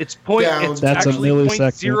like It's point. down. It's That's a actually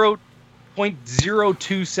millisecond.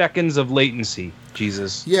 0.02 seconds of latency.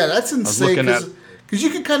 Jesus. Yeah, that's insane. looking at- Because you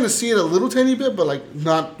can kind of see it a little tiny bit, but like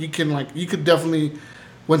not. You could definitely.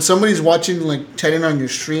 When somebody's watching, like chatting on your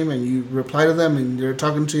stream, and you reply to them, and they're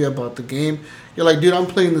talking to you about the game, you're like, "Dude, I'm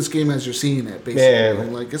playing this game as you're seeing it." Basically,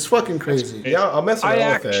 Man. like it's fucking crazy. Yeah, I'll mess around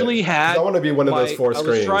I with it. actually 'Cause had. I want to be one of those 4 I was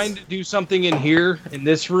screens. trying to do something in here in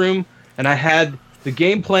this room, and I had the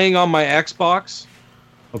game playing on my Xbox,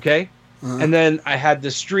 okay, and then I had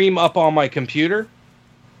the stream up on my computer,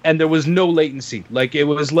 and there was no latency. Like it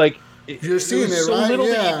was like You're seeing was it, so right? little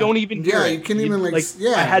that Yeah. you don't even hear Yeah, it. you can't even, like,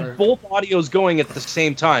 yeah. I had both audios going at the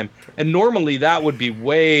same time, and normally that would be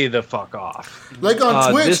way the fuck off. Like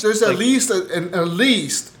on Twitch, this, there's like, at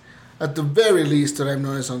least, at the very least that I've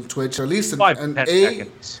noticed on Twitch, at least an 10 8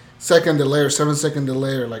 second delay or 7 second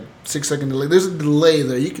delay or like 6 second delay. There's a delay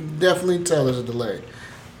there. You can definitely tell there's a delay.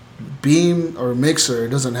 Beam or Mixer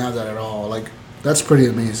doesn't have that at all. Like that's pretty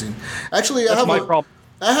amazing. Actually, That's my problem.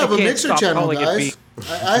 I have I a can't Mixer stop channel, calling it guys. Beam.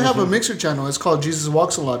 I have a Mixer channel. It's called Jesus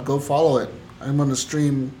Walks a Lot. Go follow it. I'm gonna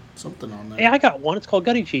stream something on there. Hey, I got one. It's called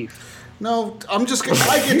Gunny Chief. No, I'm just.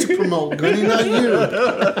 I get to promote Gunny, not you.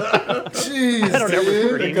 Jeez, I don't ever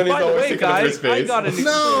dude. scream. Gunny's By the always way, thinking of guys, his I face. got an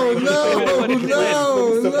No,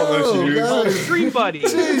 guys. Stream Buddy.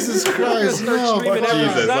 Jesus Christ, Start no. streaming every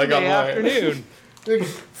Jesus, I got Sunday mine. afternoon.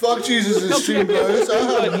 Fuck Jesus and stream, guys. I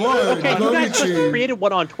have one. Okay, you Gunny guys just Chief. created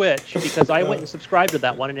one on Twitch because I went and subscribed to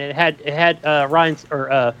that one, and it had Ryan's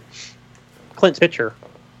or Clint's picture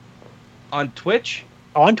On Twitch?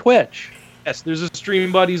 on Twitch. Yes, there's a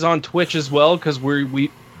Stream Buddies on Twitch as well because we're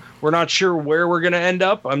not sure where we're gonna end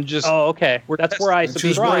up. I'm just Oh, okay. That's where I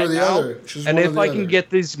Choose one or subscribed. the now. other. Choose and one or if the I can other. get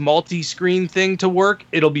this multi-screen thing to work,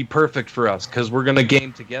 it'll be perfect for us because we're gonna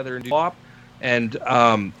game together and do co-op, and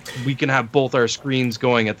we can have both our screens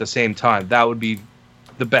going at the same time. That would be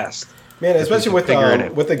the best. Man, especially with figure it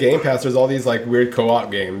out. with the Game Pass, there's all these like weird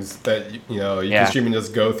co-op games that you Yeah. can stream and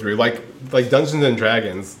just go through, like Dungeons and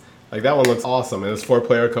Dragons. Like that one looks awesome, and it's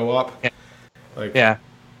 4-player co-op. Like, Yeah.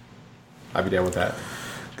 I'd be down with that.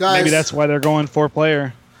 Guys, Maybe that's why they're going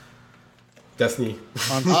 4-player. Destiny.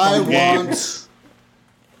 I want.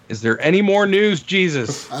 Is there any more news,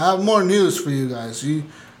 Jesus? I have more news for you guys. You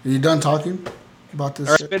done talking about this?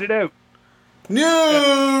 All right, shit? spit it out.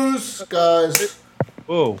 News, guys.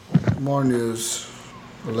 Whoa. More news.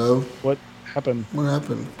 Hello. What happened? What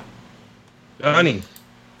happened? Gunny.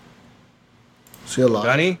 See a lot.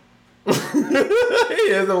 Gunny? He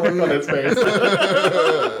has a look on his face.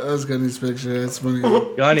 That's Gunny's picture. It's funny.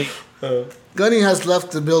 Gunny. Gunny has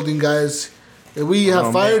left the building, guys. We have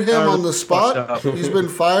Oh, fired man. him on the spot. Fucked up. He's been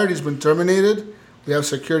fired. He's been terminated. We have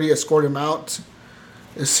security escort him out.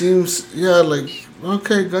 It seems,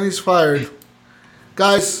 okay, Gunny's fired.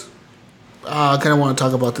 Guys, I kind of want to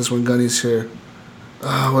talk about this when Gunny's here.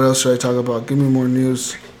 What else should I talk about? Give me more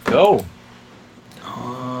news. Go.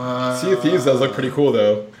 Sea of Thieves does look pretty cool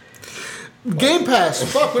though. Game Pass.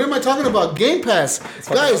 Fuck, what am I talking about? Game Pass.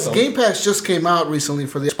 fucking Guys, awesome. Game Pass just came out recently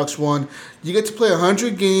for the Xbox One. You get to play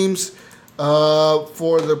 100 games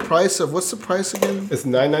for the price of, what's the price again? It's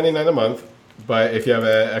 $9.99 a month, but if you have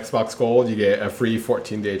an Xbox Gold, you get a free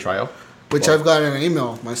 14-day trial. Which I've got an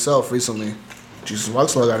email myself recently. Jesus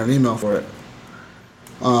Waxlaw got an email for it.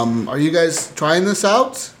 Are you guys trying this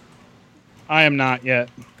out? I am not yet.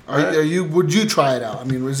 Are you? Would you try it out? I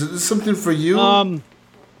mean, is this something for you?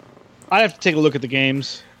 I have to take a look at the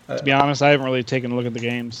games. To be honest, I haven't really taken a look at the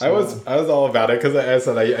games. I was all about it because I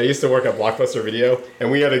said I used to work at Blockbuster Video,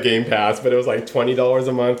 and we had a Game Pass, but it was like $20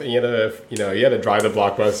 a month, and you had to drive to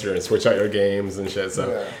Blockbuster and switch out your games and shit.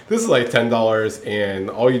 So this is like $10, and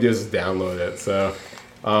all you do is download it. So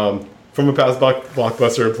from a past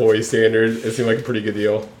Blockbuster employee standard, it seemed like a pretty good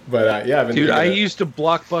deal. But yeah, I've been Dude, doing I it. used to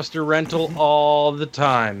Blockbuster rental all the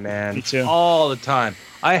time, man. Me too. All the time.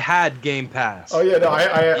 I had Game Pass. Oh yeah, no,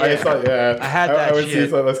 I saw, yeah. I had that I would shit. see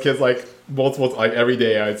some of those kids like multiple, like every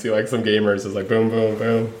day. I would see like some gamers just like boom, boom,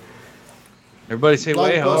 boom. Everybody say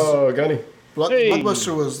way ho. Oh, Gunny.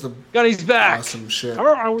 Blockbuster was the Gunny's back. awesome shit.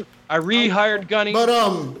 I rehired Gunny.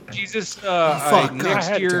 But Jesus, fuck, next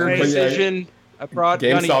God year damn it. decision. I brought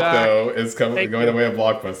Gunny GameStop back. though is going the way of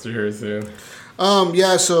Blockbuster here soon.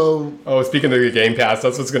 yeah, so Oh, speaking of the Game Pass,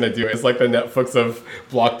 that's what's gonna do. It's like the Netflix of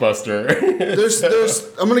Blockbuster. there's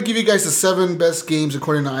I'm gonna give you guys the 7 best games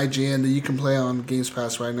according to IGN that you can play on Games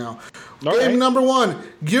Pass right now. Game number 1,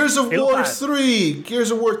 Gears of Halo War 5. 3.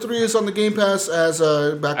 Gears of War 3 is on the Game Pass as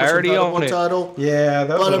a backwards I already compatible own it. title. Yeah,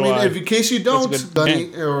 that's But I mean, why. if in case you don't, That's a good Gunny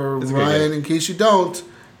game. or It's a good Ryan, game. in case you don't,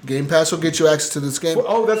 Game Pass will get you access to this game.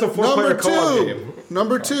 Oh, that's a 4-player co-op game.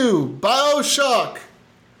 Number 2, BioShock.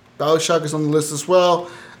 BioShock is on the list as well.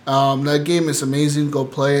 That game is amazing. Go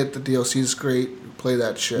play it. The DLC is great. Play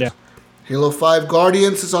that shit. Yeah. Halo 5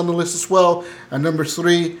 Guardians is on the list as well. And number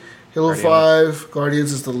 3, Halo 5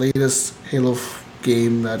 Guardians is the latest Halo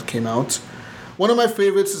game that came out. One of my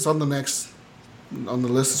favorites is on the list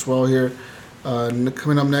as well here.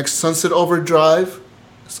 Coming up next, Sunset Overdrive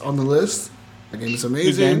is on the list. That game is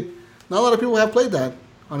amazing. game. Not a lot of people have played that,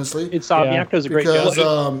 honestly. Insomniac does a great because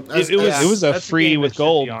job. It was a That's free game with that should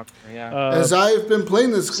gold. be on there, yeah. As I've been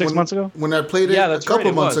playing this 6 months ago? when I played it Yeah, a that's right,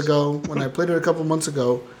 couple it months was. ago, when I played it a couple months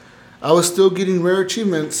ago, I was still getting rare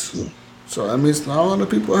achievements. So that means not a lot of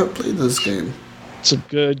people have played this game. It's a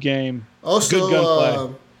good game. Also, Good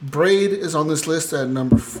gunplay. Braid is on this list at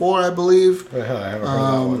number 4, I believe. What the hell? I haven't heard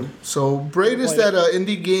of that one. So Braid is that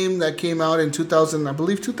indie game that came out in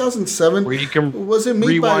 2007. Where you can Was it made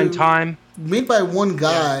rewind by, time. Made by one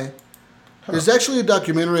guy. There's actually a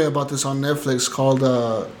documentary about this on Netflix called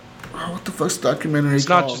what the fuck's the documentary It's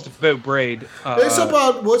called? not just about Braid. It's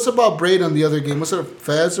about what's about Braid on the other game? What's it,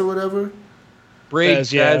 Fez or whatever? Braid.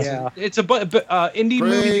 Fez, yeah. Fez. Yeah. It's a indie movie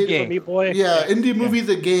Braid, game. Meat Boy. Yeah, indie movie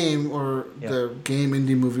the game or the game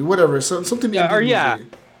indie movie, whatever. Something Yeah, indie or yeah. movie.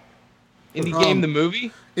 Indie game the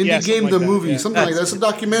movie. Indie Yeah, game something the like that, movie, yeah. something like that. It's a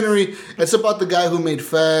documentary. It's about the guy who made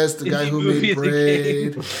Fez, the guy Indie who movie made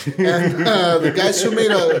the Braid, and the guys who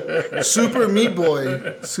made a Super Meat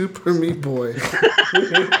Boy. Super Meat Boy.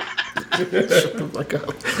 Shut the fuck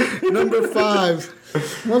up. Number 5.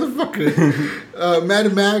 Motherfucker.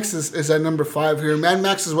 Mad Max is at number 5 here. Mad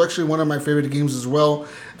Max is actually one of my favorite games as well.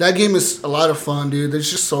 That game is a lot of fun, dude. It's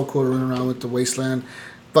just so cool to run around with the wasteland,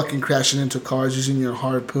 fucking crashing into cars using your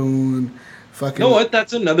harpoon. Fucking, You know what?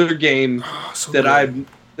 That's another game so that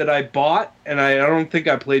good. I bought, and I don't think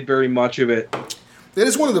I played very much of it. It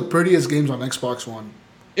is one of the prettiest games on Xbox One.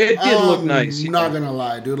 It did look nice. I'm not gonna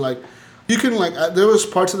lie, dude. Like, you can there was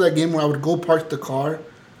parts of that game where I would go park the car,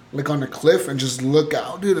 like on a cliff, and just look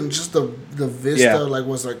out, dude, and just the vista, Yeah. like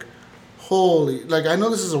was like, holy. Like I know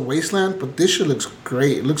this is a wasteland, but this shit looks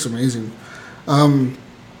great. It looks amazing.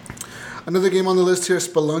 Another game on the list here,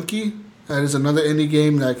 Spelunky. That is another indie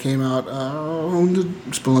game that came out. When did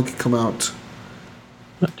Spelunky come out?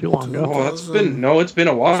 Not too long ago. Oh, it's been a It's been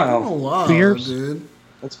a while. while, 2 years? dude.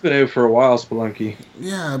 It's been out for a while, Spelunky.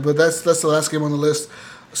 Yeah, but that's the last game on the list.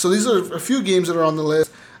 So these are a few games that are on the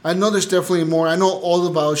list. I know there's definitely more. I know all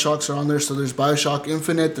the BioShocks are on there. So there's BioShock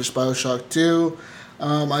Infinite, there's BioShock 2.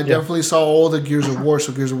 I definitely saw all the Gears of War.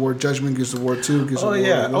 So Gears of War Judgment, Gears of War 2, Gears of Oh War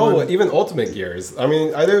yeah. 1. Oh, even Ultimate Gears. I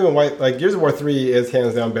mean, I don't even like Gears of War 3 is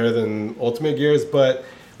hands down better than Ultimate Gears, but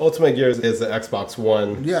Ultimate Gears is an Xbox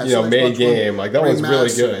One, Yeah, it's an made Xbox game. One Like that one's really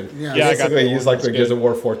remastered. good. Yeah. Yeah, I got Basically, that they use one. like the That's Gears good. of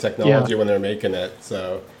War 4 technology when they're making it.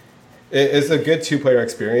 So it's a good 2-player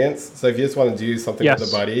experience. So if you just want to do something with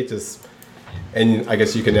a buddy, and I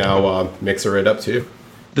guess you can now mixer it up too.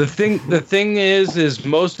 The thing is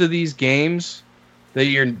most of these games that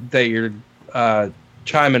you're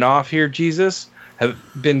chiming off here, Jesus, have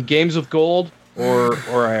been games with gold, or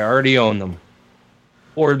I already own them,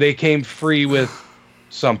 or they came free with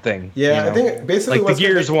something. Yeah, I think basically like the what's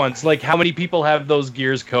been- Gears ones. Like how many people have those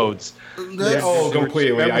Gears codes? That's- Oh,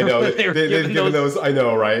 completely. I know. They've given those. I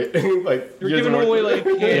know, right? Like They're Gears giving of War- away like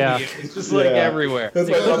candy. Yeah. It's just like everywhere. That's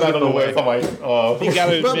why I'm not on the list. I'm like, oh. You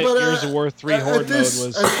gotta But- admit, but, Gears of War 3 at Horde mode this-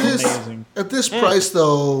 was at this- amazing. At this price,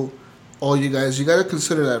 though, all you guys, you got to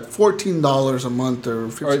consider that $14 a month or Or,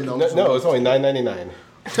 $15 no, a month. it's only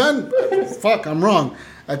 $9.99. Fuck, I'm wrong.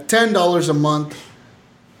 At $10 a month,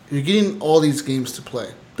 you're getting all these games to play.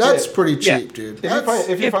 That's pretty cheap, dude.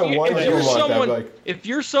 If you find one game a month, I'd be like, if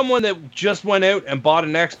you're someone that just went out and bought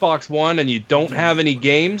an Xbox One and you don't have any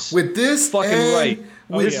games, with this fucking and right.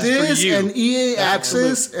 With yeah. this you. and EA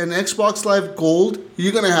Access and Xbox Live Gold,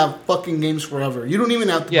 you're gonna have fucking games forever. You don't even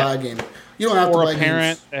have to buy a game. You don't have Or to buy a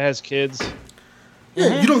parent games. that has kids.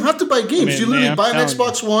 Yeah, you don't have to buy games. I mean, you literally man, buy an I'm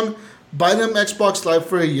Xbox One, buy them Xbox Live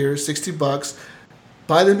for a year, $60.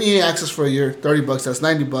 Buy them EA Access for a year, $30. That's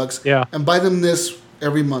 $90. Yeah. And buy them this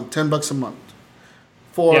every month, $10 a month.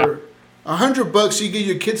 For $100, you get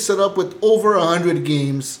your kids set up with over 100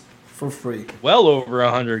 games for free. Well over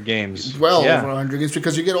 100 games. Well over 100 games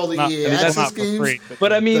because you get all the EA Access not for games. free,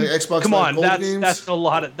 But I mean, The Xbox come Live on, Gold that's games.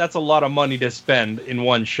 that's a lot of money to spend in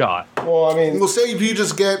one shot. Well, I mean, We'll say if you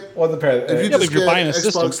just get well, depends. if you but just if you're get buying a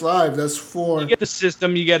Xbox system- Live, that's four. You get the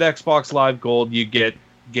system, you get Xbox Live Gold, you get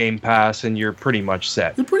Game Pass, and you're pretty much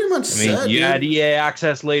set. You're pretty much I mean, set. you dude. add EA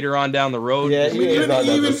Access later on down the road. Yeah, I mean, EA is not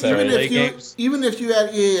necessary. even if you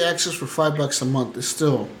add EA Access for $5 a month, it's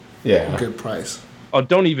still Yeah. a good price. Oh,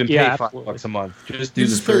 don't even pay Yeah, $5 a month. Just do You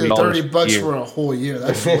the just pay $30 $30 a year. for a whole year.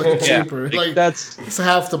 That's way Yeah, cheaper. like, Like that's it's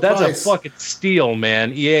half the that's price. a fucking steal,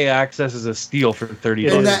 man. EA Access is a steal for $30.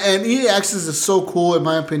 And EA Access is so cool in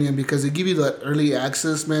my opinion because they give you that early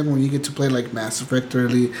access, man. When you get to play like Mass Effect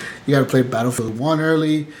early, you got to play Battlefield 1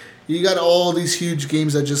 early. You got all these huge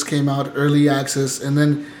games that just came out early access, and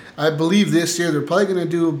then I believe this year they're probably gonna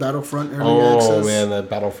do Battlefront early access. Oh man, that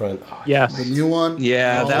Battlefront. Oh, Yes. The new one.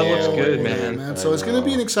 Yeah, that looks good, yeah, man. So it's going to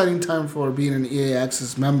be an exciting time for being an EA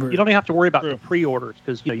Access member. You don't even have to worry about the pre-orders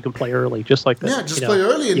because you can play early, just like that. Yeah, just play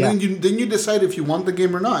early, and Yeah. then you decide if you want the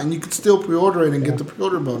game or not, and you can still pre-order it and get the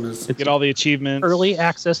pre-order bonus. Get all the achievements. Early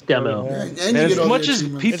access demo. Yeah, and And you as get all much the as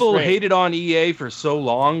achievements. people great. hated on EA for so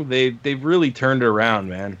long, they've really turned it around,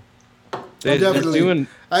 man. They're Definitely. doing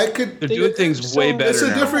I could. they're doing things way better It's a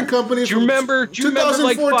now. different company. Do you remember? Do you remember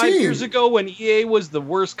like 5 years ago when EA was the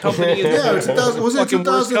worst company in the Yeah, world? was it Fucking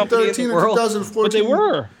worst company in 2013 the or world? 2014? But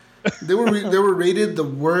they were. They were rated the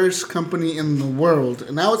worst company in the world,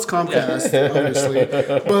 and now it's Comcast, obviously.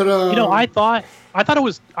 But I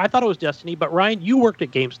thought it was Destiny, but Ryan, you worked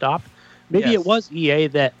at GameStop. Maybe Yes. it was EA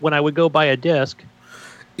that when I would go buy a disc,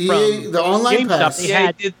 EA, the online GameStop, pass, they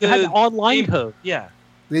had the online game- code. Yeah,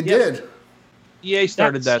 they did. EA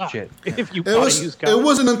started that sucked. shit. If you It bought was. a used It copy.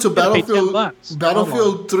 wasn't until You gotta pay $10.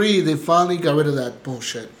 Battlefield 3 they finally got rid of that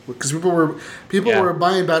bullshit because people Yeah. were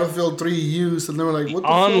buying Battlefield 3 used and they were like, "What the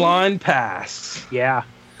Online pass. Yeah.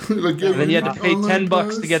 fuck?" Like, And then you had to pay online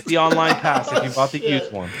 $10 pass? to get the online pass if you bought the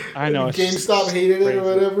used one. I know. it's GameStop hated it or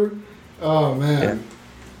whatever. Oh man.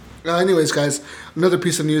 Anyways, guys, another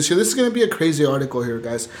piece of news here. This is going to be a crazy article here,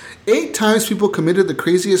 guys. 8 times people committed the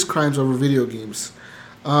craziest crimes over video games.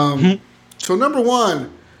 So number 1,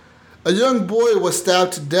 a young boy was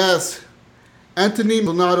stabbed to death. Anthony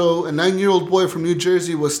Maldonado, a 9-year-old boy from New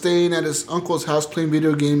Jersey, was staying at his uncle's house playing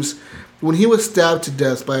video games when he was stabbed to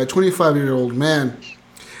death by a 25-year-old man.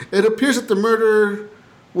 It appears that the murderer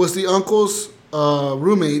was the uncle's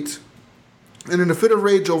roommate, and in a fit of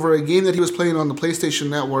rage over a game that he was playing on the PlayStation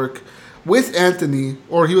Network with Anthony,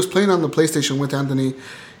 or he was playing on the PlayStation with Anthony,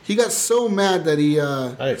 he got so mad that he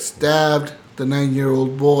stabbed the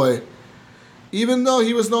 9-year-old boy. Even though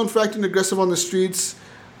he was known for acting aggressive on the streets,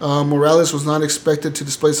 Morales was not expected to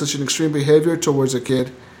display such an extreme behavior towards a kid.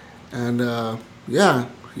 And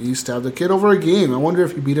he stabbed a kid over a game. I wonder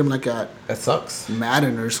if he beat him like at That sucks.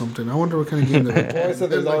 Madden or something. I wonder what kind of game they would Well, I said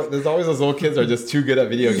there's always those little kids that are just too good at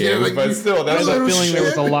video Yeah, games, like but you- still, I that's have a Little feeling there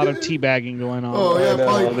was shit. a lot of teabagging going on. Oh, yeah, know.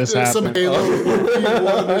 probably This some happened. Halo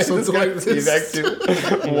P1 or something like this. back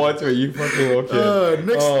to watch where you fucking little kid.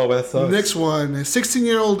 Next, that sucks. Next one.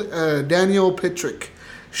 16-year-old Daniel Petrick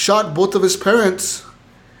shot both of his parents.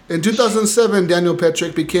 In 2007, Daniel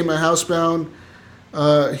Petrick became housebound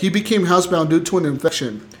due to an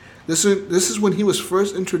infection. This is when he was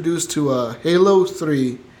first introduced to Halo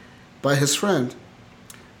 3 by his friend.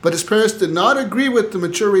 But his parents did not agree with the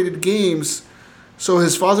mature-rated games, so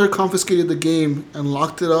his father confiscated the game and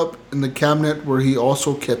locked it up in the cabinet where he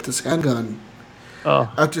also kept his handgun.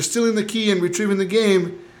 Oh. After stealing the key and retrieving the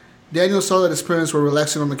game, Daniel saw that his parents were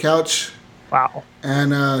relaxing on the couch Wow.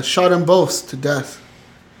 and shot them both to death.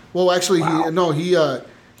 Well, actually,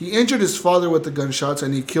 he injured his father with the gunshots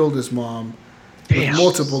and he killed his mom with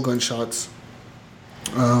multiple gunshots.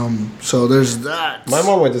 So there's that. My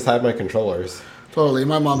mom would just hide my controllers. Totally.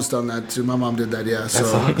 My mom's done that too. My mom did that, yeah. So,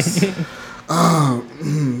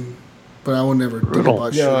 but I would never think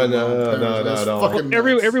about shooting my No, parents. That's no. fucking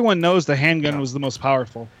nuts. Everyone knows the handgun was the most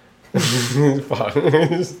powerful. But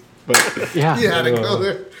Yeah. You had to go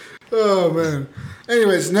there. Oh man.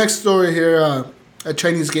 Anyways, next story here. A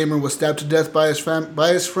Chinese gamer was stabbed to death by his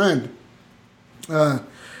friend.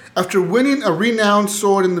 After winning a renowned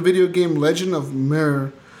sword in the video game Legend of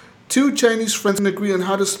Mirror, 2 Chinese friends can agree on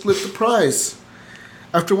how to split the prize.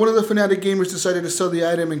 After one of the fanatic gamers decided to sell the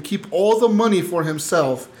item and keep all the money for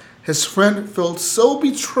himself, his friend felt so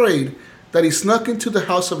betrayed that he snuck into the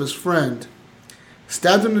house of his friend,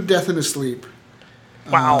 stabbed him to death in his sleep.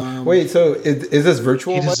 Wow. Wait, so is this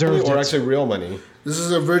virtual He money deserved or it. actually real money? This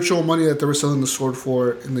is a virtual money that they were selling the sword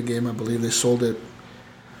for in the game. I believe they sold it.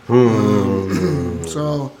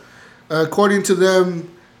 So, according to them,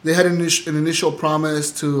 they had an initial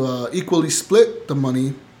promise to equally split the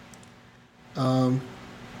money.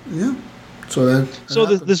 Yeah. So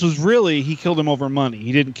this was really he killed him over money.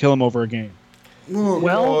 He didn't kill him over a game.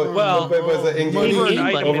 Well, but was it in-game money,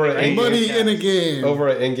 over an in-game, money in a game. over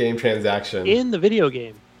an in-game transaction? in the video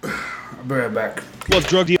game. I'll be right back. Well, if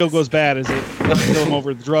drug deal goes bad, is it you kill him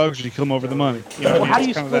over the drugs or do you kill him over the money? You know Well, what I how mean? do you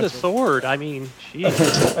It's kind of split a that- sword? I mean,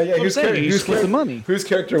 jeez. Oh, yeah, I'm saying, you split the money. Whose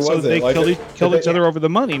character was So it? they Like, killed did each other over the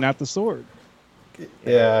money, not the sword.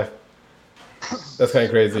 Yeah, that's kind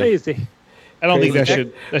of crazy. Crazy. I don't think that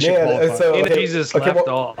Crazy. should qualify. So, In okay, Jesus okay, left,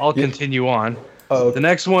 well- I'll continue on. Oh, The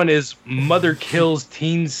next one is mother kills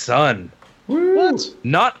teen son. What?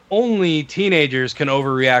 Not only teenagers can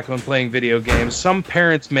overreact when playing video games, some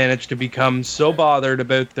parents manage to become so bothered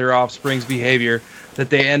about their offspring's behavior that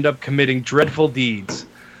they end up committing dreadful deeds.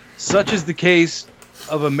 Such is the case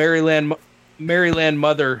of a Maryland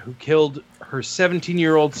mother who killed her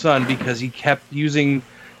 17-year-old son because he kept using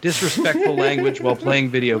disrespectful language while playing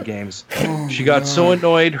video games. She got so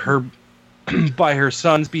annoyed by her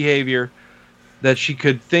son's behavior that she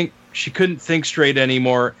couldn't think straight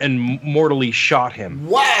anymore and mortally shot him.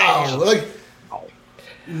 Wow! Like,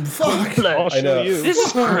 fuck. I'll show I know. you. This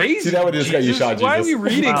is crazy. See, that one just got you Jesus. shot, Why are Jesus. we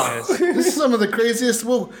reading Wow. this? This is some of the craziest.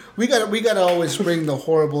 Well, we gotta always bring the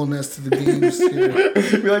horribleness to the games here.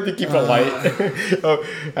 we like to keep it light. Oh,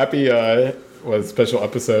 happy special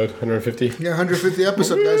episode 150. Yeah, 150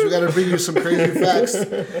 episode, guys. We gotta bring you some crazy facts.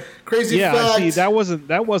 Crazy Yeah, facts. see, that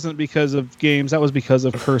wasn't because of games. That was because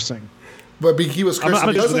of cursing. But he was cursing I'm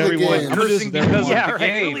gonna because do of the everyone. game. I'm gonna do Cursing this because with of everyone. the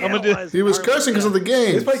game. Really I'm gonna do- was. He was cursing because of the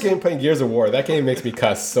game. It's like playing Gears of War. That game makes me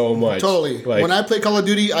cuss so much. Totally. Like, When I play Call of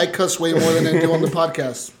Duty, I cuss way more than I do on the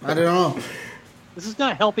podcast. I don't know. This is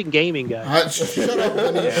not helping gaming, guys. Shut up,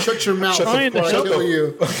 Benny. Shut your mouth Trying before I to- kill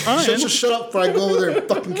you. Shut up before I go over there and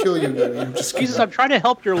fucking kill you, Benny. I'm just Jesus, kidding. I'm trying to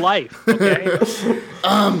help your life. Okay.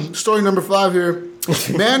 Story number 5 here.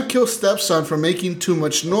 Man kills stepson for making too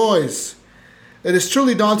much noise. It is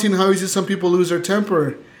truly daunting how easy some people lose their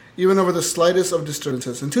temper, even over the slightest of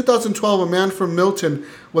disturbances. In 2012, a man from Milton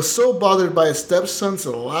was so bothered by his stepson's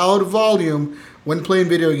loud volume when playing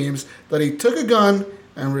video games that he took a gun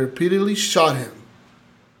and repeatedly shot him,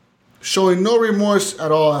 showing no remorse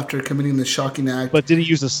at all after committing the shocking act. But did he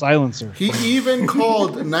use a silencer? He even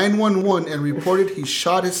called 911 and reported he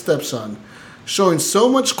shot his stepson, showing so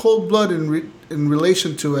much cold blood in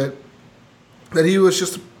relation to it that he was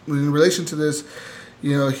just, in relation to this,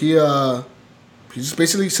 you know, he just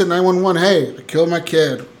basically said 911, hey, I killed my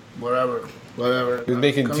kid, whatever. he was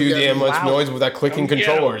making Come too get damn me. much noise with that clicking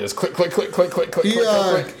controller. Just click, click, click, click, click, click, He click,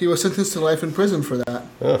 click, click. he was sentenced to life in prison for that.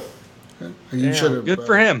 Oh. And you should have. Good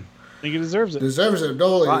for him. I think he deserves it. Deserves it,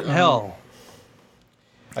 totally. Rotten hell.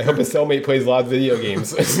 I hope his cellmate plays a lot of video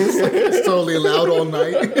games. It's totally loud all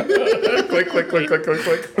night. click, click, click, click, click,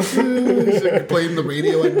 click. Playing the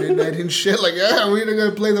radio at midnight and shit. Like, yeah, we're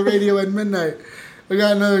gonna play the radio at midnight. We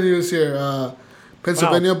got another news here.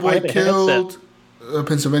 Pennsylvania Wow, I boy have a killed.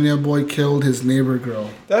 Pennsylvania boy killed his neighbor girl.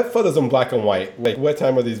 That photo's in black and white. Like, what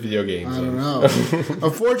time are these video games? I don't know.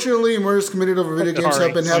 Unfortunately, murders committed over video games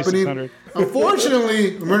have been happening. 2600.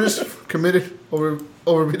 Unfortunately, murders committed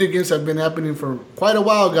over video games have been happening for quite a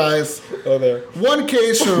while, guys. Oh, there. One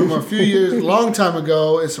case from a few years, a long time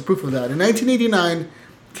ago, is a proof of that. In 1989,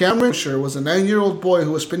 Cameron Sher was a 9-year-old boy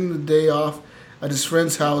who was spending the day off at his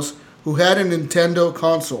friend's house who had a Nintendo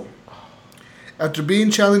console. After being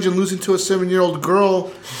challenged and losing to a 7-year-old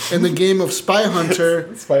girl in the game of Spy Hunter,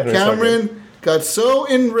 Spy Hunter's Cameron got so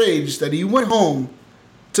enraged that he went home,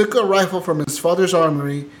 took a rifle from his father's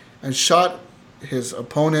armory, and shot his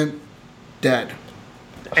opponent dead.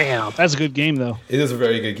 Damn. That's a good game, though. It is a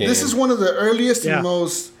very good game. This is one of the earliest Yeah. and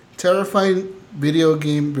most terrifying video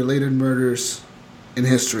game related murders in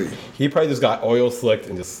history. He probably just got oil slicked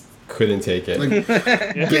and just couldn't take it. Like,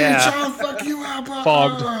 bitch, I'll fuck you up.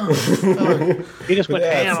 Fogged. He just went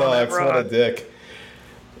Yeah, it ham on that sucks. What a rod. dick.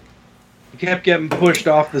 He kept getting pushed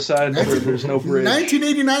off the side where there's no bridge.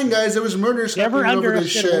 1989, guys, there was murders Never happening over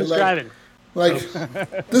this underestimate shit. who's Like,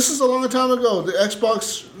 driving. this is a long time ago. The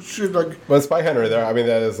Xbox should like. But Spy Hunter, there. I mean,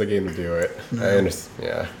 that is the game to do it. I understand.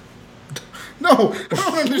 Yeah. No, I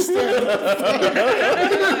don't understand.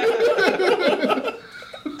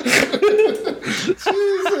 Jesus,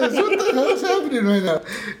 what the hell is happening right now?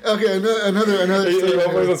 Okay, another. You want to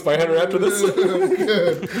play some Spy Hunter after this?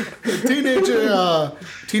 Good.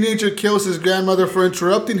 Teenager kills his grandmother for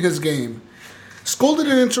interrupting his game. Scolded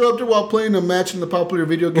and interrupted while playing a match in the popular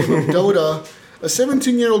video game of Dota, a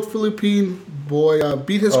 17-year-old Philippine boy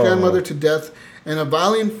beat his grandmother to death in a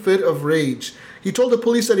violent fit of rage. He told the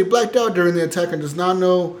police that he blacked out during the attack and does not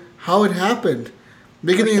know how it happened,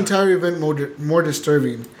 making the entire event more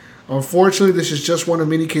disturbing. Unfortunately, this is just one of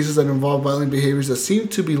many cases that involve violent behaviors that seem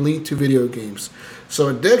to be linked to video games. So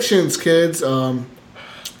addictions, kids.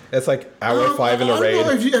 It's like hour 5 in a raid.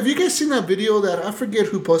 Have you guys seen that video that I forget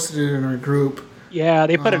who posted it in our group? Yeah,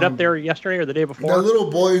 they put it up there yesterday or the day before. That little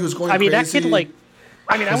boy who's going crazy. that kid,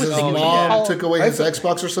 I was his thinking mom took away his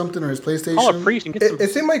Xbox or something, or his PlayStation. Call a priest and get some It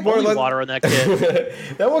seemed like more holy like water on that kid.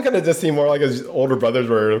 that one kind of just seemed more like his older brothers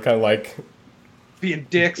were kind of like being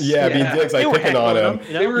dicks. being dicks, like picking on him.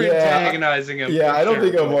 They were antagonizing him. Yeah, for I don't sure.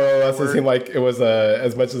 think it more or less it seemed like it was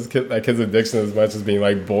as much as kid's addiction as much as being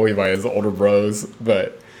like bullied by his older bros.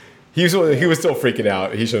 But he was still freaking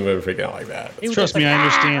out. He shouldn't have been freaking out like that. Trust me, I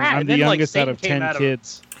understand. I'm the youngest out of 10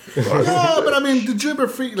 kids. No, but I mean, did you ever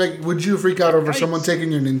would you freak out over someone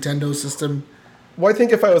taking your Nintendo system? Well, I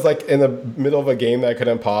think if I was like in the middle of a game that I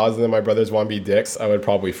couldn't pause and then my brothers want to be dicks, I would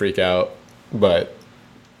probably freak out. But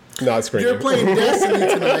not screaming. You're playing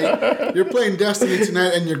Destiny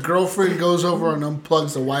tonight, and your girlfriend goes over and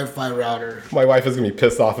unplugs the Wi-Fi router. My wife is gonna be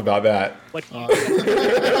pissed off about that. Your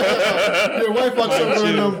wife walks over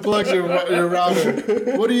and unplugs your router.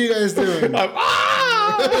 What are you guys doing?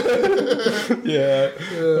 Yeah.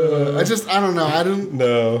 I don't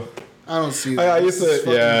know. I don't see that. I used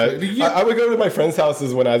to, I would go to my friends'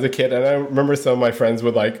 houses when I was a kid, and I remember some of my friends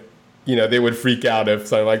would they would freak out if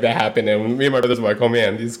something like that happened, and me and my brothers were like, oh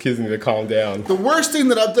man, these kids need to calm down. The worst thing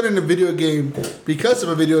that I've done in a video game, because of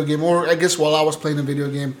a video game, or I guess while I was playing a video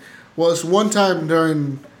game, was one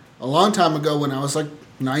time a long time ago when I was like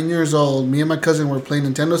 9 years old, me and my cousin were playing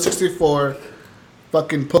Nintendo 64,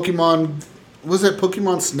 fucking Pokemon, was it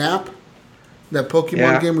Pokemon Snap? That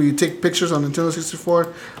Pokemon game where you take pictures on Nintendo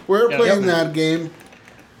 64. We were playing that game.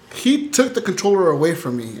 He took the controller away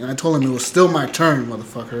from me, and I told him it was still my turn,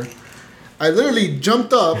 motherfucker. I literally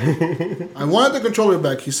jumped up. I wanted the controller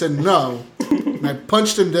back. He said no, and I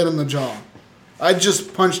punched him dead in the jaw. I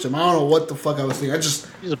just punched him. I don't know what the fuck I was thinking. I just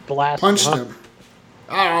punched him.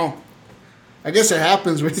 I don't know. I guess it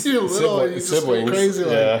happens when you're little. You just go crazy.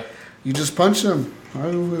 You just punch them.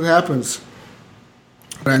 It happens.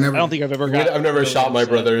 But I don't think I've ever gotten. I've never shot my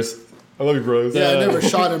brothers. I love you, bros. Yeah, I never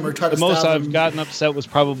shot him or tried to stab him. The most I've gotten upset was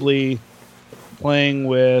probably playing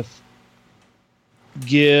with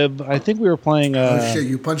Gib. I think we were playing. Oh shit!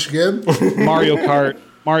 You punched Gib? Mario Kart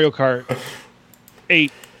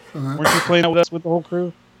 8. Weren't you playing with us with the whole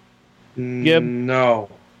crew? Gib? No.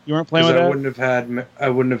 You weren't playing with that? I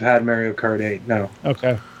wouldn't have had Mario Kart 8. No.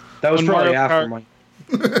 Okay. That was When probably Mario after Kart- my.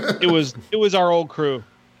 It was our old crew,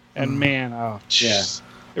 and man, yeah.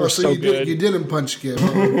 They were so good. You didn't punch Gib.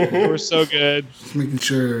 They were so good. Just making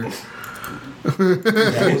sure.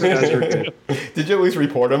 Those guys were good. Did you at least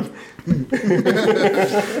report him?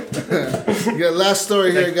 Last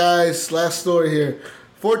story here, guys. Last story here.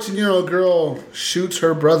 14-year-old girl shoots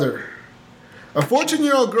her brother. A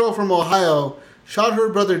 14-year-old girl from Ohio shot her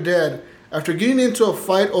brother dead after getting into a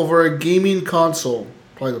fight over a gaming console.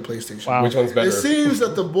 Probably the PlayStation. Wow. Which one's better? It seems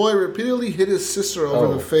that the boy repeatedly hit his sister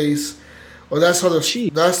over the face. Well, that's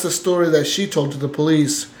the story that she told to the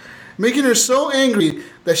police, making her so angry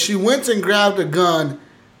that she went and grabbed a gun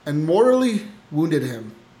and mortally wounded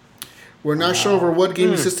him. We're not sure over what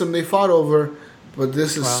gaming system they fought over, but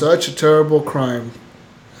this is such a terrible crime,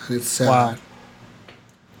 and it's sad.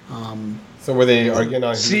 So were they arguing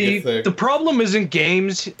on? See, the problem isn't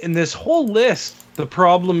games in this whole list. The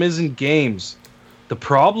problem isn't games. The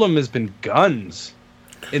problem has been guns.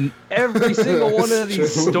 In every single one of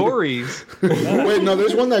these stories. Wait, no,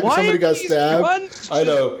 there's one that somebody got stabbed. I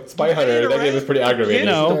know. Spy Hunter. That game is pretty aggravating.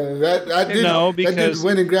 Because that dude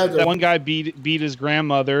went and grabbed that one guy beat his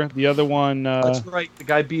grandmother. The other one. That's right. The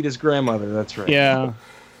guy beat his grandmother. That's right. Yeah.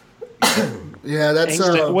 Yeah, that's.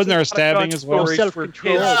 Wasn't there a stabbing as well? I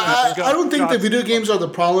don't think the video games are the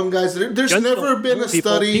problem, guys. There's never been a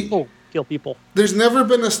study. People kill people. There's never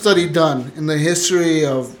been a study done in the history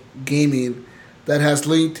of gaming that has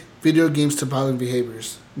linked video games to violent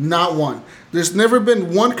behaviors. Not one. There's never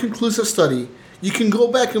been one conclusive study. You can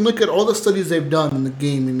go back and look at all the studies they've done in the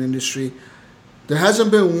gaming industry. There hasn't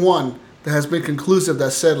been one that has been conclusive that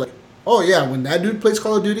said, like, oh yeah, when that dude plays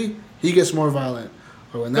Call of Duty, he gets more violent.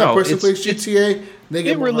 Or when that person plays GTA, they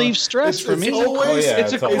get more violent. It relieves stress for me.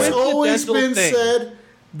 It's always been said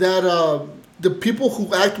that the people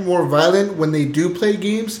who act more violent when they do play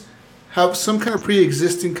games have some kind of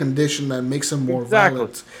pre-existing condition that makes them more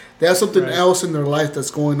violent. They have something else in their life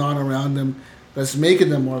that's going on around them that's making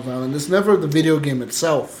them more violent. It's never the video game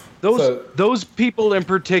itself. Those people in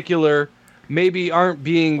particular maybe aren't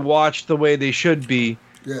being watched the way they should be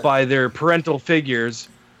by their parental figures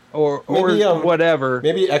or whatever.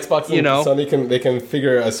 Maybe Xbox and Sony can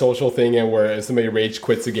figure a social thing in where if somebody rage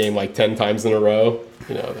quits a game like 10 times in a row,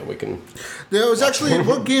 then we can. There was actually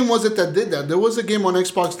what game was it that did that? There was a game on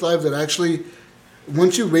Xbox Live that actually,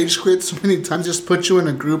 once you rage quit so many times, just put you in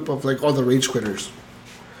a group of like all the rage quitters.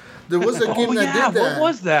 There was a game that did that. What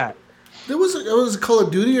was that? It was Call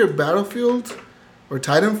of Duty or Battlefield or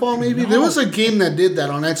Titanfall maybe. No. There was a game that did that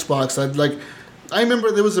on Xbox. I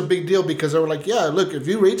remember there was a big deal because they were like, yeah, look, if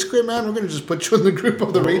you rage quit, man, we're going to just put you in the group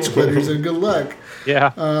of the rage quitters and good luck.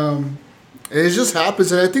 Yeah. It just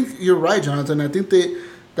happens. And I think you're right, Jonathan. I think that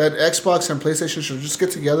Xbox and PlayStation should just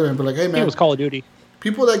get together and be like, hey, man. It was Call of Duty.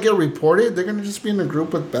 People that get reported, they're going to just be in a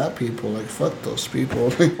group with bad people. Like, fuck those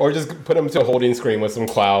people. Or just put them to a holding screen with some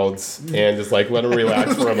clouds and just let them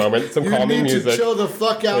relax for a moment. Some calming music. You need to chill the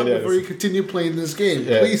fuck out before you continue playing this game.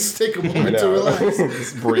 Yeah. Please take a moment to relax.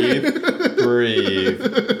 Just breathe.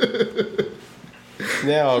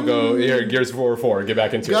 Now I'll go here. Gears of War 4. Get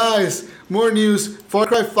back into it. Guys, more news. Far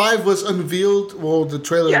Cry 5 was unveiled. Well, the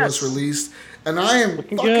trailer was released. And I am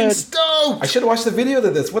fucking stoked. I should have watched the video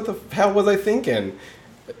to this. What the hell was I thinking?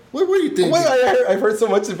 What were you thinking? Well, I've heard so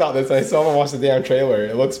much about this. I still haven't watched the damn trailer.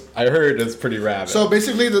 I heard it's pretty rad. So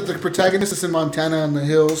basically, the protagonist is in Montana in the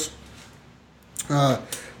hills.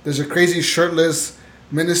 There's a crazy shirtless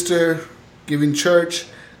minister giving church.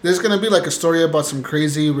 There's going to be like a story about some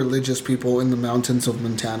crazy religious people in the mountains of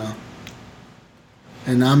Montana.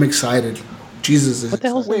 And I'm excited. Jesus. What the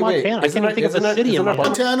hell is Montana? I can't think of a city in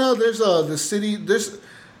Montana. There's the city.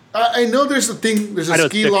 I know there's a thing. There's a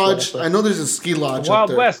ski lodge. I know there's a ski lodge.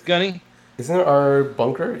 Wild West, Gunny. Isn't there our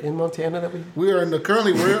bunker in Montana that we are in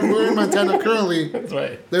we're in Montana currently. That's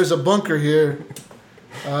right. There's a bunker here.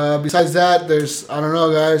 Besides that, I don't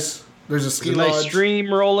know, guys. There's a ski lodge. Nice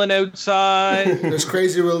stream rolling outside. There's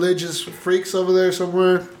crazy religious freaks over there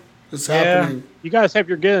somewhere. It's happening. You guys have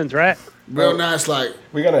your guns, right? Real nice, like.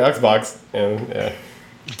 We got an Xbox, and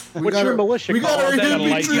What's your militia? We got our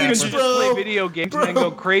hippie drinks, bro. Play video games and then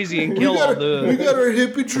go crazy and kill all the. We got our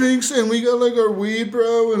hippie drinks and we got like our weed,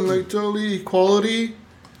 bro, and like totally equality,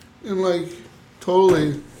 and like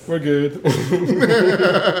totally. We're good.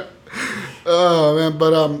 Oh man,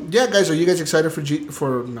 but yeah, guys, are you guys excited not for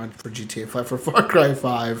GTA 5 for Far Cry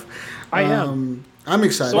 5? I am. I'm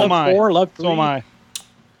excited. So am I. 4, love 3. So am I.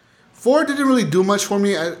 4 didn't really do much for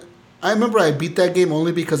me. I remember I beat that game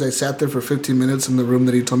only because I sat there for 15 minutes in the room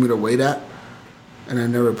that he told me to wait at, and I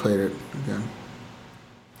never played it again.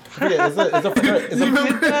 Yeah, you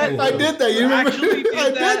remember that? I did that. You remember? I did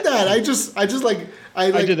that. I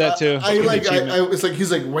did that too. It's like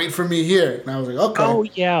he's like, wait for me here, and I was like, okay. Oh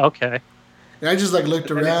yeah, okay. And I just like looked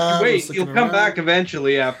around. Wait, you'll come back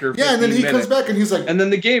eventually after. Yeah, and then he comes back and he's like, and then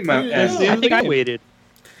the game ends. I think I waited.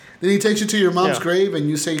 Then he takes you to your mom's grave and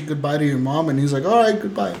you say goodbye to your mom, and he's like, all right,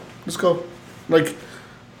 goodbye. Let's go. Like,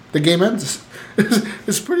 the game ends.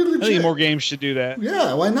 It's pretty legit. I think more games should do that.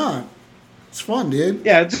 Yeah, why not? It's fun, dude.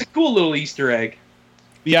 Yeah, it's a cool little Easter egg.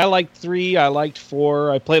 Yeah, I liked 3. I liked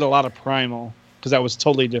 4. I played a lot of Primal because that was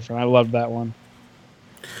totally different. I loved that one.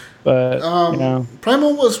 But,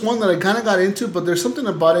 Primal was one that I kind of got into, but there's something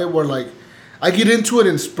about it where, like, I get into it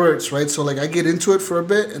in spurts, right? So, like, I get into it for a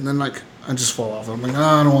bit, and then, like, I just fall off. I'm like,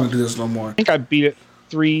 I don't want to do this no more. I think I beat it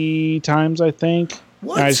 3 times, I think.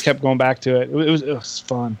 What? And I just kept going back to it. It was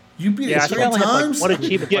fun. You beat it 3 times? What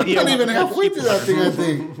achievement? I'm not even halfway through that thing, I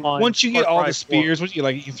think. Once you get all the spears, you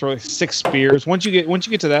can throw like 6 spears. Once you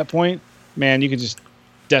get to that point, man, you can just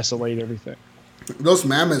desolate everything. Those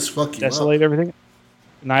mammoths fuck you desolate everything,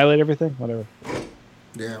 annihilate everything, whatever.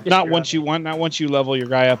 Yeah. Not once you level your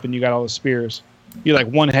guy up and you got all the spears. You're like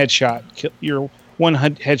one headshot. You're one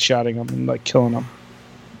headshotting them and like killing them.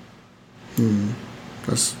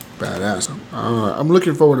 That's badass. I'm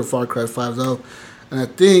looking forward to Far Cry 5 though, and I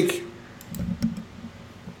think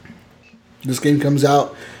this game comes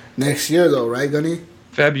out next year though, right, Gunny?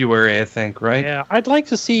 February, I think, right? Yeah, I'd like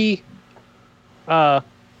to see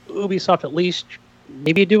Ubisoft at least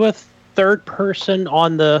maybe do a third person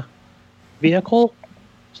on the vehicle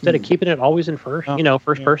instead of keeping it always in first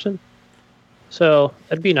person. So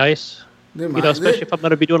that'd be nice. Especially if I'm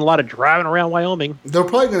going to be doing a lot of driving around Wyoming. They're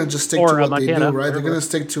probably going to just stick to what Montana, they do, right? wherever. They're going to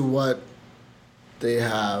stick to what they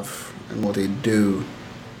have and what they do.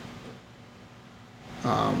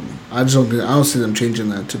 I don't see them changing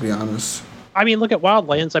that, to be honest. I mean, look at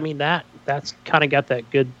Wildlands. I mean, that's kind of got that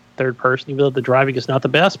good third person, even though the driving is not the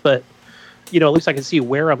best. But, at least I can see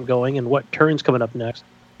where I'm going and what turn's coming up next.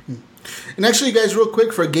 And actually, guys, real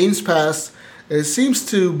quick, for Games Pass, it seems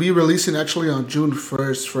to be releasing actually on June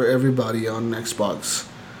 1st for everybody on Xbox.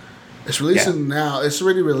 It's releasing now. It's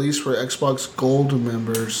already released for Xbox Gold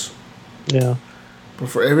members. Yeah. But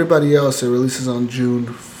for everybody else, it releases on June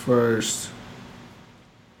 1st.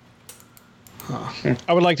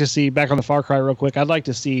 I would like to see, back on the Far Cry real quick, I'd like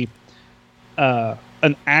to see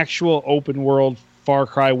an actual open world Far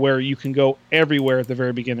Cry where you can go everywhere at the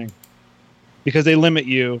very beginning. Because they limit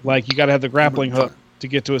you. Like, you got to have the grappling hook to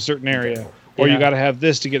get to a certain area. Or you got to have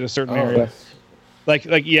this to get to a certain area. Like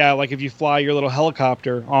if you fly your little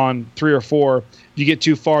helicopter on 3 or 4, if you get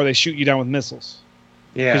too far, they shoot you down with missiles.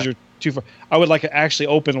 Yeah. Because you're too far. I would like it actually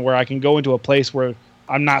open where I can go into a place where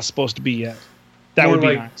I'm not supposed to be yet. That would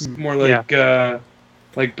be nice. More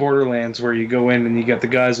like Borderlands, where you go in and you got the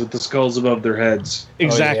guys with the skulls above their heads.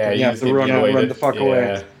 Exactly. Oh, yeah, you have to run the fuck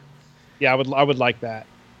away. Yeah, I would like that.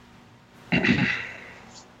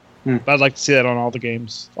 But I'd like to see that on all the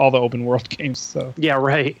games, all the open world games. So yeah,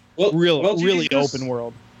 right. Really open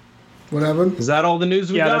world. What happened? Is that all the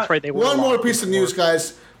news we got? Yeah, that's right. One more piece of news,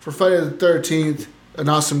 guys. For Friday the 13th, an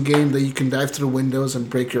awesome game that you can dive through windows and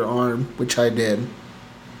break your arm, which I did.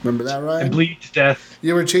 Remember that, Ryan? And bleed to death.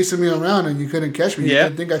 You were chasing me around and you couldn't catch me. Yeah. You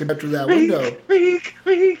didn't think I could get through that window.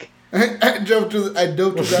 I dove through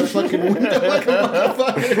that fucking window like a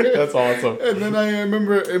motherfucker. That's awesome. And then I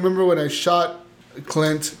remember when I shot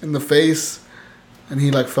Clint in the face and he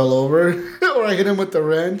like fell over, or I hit him with the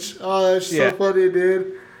wrench. Oh, that's so funny,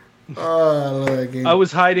 dude. Oh, I love that game. I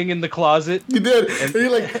was hiding in the closet. You did. And you're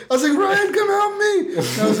like, I was like, Ryan, come help me.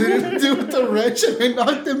 And I was hitting the dude with the wrench and I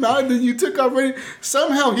knocked him out and then you took off running.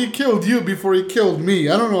 Somehow he killed you before he killed me.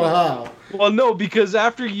 I don't know how. Well, no, because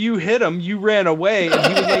after you hit him, you ran away and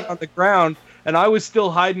he was laying on the ground and I was still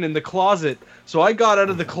hiding in the closet. So I got out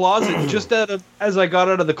of the closet as I got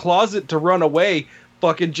out of the closet to run away.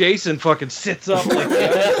 Fucking Jason fucking sits up like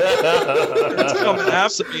that. It's coming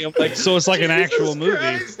after me. I'm like, so it's like an actual movie.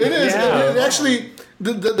 It is. Yeah. It actually,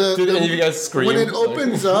 Did any of you guys scream? When it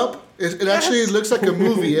opens up, it actually looks like a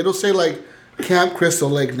movie. It'll say like Camp Crystal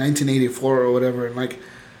Lake 1984 or whatever.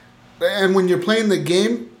 And when you're playing the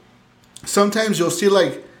game, sometimes you'll see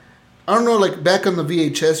like, I don't know, like back on the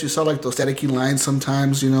VHS, you saw like those staticky lines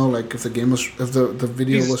sometimes, like if the game was, if the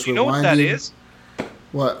video was rewinding. You know what that is?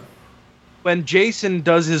 What? When Jason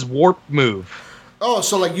does his warp move. Oh,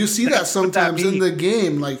 so like you see that sometimes in the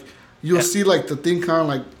game, like you'll see like the thing kind of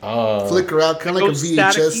like flicker out, kind of like a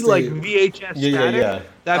VHS thing. Like VHS static.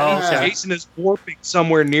 That means Jason is warping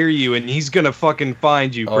somewhere near you, and he's gonna fucking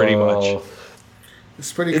find you pretty much.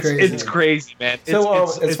 It's pretty crazy. It's crazy, man.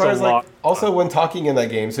 So as far as like, also when talking in that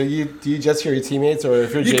game, so do you just hear your teammates, or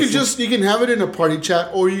if you're Jason? You can have it in a party chat,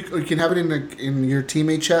 or you can have it in your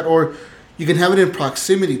teammate chat, or you can have it in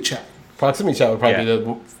proximity chat. Proximity chat would probably be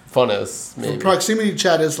the funnest. Maybe. Proximity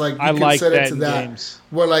chat is like you can set it to that games.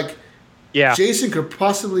 where like Jason could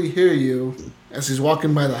possibly hear you as he's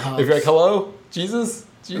walking by the house. If you're like, hello, Jesus.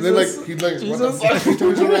 And then he'd like, what the fuck? He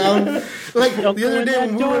turns around. Like the other day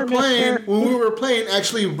when we were playing,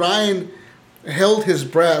 actually Ryan held his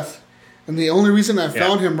breath, and the only reason I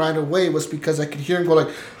found him right away was because I could hear him go like,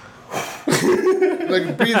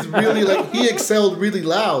 like breathe really, like he exhaled really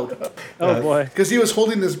loud. Oh boy! Because he was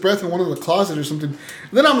holding his breath in one of the closets or something. And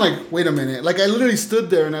then I'm like, wait a minute! Like I literally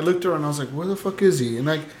stood there and I looked around and I was like, where the fuck is he? And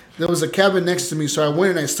like there was a cabin next to me, so I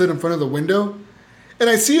went and I stood in front of the window. And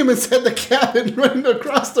I see him inside the cabin running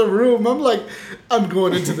across the room. I'm like, I'm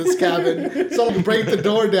going into this cabin. So I'll break the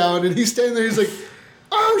door down. And he's standing there. He's like,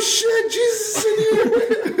 oh, shit, Jesus is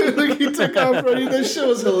in here. Like, he took off running. That shit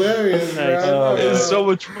was hilarious, man. It was so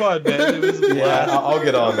much fun, man. It was I'll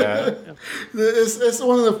get on that. It's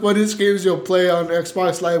one of the funniest games you'll play on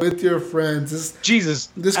Xbox Live with your friends.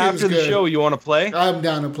 This after the show, you want to play? I'm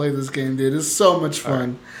down to play this game, dude. It's so much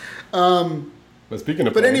fun.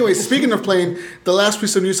 But anyway, speaking of playing, the last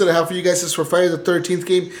piece of news that I have for you guys is for Friday the 13th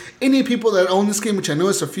game. Any people that own this game, which I know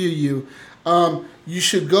is a few of you, you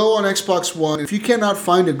should go on Xbox One. If you cannot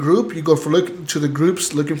find a group, you go to the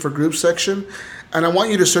groups, looking for groups section, and I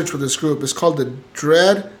want you to search for this group. It's called the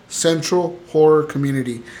Dread Central Horror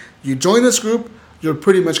Community. You join this group, you're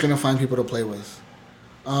pretty much going to find people to play with.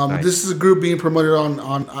 Nice. This is a group being promoted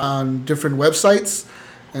on different websites,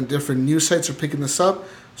 and different news sites are picking this up.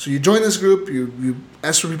 So you join this group, you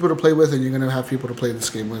ask for people to play with, and you're going to have people to play this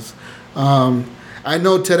game with. I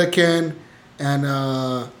know Tedekin and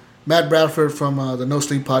Matt Bradford from the No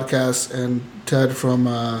Sleep podcast and Ted from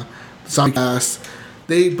ZombieCast.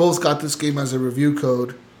 They both got this game as a review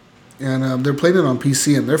code. and they're playing it on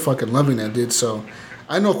PC, and they're fucking loving it, dude. So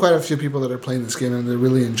I know quite a few people that are playing this game, and they're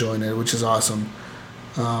really enjoying it, which is awesome.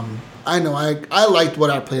 I know I liked what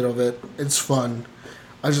I played of it. It's fun.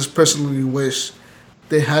 I just personally wish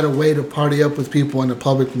they had a way to party up with people in a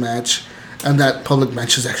public match, and that public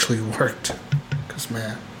matches actually worked. Because,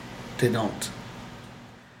 man, they don't.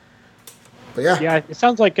 But yeah. Yeah, it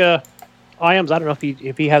sounds like IAMS, I don't know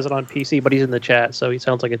if he has it on PC, but he's in the chat, so he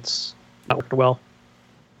sounds like it's not working well.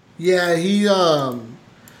 Yeah, he, I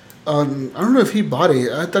don't know if he bought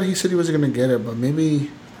it. I thought he said he wasn't going to get it, but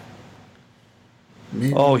maybe.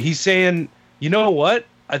 Oh, he's saying, you know what?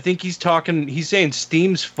 I think he's saying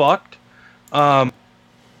Steam's fucked. I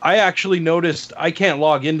actually noticed I can't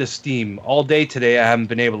log into Steam all day today. I haven't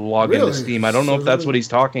been able to log into Steam. I don't know if that's what he's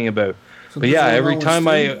talking about. But yeah, every time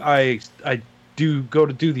I do go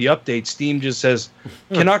to do the update, Steam just says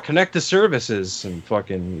cannot connect to services, and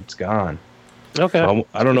fucking it's gone. Okay. So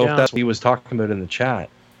I don't know if that's what he was talking about in the chat.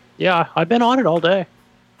 Yeah, I've been on it all day.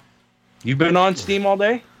 You've been on Steam all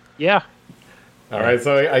day? Yeah. All right,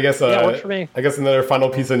 so I guess it works for me. I guess another final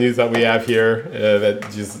piece of news that we have here that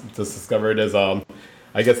just discovered is I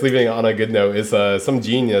guess leaving it on a good note is some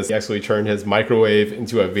genius actually turned his microwave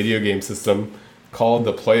into a video game system called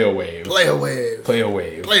the Play-O-Wave.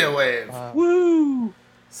 Play-O-Wave. Woo!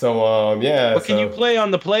 So what can you play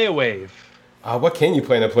on the Play-O-Wave? What can you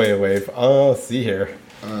play on the Play-O-Wave? Let's see here.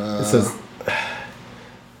 It says.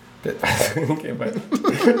 Okay, but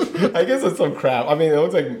I guess it's some crap. I mean, it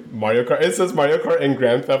looks like Mario Kart. It says Mario Kart and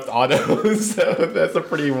Grand Theft Auto, so that's a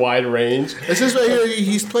pretty wide range. It says right here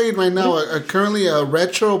he's playing right now currently a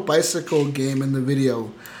retro bicycle game in the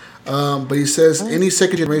video. But he says any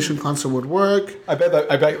second generation console would work. I bet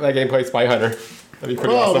that game plays Spy Hunter. That'd be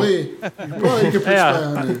pretty awesome. Probably you could play Spy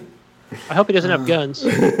Hunter. I hope he doesn't have guns.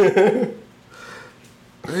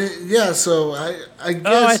 Yeah, so I guess.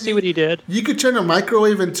 Oh, I see what he did. You could turn a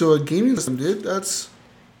microwave into a gaming system, dude. That's.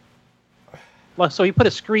 Well, so he put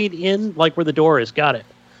a screen in, like where the door is. Got it.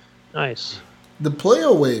 Nice. The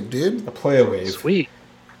Play-O-Wave, dude. The Play-O-Wave. Sweet.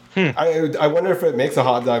 I wonder if it makes a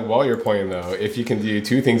hot dog while you're playing, though. If you can do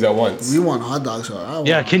two things at once. We want hot dogs. So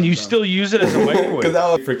yeah, can you still use it as a microwave? Because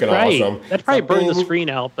that would be freaking awesome. That'd probably burn the screen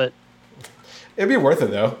out, but. It'd be worth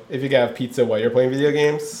it, though, if you can have pizza while you're playing video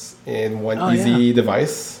games in one easy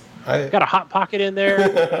device. Got a Hot Pocket in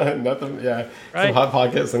there. Nothing, yeah. Right? Some Hot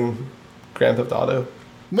Pockets and Grand Theft Auto.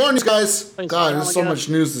 More news, guys. God, there's so much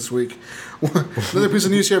news this week. Another piece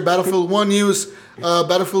of news here. Battlefield 1 news.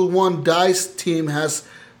 Battlefield 1 DICE team has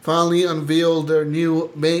finally unveiled their new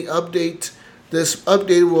May update. This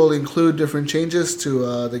update will include different changes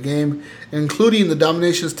to the game, including the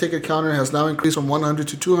Dominations ticket counter has now increased from 100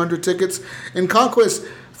 to 200 tickets. In Conquest,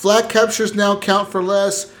 flag captures now count for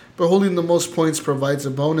less, but holding the most points provides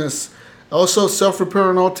a bonus. Also, self-repair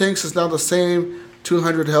on all tanks is now the same,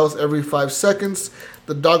 200 health every 5 seconds.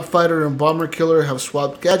 The Dogfighter and Bomber Killer have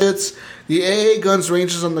swapped gadgets. The AA guns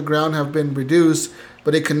ranges on the ground have been reduced,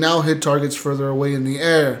 but it can now hit targets further away in the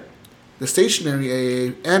air. The stationary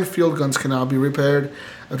AA and field guns can now be repaired.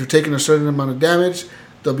 After taking a certain amount of damage,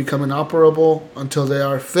 they'll become inoperable until they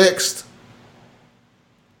are fixed.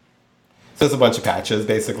 So it's a bunch of patches,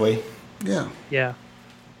 basically. Yeah. Yeah.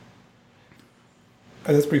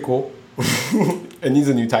 And that's pretty cool. It needs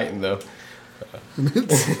a new Titan, though.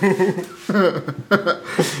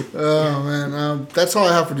 Oh, man. That's all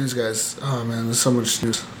I have for news, guys. Oh, man. There's so much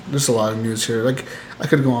news. There's a lot of news here. Like, I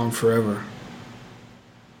could go on forever.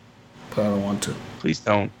 But I don't want to. Please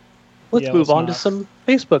don't. Let's move on to some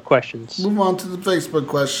Facebook questions. Move on to the Facebook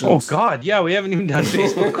questions. Oh, God. Yeah, we haven't even done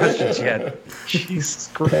Facebook questions yet. Jesus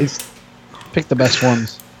Christ. Pick the best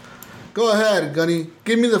ones. Go ahead, Gunny.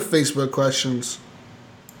 Give me the Facebook questions.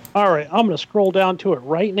 All right. I'm going to scroll down to it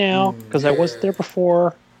right now because I wasn't there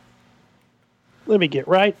before. Let me get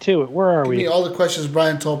right to it. Where are we? Give me all the questions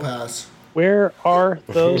Brian Tulp has. Where are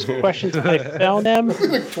those questions? I found them.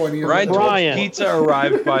 Like 20 Brian. Pizza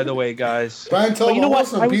arrived, by the way, guys. Brian Tulp, you know what?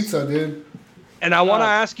 some pizza, dude. And I want to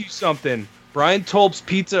ask you something. Brian Tulp's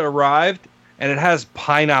pizza arrived, and it has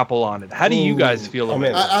pineapple on it. How do you guys feel about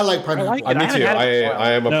it? I like pineapple. Me too.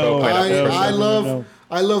 I am a pro pineapple.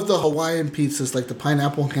 I love the Hawaiian pizzas, like the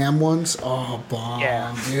pineapple ham ones. Oh, bomb,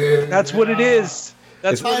 dude. That's what it is.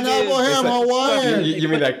 That's pineapple ham Hawaiian. You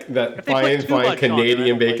mean that fine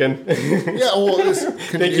Canadian bacon? Yeah, well, it's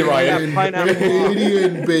Thank you, Ryan.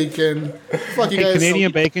 Canadian bacon. Fuck you guys.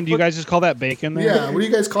 Canadian bacon? Do you guys just call that bacon there? Yeah, what do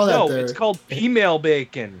you guys call that there? No, it's called female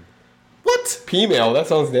bacon. What? Female? That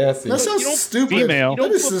sounds nasty. That sounds stupid. Female. That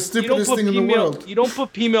is the stupidest thing in the world. You don't put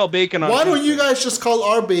female bacon on Why don't pizza. you guys just call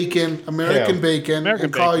our bacon American bacon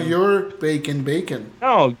and call your bacon bacon?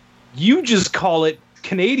 No, you just call it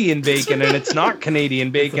Canadian bacon, and it's not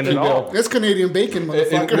Canadian bacon at all. That's Canadian bacon,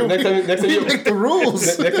 motherfucker. Next time you make the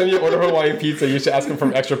rules. Next time you order Hawaiian pizza, you should ask them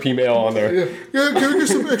for extra P-mail on there. Yeah, can I get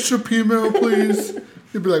some extra P-mail, please?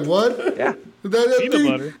 You'd be like, what? Yeah.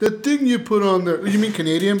 That thing you put on there. You mean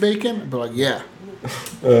Canadian bacon? I'd be like, yeah.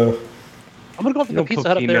 I'm gonna go for the Pizza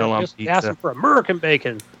Hut up there and just ask them for American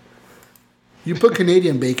bacon. You put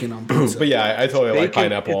Canadian bacon on pizza. But yeah, I totally like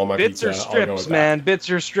pineapple on my bits pizza. Bits or strips, man. Bits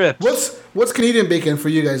or strips. What's Canadian bacon for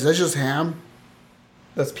you guys? That's just ham?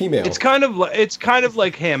 That's P-mail. It's kind of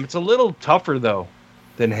like ham. It's a little tougher though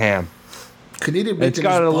than ham. Canadian bacon. It's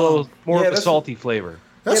got a little more of a salty flavor.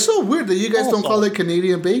 That's so weird that you guys don't call it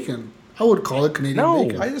Canadian bacon. I would call it Canadian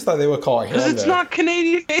bacon. I just thought they would call it ham. Because it's not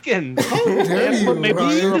Canadian bacon. How dare you, Maybe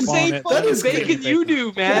Ryan? the same fucking bacon you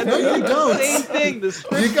do, man. No, you don't. Same thing.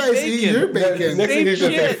 You guys eat your bacon. Next thing you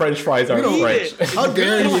should say French fries are French. How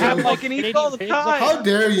dare you? Have like an eat all the time. How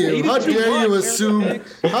dare you? How dare you assume?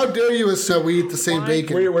 How dare you assume we eat the same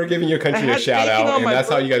bacon? We're giving your country a shout out, and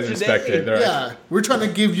that's how you guys respect it. Yeah, we're trying to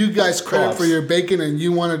give you guys credit for your bacon, and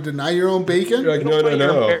you want to deny your own bacon? You're like,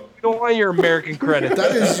 no. You don't want your American credit.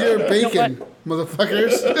 That is your bacon,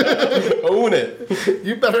 motherfuckers. Own it.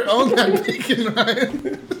 You better own that bacon,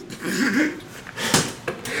 Ryan.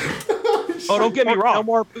 Oh, don't get me wrong. No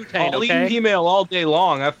more poutine, I'll okay? eat email all day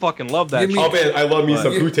long. I fucking love that. Oh man, I love me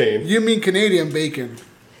some poutine. You mean Canadian bacon?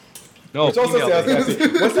 No, which also sounds nasty.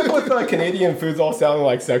 What's up with Canadian foods all sounding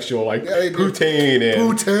like sexual, like poutine and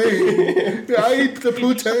poutine? Yeah, I eat the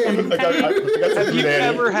poutine. Have you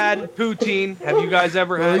ever had poutine? Have you guys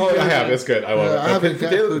ever had? Oh, I have. It's good. I love it. I haven't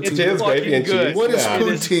had poutine. Potatoes, gravy, and cheese. What is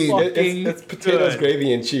poutine? It's potatoes,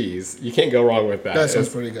 gravy, and cheese. You can't go wrong with that. That sounds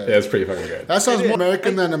pretty good. Yeah, it's pretty fucking good. That sounds more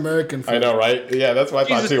American than American food. I know, right? Yeah, that's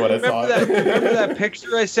what I thought too when I saw it. Remember that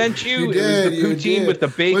picture I sent you? You did. It was the poutine with the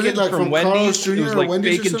bacon from Wendy's. It was like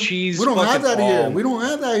bacon cheese. We don't have that here. We don't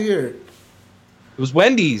have that here. It was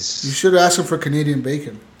Wendy's. You should have asked him for Canadian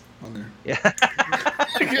bacon on there. Yeah.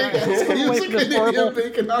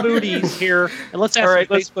 Foodies here, and let's ask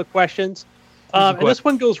some Facebook questions. And this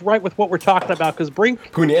one goes right with what we're talking about because Brink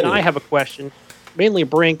and I have a question. Mainly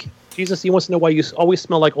Brink. Jesus, he wants to know why you always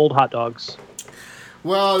smell like old hot dogs.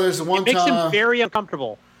 Well, there's one time. It makes him very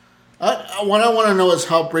uncomfortable. What I want to know is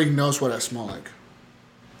how Brink knows what I smell like.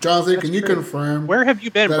 Jonathan, can you confirm? Where have you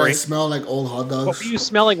been, that Brink? I smell like old hot dogs? What were you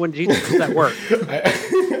smelling when Jesus was at work?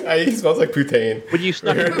 He smells like poutine. When you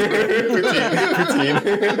snuck poutine.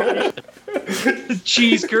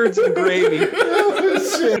 Cheese curds and gravy. Oh,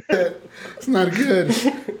 shit. It's not good.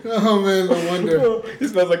 Oh, man, no wonder. He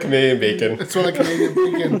smells like Canadian bacon. It smells like Canadian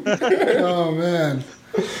bacon. Oh, man.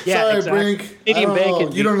 Yeah, sorry, exactly. Brink. Canadian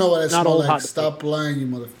bacon. You don't know what I smell like. Stop lying, you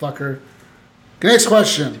motherfucker. Next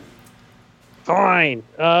question. Fine.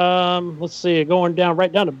 Let's see. Going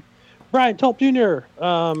right down to Brian Tulp Jr.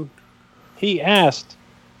 He asked,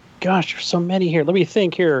 gosh, there's so many here. Let me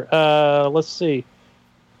think here. Let's see.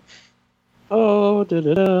 Oh,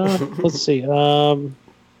 let's see. Come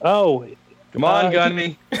on,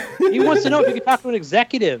 Gunny. He wants to know if you could talk to an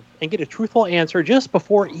executive and get a truthful answer just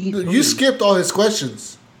before E3. You skipped all his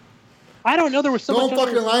questions. I don't know there was so much. Don't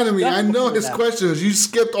fucking lie to me. I know his questions. You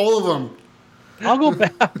skipped all of them. I'll go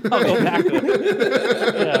back. To it.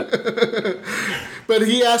 Yeah. But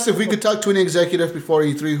he asked if we could talk to an executive before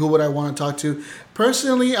E3. Who would I want to talk to?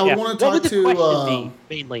 Personally, I would want to talk to.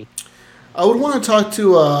 Mainly, I would want to talk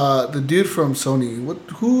to the dude from Sony.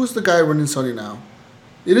 Who is the guy running Sony now?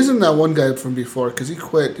 It isn't that one guy from before because he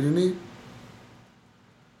quit, didn't he?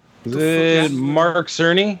 Is it Mark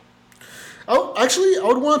Cerny? Oh, actually, I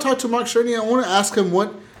would want to talk to Mark Cerny. I want to ask him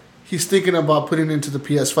what he's thinking about putting into the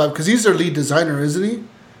PS5 because he's their lead designer, isn't he?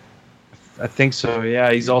 I think so.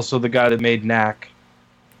 Yeah, he's also the guy that made Knack.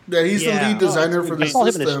 Yeah, he's the lead designer for the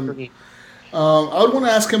system. I would want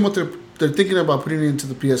to ask him what they're thinking about putting into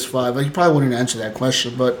the PS5. Like, he probably wouldn't answer that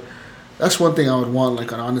question, but that's one thing I would want,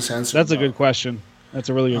 like an honest answer. That's a good question. That's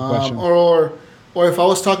a really good question. Or if I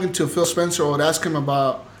was talking to Phil Spencer, I would ask him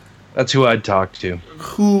about. That's who I'd talk to.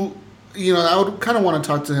 Who, I would kind of want to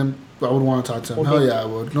talk to him. I would want to talk to him. Hell yeah, I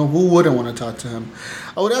would. No, who wouldn't want to talk to him?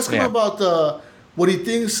 I would ask him about what he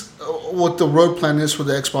thinks, what the road plan is for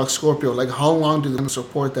the Xbox Scorpio. Like, how long do they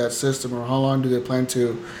support that system, or how long do they plan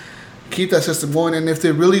to keep that system going, and if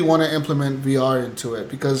they really want to implement VR into it.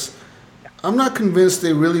 Because I'm not convinced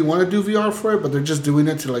they really want to do VR for it, but they're just doing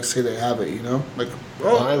it to, like, say they have it, Like,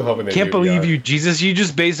 I'm hoping they can't believe VR. You, Jesus. You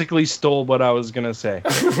just basically stole what I was going to say.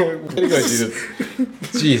 Way to go, Jesus.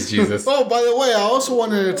 Jeez, Jesus. Oh, by the way, I also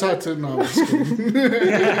wanted to talk to... No, I'm just kidding.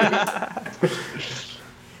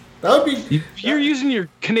 That would be... You're using your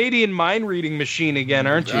Canadian mind reading machine again,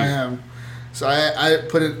 aren't you? I am. So I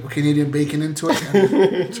put Canadian bacon into it, and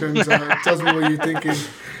it turns out it tells me what you're thinking.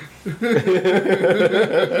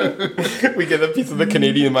 We get a piece of the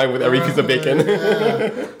Canadian mind with every piece of bacon.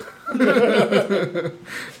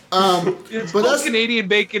 It's but that's Canadian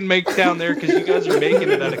bacon makes down there because you guys are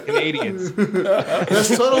making it out of Canadians.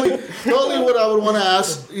 That's totally what I would want to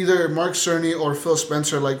ask either Mark Cerny or Phil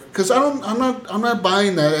Spencer, like, because I'm not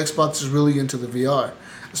buying that Xbox is really into the VR.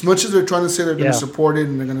 As much as they're trying to say they're going to support it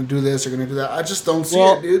and they're going to do this, they're going to do that, I just don't see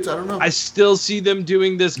it, dudes. I don't know. I still see them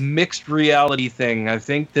doing this mixed reality thing. I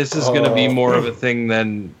think this is going to be more of a thing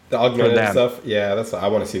than the augmented stuff. Yeah, I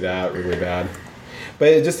want to see that really bad. But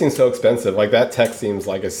it just seems so expensive. Like, that tech seems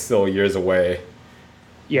like it's still years away.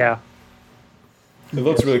 Yeah. It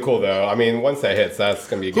looks really cool, though. I mean, once that hits, that's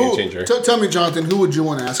going to be a game changer. Tell me, Jonathan, who would you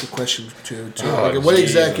want to ask a question to? What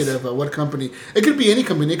executive? What company? It could be any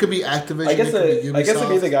company. It could be Activision. I guess it'd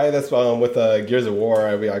be the guy that's with Gears of War.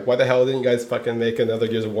 I'd be like, why the hell didn't you guys fucking make another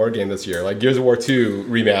Gears of War game this year? Like Gears of War 2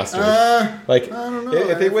 remastered. I don't know.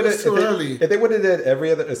 If they would have did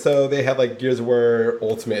every other, so they had like Gears of War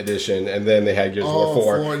Ultimate Edition, and then they had Gears of War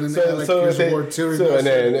 4. And then they had like Gears of War 2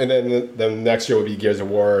 remastered. and then the next year would be Gears of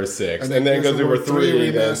War 6, and then Gears of War 3.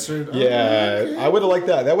 Remastered. Okay. I would have liked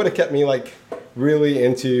that. That would have kept me like really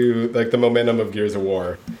into like the momentum of Gears of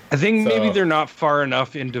War. I think maybe they're not far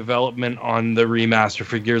enough in development on the remaster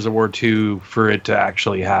for Gears of War 2 for it to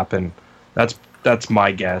actually happen. That's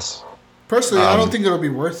my guess. Personally, I don't think it'll be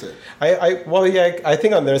worth it. I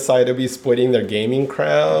think on their side it'll be splitting their gaming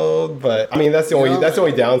crowd, but I mean that's the only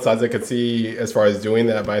downsides I could see as far as doing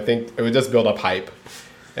that. But I think it would just build up hype.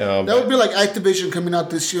 That would be like Activision coming out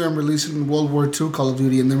this year and releasing World War II Call of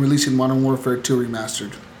Duty and then releasing Modern Warfare 2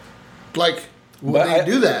 remastered. Like, would they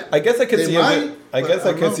do that? I guess I could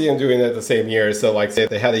see them doing that the same year. So, like, say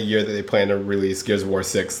they had a year that they plan to release Gears of War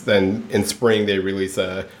 6, then in spring they release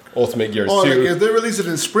Ultimate Gears 2. Like if they release it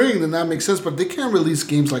in spring, then that makes sense. But they can't release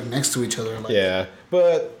games like next to each other. Like. Yeah,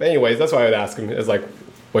 but anyways, that's why I would ask them is like,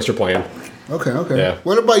 what's your plan? Okay. Yeah.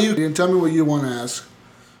 What about you, Dan? Tell me what you want to ask.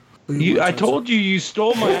 I told you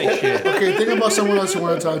stole my shit. Okay, think about someone else you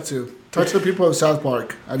want to talk to. Talk to the people of South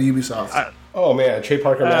Park at Ubisoft. Oh man, Trey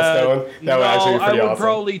Parker, Matt Stone. That would actually be pretty awesome. I would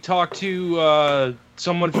probably talk to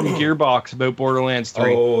someone from Gearbox about Borderlands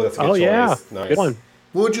 3. Oh, that's a good choice. Yeah, Nice. good one.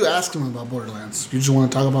 What would you ask them about Borderlands? You just want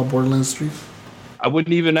to talk about Borderlands 3? I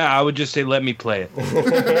wouldn't even. I would just say, "Let me play it."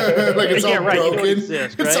 Like it's all broken.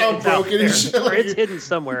 It's all broken and shit. Or it's hidden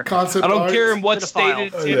somewhere. Concept I don't art. care in what state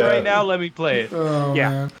it's in right now. Let me play it. Oh,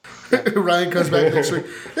 man. Ryan comes back next week.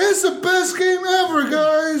 It's the best game ever,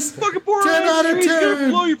 guys. Fucking Borderlands 10 out of 3 is gonna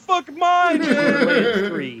 10. blow your fucking mind.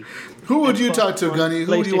 Who would you talk to, Gunny?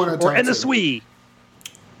 Who do you want to talk to? And the Swee.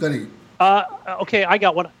 Gunny. Okay, I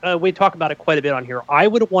got one. We talk about it quite a bit on here. I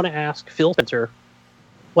would want to ask Phil Spencer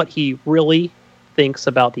what he really thinks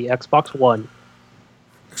about the Xbox One.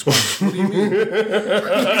 Xbox? What do you mean?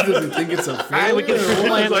 Does he think it's a failure? I would get a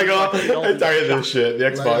plan. Like, I'm tired of this shit. The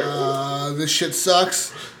Xbox. This shit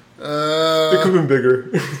sucks. It could have been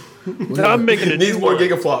bigger. I'm making it. Needs more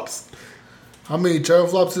gigaflops. How many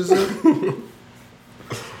teraflops is it?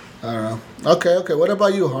 I don't know. Okay. What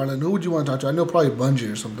about you, Harlan? Who would you want to talk to? I know probably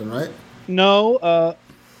Bungie or something, right? No,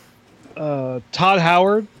 Todd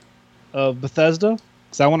Howard of Bethesda.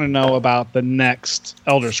 Because I want to know about the next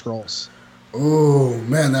Elder Scrolls. Oh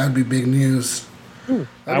man, that'd be big news.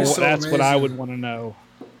 That's what I would want to know.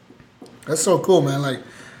 That's so cool, man. Like,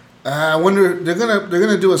 I wonder they're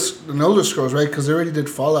gonna do an Elder Scrolls, right? Because they already did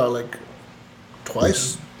Fallout like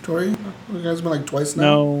twice. Tori, you guys been like twice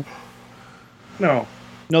now. No.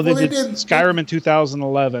 They did Skyrim in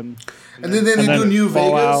 2011, and then they do New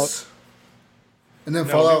Fallout. Vegas. And then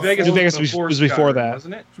Fallout. New Vegas was before that,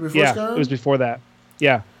 wasn't it? It was before that.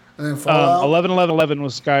 Yeah. And then Fallout. 11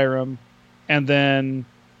 was Skyrim, and then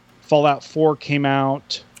Fallout 4 came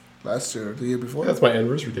out last year, the year before. That's my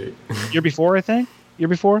anniversary date. Year before, I think.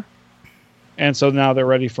 And so now they're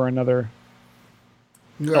ready for another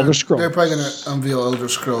Elder Scrolls. They're probably going to unveil Elder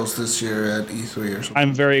Scrolls this year at E3 or something.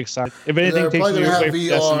 I'm very excited. If anything takes me away from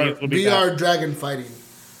Destiny, it will be VR dragon fighting.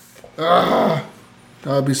 That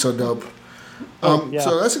would be so dope.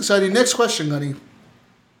 So that's exciting. Next question, Gunny.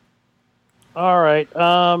 All right.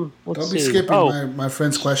 Don't be skipping my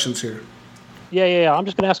friend's questions here. Yeah. I'm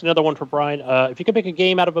just going to ask another one for Brian. If you could make a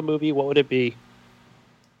game out of a movie, what would it be?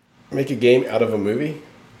 Make a game out of a movie?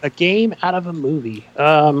 A game out of a movie.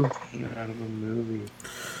 Out of a movie.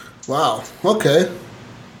 Wow. Okay.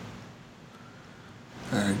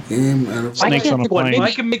 A game out of Snakes on a Plane. If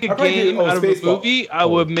I could make a game out of a movie, I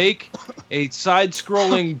would make a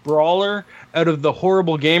side-scrolling brawler out of the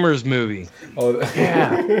Horrible Gamers movie. Oh,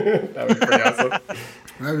 Yeah. that would be pretty awesome.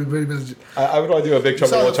 That'd be pretty. I would want to do a Big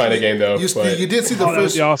Trouble in Little China game though. You but- did see the That'd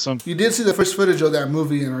first. be awesome. You did see the first footage of that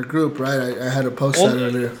movie in our group, right? I had to post that Only-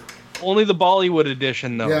 earlier. Only the Bollywood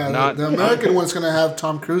edition, though. Yeah, not the American one's gonna have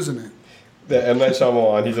Tom Cruise in it. The M. Night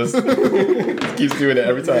Shyamalan, he just keeps doing it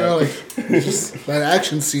every time. You know, like just that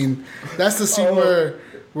action scene. That's the scene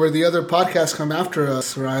where the other podcasts come after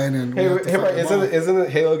us, Ryan. And we Hey, have to fight them all. isn't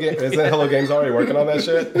Halo game? Isn't Hello Games already working on that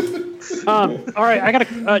shit? All right, I gotta.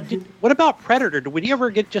 What about Predator? Did we ever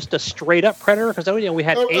get just a straight up Predator? Because we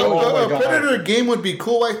had Alien. A Predator game would be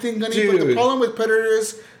cool, I think, Gunny. But the Dude. problem with Predator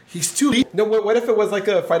is he's too deep. No, what if it was like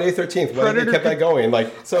a Friday the 13th? What if they kept that going?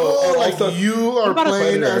 Like so, and like also, you are about a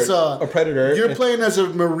playing as a predator. You're playing as a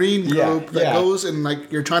marine group that yeah. goes and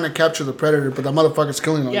like you're trying to capture the predator, but the motherfucker's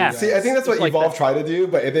killing all Yeah. you guys. See, I think that's what It's like Evolve that. tried to do,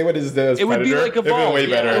 but if they would have just did it as It would be Predator, like it'd been Evolve, way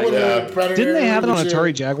yeah. better. It would've Yeah. been Predator Didn't they have it on and shit.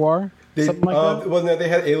 Atari Jaguar? Something like that? Well, no, they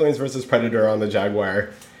had Aliens versus Predator on the Jaguar.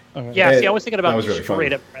 Yeah, see, I was thinking That about was really fun.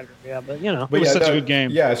 straight up Predator. Yeah, but you know. But was yeah, such a good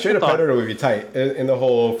game. Yeah, straight up Good thought. Predator would be tight in the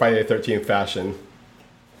whole Friday the 13th fashion.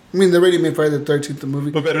 I mean, they already made Friday the 13th the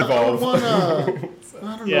movie. But better Evolve. I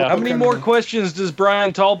don't Yeah. know. How many more questions does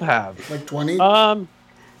Brian Tulp have? Like 20?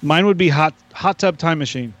 Mine would be Hot Tub Time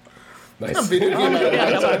Machine. Nice. A video game at yeah,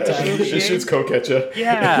 that that was- time. It shoots coke at you.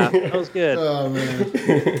 Yeah, that was good. Oh,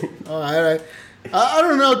 man. All right. I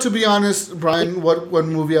don't know, to be honest, Brian, what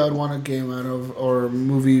movie I would want a game out of or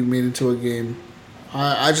movie made into a game.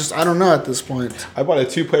 I don't know at this point. I bought a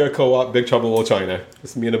 2-player co-op Big Trouble in Little China.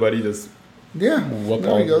 Just me and a buddy just Yeah. whoop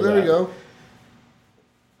There we on go. There we that. go.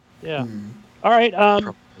 Yeah. All right.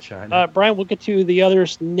 Brian, we'll get to the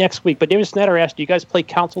others next week. But David Snyder asked, do you guys play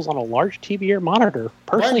consoles on a large TV or monitor?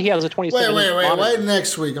 Personally, he has a 27 Wait. monitor. Wait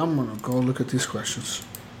next week. I'm going to go look at these questions.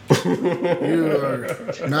 You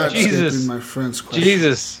are not Jesus. skipping my friend's questions.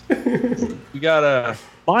 Jesus. We got a...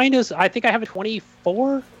 Mine is, I think I have a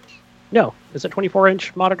 24. No, it's a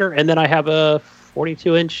 24-inch monitor, and then I have a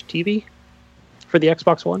 42-inch TV for the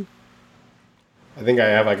Xbox One. I think I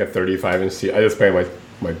have like a 35-inch TV. I just play on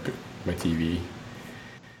my TV.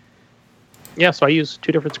 Yeah, so I use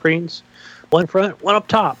two different screens, one front, one up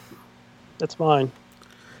top. That's mine.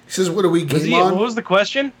 He says, what do we game What on? was the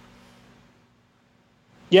question?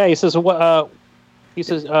 Yeah, he says what? He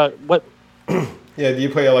says what? Yeah, do you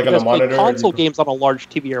play like You on a guys play monitor? console games on a large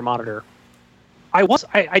TV or monitor?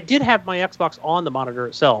 I did have my Xbox on the monitor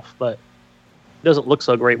itself, but it doesn't look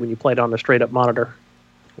so great when you play it on a straight up monitor.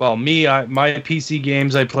 Well, my PC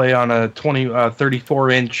games I play on a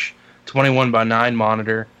 34-inch 21:9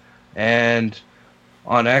 monitor, and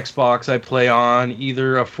on Xbox I play on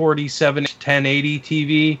either a 47 1080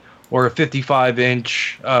 TV or a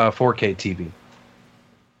 55-inch 4K TV.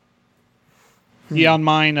 Yeah, on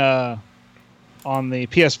mine, on the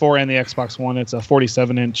PS4 and the Xbox One, it's a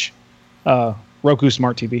 47-inch Roku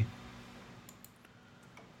Smart TV.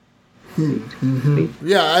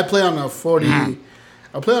 Yeah, I play on a 40.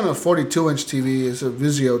 I play on a 42-inch TV. It's a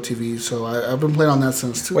Vizio TV, so I've been playing on that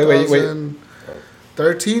since Wait.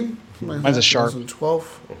 2013. Mine's a Sharp.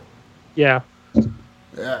 2012. Yeah.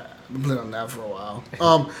 Yeah, I've been playing on that for a while.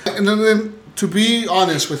 And then to be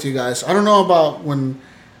honest with you guys, I don't know about when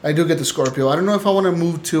I do get the Scorpio. I don't know if I want to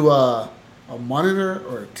move to a monitor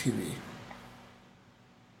or a TV.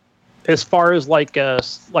 As far as like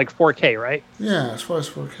 4K, right? Yeah, as far as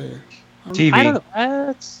 4K. TV. I don't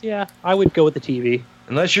know. I would go with the TV.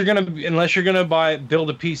 Unless you're gonna build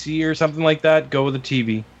a PC or something like that, go with a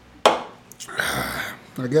TV.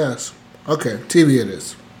 I guess. Okay, TV it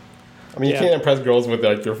is. I mean, you can't impress girls with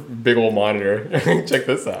like your big old monitor. Check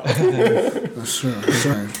this out. That's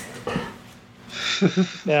right.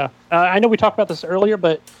 Yeah. I know we talked about this earlier,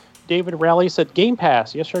 but David Rowley said Game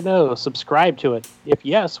Pass, yes or no? Subscribe to it. If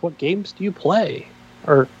yes, what games do you play?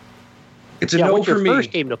 Or It's a no what's your for me.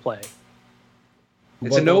 first game to play?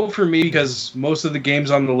 It's a no for me because most of the games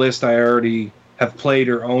on the list I already have played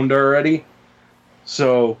or owned already.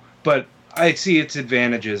 So, but I see its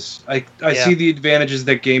advantages. I see the advantages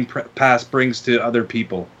that Game Pass brings to other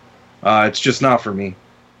people. It's just not for me.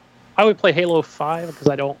 I would play Halo 5 because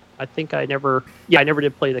I never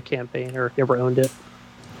did play the campaign or never owned it.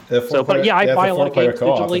 So, but yeah, I buy a lot of games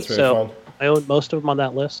digitally, so I own most of them on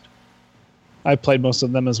that list. I played most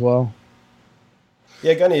of them as well.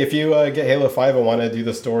 Yeah, Gunny, if you get Halo 5 and want to do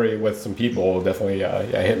the story with some people, definitely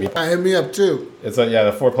hit me. Hit me up too. It's the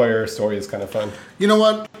 4-player story is kind of fun. You know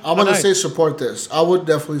what? I'm going to say support this. I would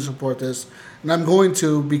definitely support this. And I'm going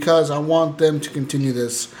to because I want them to continue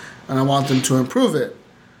this and I want them to improve it.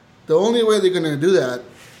 The only way they're going to do that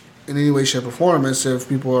in any way, shape, or form is if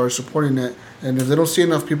people are supporting it. And if they don't see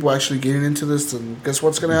enough people actually getting into this, then guess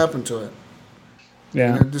what's going to happen to it?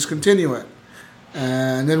 Yeah. And discontinue it.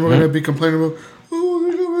 And then we're going to be complaining about, oh,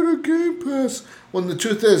 they got rid of Game Pass. When the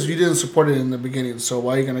truth is, you didn't support it in the beginning, so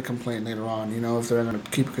why are you going to complain later on, if they're going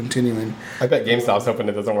to keep continuing? I bet GameStop's hoping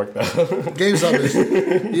it doesn't work, though. GameStop is,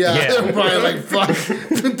 they're probably like,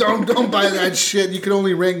 fuck, don't buy that shit. You can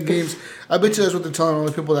only rent games. I bet you that's what they're telling all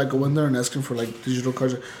the people that go in there and asking for, like, digital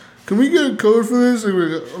cards. Can we get a code for this?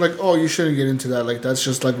 Like, oh, you shouldn't get into that. Like, that's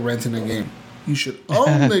just like renting a game. You should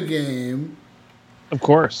own the game. Of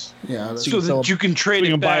course. Yeah. So that you can trade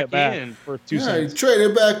it back in for 2 Yeah, cents. you trade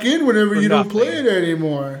it back in whenever you don't play it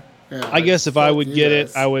anymore. Yeah, I guess if I would fuck get you it,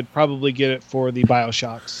 guys. I would probably get it for the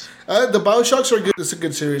BioShocks. The BioShocks are good. It's a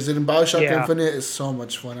good series. And BioShock Yeah. Infinite is so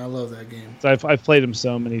much fun. I love that game. So I've played them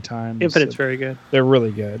so many times. Infinite's very good. They're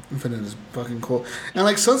really good. Infinite is fucking cool. And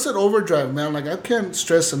like Sunset Overdrive, man, like I can't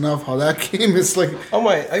stress enough how that game is like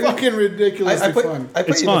fucking ridiculously fun. I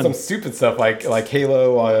played even some stupid stuff like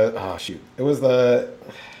Halo. It was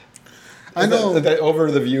I know the over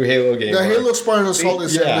the view Halo game. The Halo Spartan Assault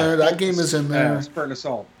is in there. That game is in there. Yeah, Spartan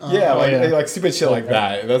Assault. Like stupid shit like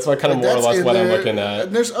that. That's what kind of more or That's less in what I'm there. looking at.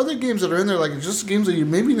 And there's other games that are in there, like just games that you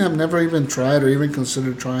maybe have never even tried or even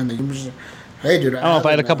considered trying. That you're just like, hey, dude, I don't know if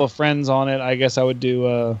I had a couple of friends on it. I guess I would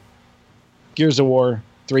do Gears of War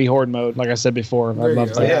 3 Horde mode, like I said before. I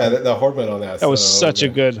love that. Yeah, the Horde mode on that. That was such a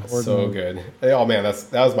good Horde So mode. good. Oh man, that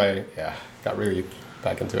was my got really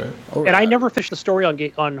back into it. And I never finished the story on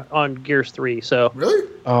Gears 3, so really,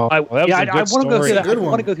 Oh, I well, that was a good want to go story. through that. Good I one.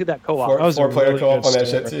 want to go through that co-op. Four player really co-op good on that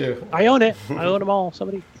story. shit too. I own it. I own them all.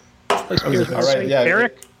 Somebody. Plays Gears All right, yeah.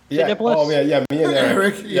 Eric. Yeah. Nicholas? Oh man, yeah. Me and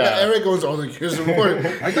Eric. Eric owns all the Gears of War.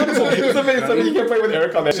 I thought it's amazing. So you can play with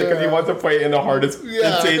Eric on that shit because he wants to play in the hardest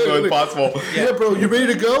insane mode possible. Yeah, bro, you ready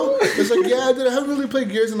to go? It's like, yeah, dude, I haven't really played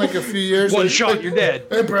Gears in like a few years. One Like, shot, you're dead.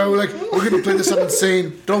 Hey, bro, like we're gonna play this on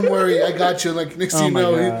insane. Don't worry, I got you. Like next thing you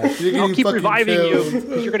know, you're I'll getting keep fucking reviving killed. you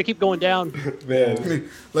because you're gonna keep going down. Man.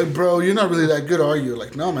 Like, bro, you're not really that good, are you?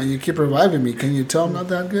 Like, no, man, you keep reviving me. Can you tell I'm not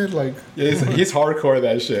that good? Like, Yeah, he's hardcore at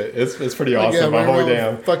that shit. It's pretty awesome. yeah, Holy we're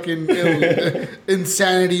damn. all fucking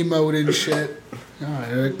insanity mode and shit. All right,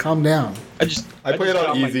 Eric, calm down. I play it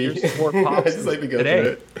on easy. I just like to go today.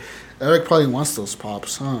 through it. Eric probably wants those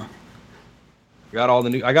pops, huh? Got all the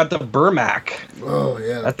new. I got the Burmac. Oh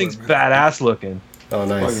yeah, That thing's badass looking. Oh,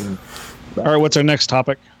 nice. All right, what's our next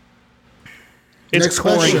topic? It's Next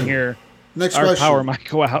pouring question. here. Next Our question. power might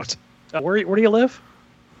go out. Where do you live?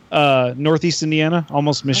 Northeast Indiana,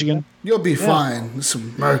 almost Michigan. You'll be fine. This is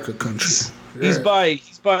America country. He's by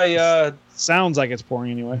Sounds like it's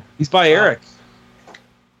pouring anyway. he's by Eric,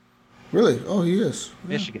 Really? Oh, he is.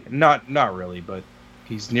 Michigan. Not really, but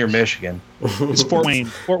he's near Michigan. It's Fort Wayne.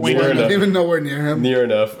 Fort Wayne. Near Not enough. even nowhere near him. Near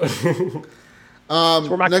enough.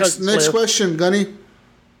 where my Next cousins live. question, Gunny.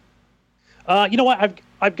 You know what?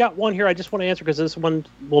 I've got one here. I just want to answer because this one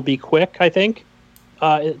will be quick. I think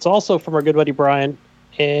it's also from our good buddy Brian,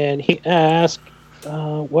 and he asked,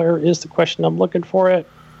 "Where is the question? I'm looking for it."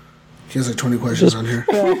 He has like 20 questions on here.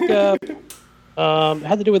 Back up.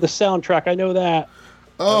 Had to do with the soundtrack. I know that.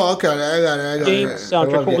 Oh, okay. I got it. Game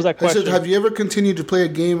soundtrack. What was that I said, question? have you ever continued to play a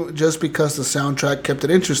game just because the soundtrack kept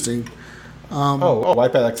it interesting?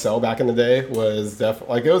 Wipeout XL back in the day was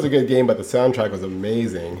definitely like it was a good game, but the soundtrack was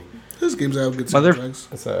amazing. There's games that have good Mother-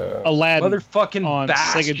 soundtracks. It's a Aladdin Motherfucking on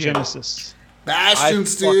Bastion. Sega Genesis. I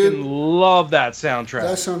Bastions, fucking dude. love that soundtrack.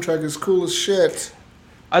 That soundtrack is cool as shit.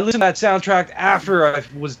 I listened to that soundtrack after I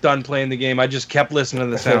was done playing the game. I just kept listening to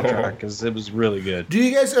the soundtrack because it was really good. Do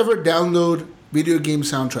you guys ever download video game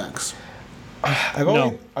soundtracks? I've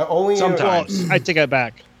No. only Sometimes. I take that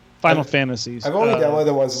back. Final Fantasies. I've only downloaded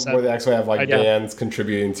the ones where they actually have like I do. bands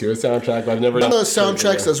contributing to a soundtrack, but I've never One done of the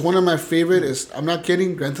soundtracks that's one of my favorite is, I'm not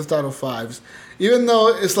kidding, Grand Theft Auto 5's. Even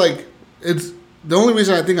though it's like, it's the only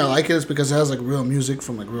reason I think I like it is because it has like real music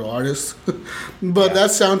from like real artists. But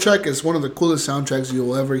that soundtrack is one of the coolest soundtracks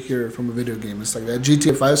you'll ever hear from a video game. It's like that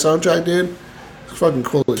GTA 5 soundtrack, dude. It's fucking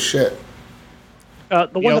cool as shit. The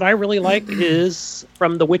one that I really like is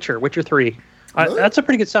from The Witcher, Witcher 3. Really? That's a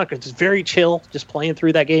pretty good soundtrack. It's very chill, just playing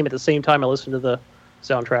through that game at the same time I listen to the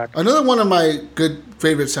soundtrack. Another one of my good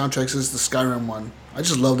favorite soundtracks is the Skyrim one. I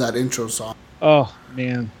just love that intro song. Oh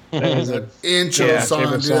man, that is a Intro Yeah, song,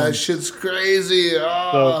 favorite dude. That song. shit's crazy.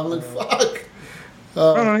 Oh, I'm like, fuck.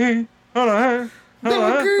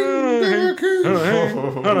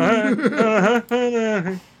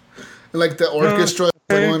 Like the orchestra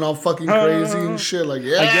going all fucking crazy and shit. Like,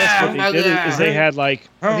 yeah. I guess what they did is they had like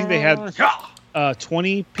I think they had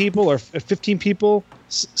 20 people or 15 people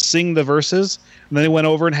sing the verses, and then they went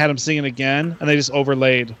over and had them sing it again, and they just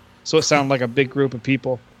overlaid, so it sounded like a big group of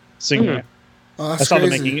people singing it. Oh, I that's saw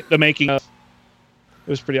crazy. the making of.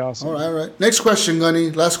 was pretty awesome. All right. Next question,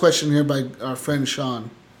 Gunny. Last question here by our friend Sean.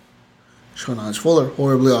 Sean Hodge Fuller,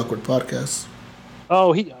 Horribly Awkward Podcast.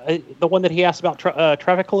 Oh, the one that he asked about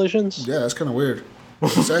traffic collisions? Yeah, that's kind of weird.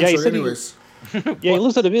 Let's answer he said anyways. He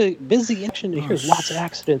lives in a busy action and hears lots of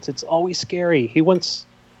accidents. It's always scary. He wants,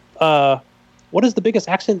 what is the biggest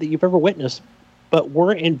accident that you've ever witnessed but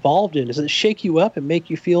weren't involved in? Does it shake you up and make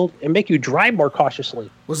you drive more cautiously?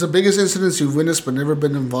 What's the biggest incidents you've witnessed but never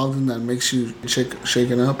been involved in that makes you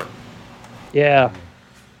shaken up? Yeah.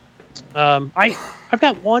 I've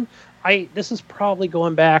got one. This is probably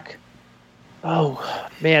going back,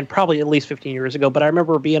 probably at least 15 years ago, but I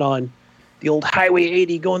remember being on the old Highway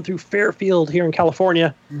 80 going through Fairfield here in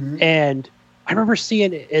California, and I remember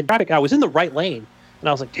seeing in traffic, I was in the right lane, and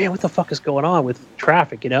I was like, damn, what the fuck is going on with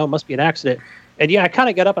traffic? It must be an accident. And I kind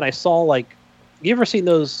of got up and I saw, you ever seen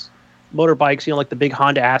those motorbikes, like the big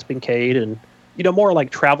Honda Aspencade and, more like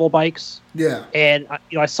travel bikes? Yeah. And,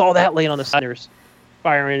 I saw that laying on the side. There's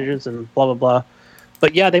fire engines and blah, blah, blah.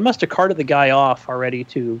 But yeah, they must have carted the guy off already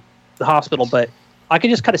to the hospital, but I could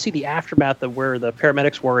just kind of see the aftermath of where the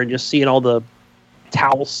paramedics were and just seeing all the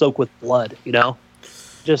towels soaked with blood,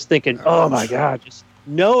 just thinking, oh my God, just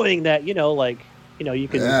knowing that, you can. Yeah,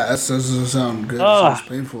 that doesn't sound good. It sounds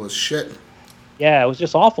painful as shit. Yeah, it was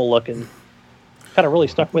just awful looking. Kind of really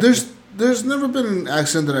stuck with me. There's never been an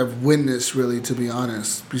accident that I've witnessed, really, to be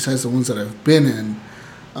honest, besides the ones that I've been in.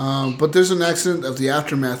 But there's an accident of the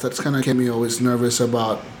aftermath that's kind of kept me always nervous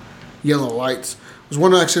about yellow lights. There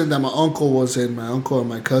was one accident that my uncle was in, my uncle and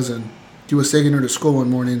my cousin. He was taking her to school one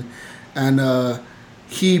morning, and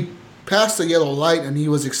he passed the yellow light, and he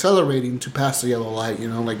was accelerating to pass the yellow light,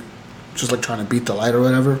 just trying to beat the light or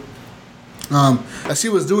whatever. As he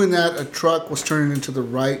was doing that, a truck was turning into the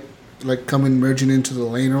right, merging into the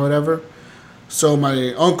lane or whatever. So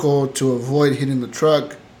my uncle, to avoid hitting the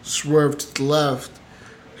truck, swerved to the left.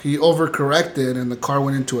 He overcorrected, and the car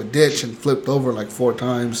went into a ditch and flipped over 4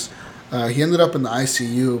 times. He ended up in the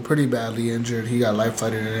ICU, pretty badly injured. He got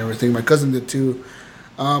life-flighted and everything. My cousin did too.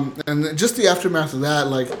 And just the aftermath of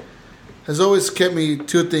that, has always kept me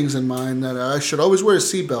 2 things in mind: that I should always wear a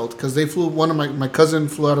seatbelt, because they flew. One of my cousin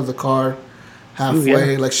flew out of the car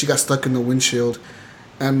halfway, she got stuck in the windshield,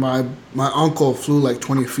 and my uncle flew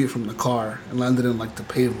 20 feet from the car and landed in the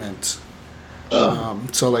pavement.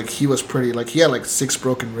 So he was pretty, he had 6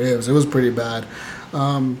 broken ribs. It was pretty bad.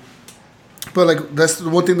 But that's the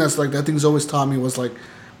one thing that's that thing's always taught me was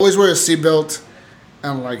always wear a seatbelt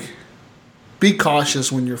and be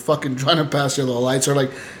cautious when you're fucking trying to pass yellow lights, or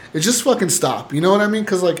just fucking stop. You know what I mean?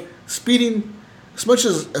 Because speeding, as much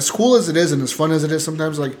as cool as it is and as fun as it is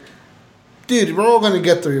sometimes, dude, we're all gonna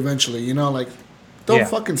get there eventually. Don't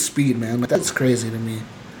fucking speed, man. That's crazy to me.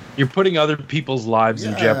 You're putting other people's lives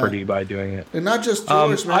in jeopardy by doing it. And not just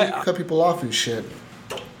yours, man. You cut people off and shit.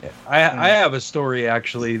 I have a story,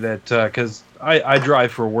 actually, that because I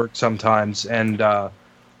drive for work sometimes. And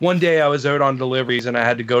one day I was out on deliveries and I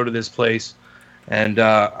had to go to this place. And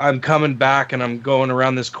I'm coming back and I'm going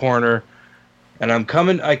around this corner. And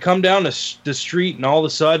I come down the street, and all of a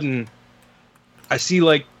sudden I see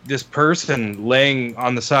this person laying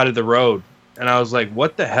on the side of the road. And I was like,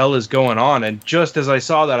 what the hell is going on? And just as I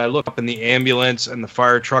saw that, I looked up, and the ambulance and the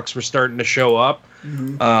fire trucks were starting to show up.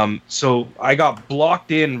 Mm-hmm. So I got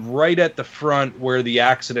blocked in right at the front where the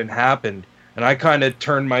accident happened. And I kind of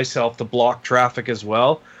turned myself to block traffic as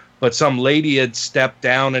well. But some lady had stepped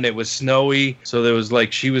down, and it was snowy. So there was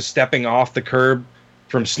she was stepping off the curb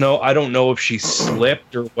from snow. I don't know if she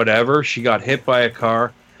slipped or whatever. She got hit by a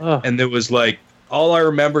car. And there was all I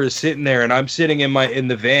remember is sitting there, and I'm sitting in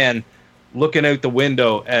the van, looking out the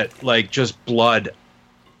window at just blood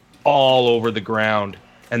all over the ground,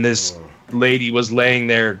 and this lady was laying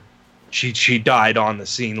there. She died on the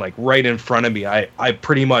scene, right in front of me. I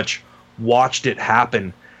pretty much watched it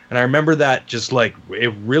happen, and I remember that just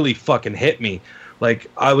it really fucking hit me.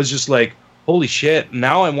 I was just holy shit.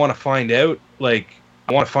 Now I want to find out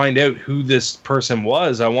who this person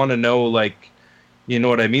was. I want to know, you know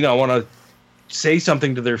what I mean? I want to say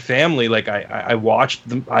something to their family. I watched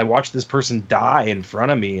this person die in front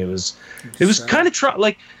of me. It was kind of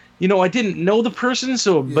I didn't know the person,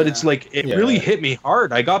 so but it's really hit me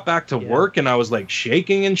hard. I got back to work and I was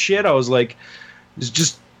shaking and shit. I was it's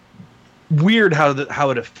just weird how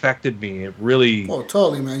it affected me. It really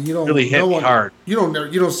totally, man. You don't really hit me hard. You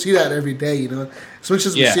don't see that every day, as much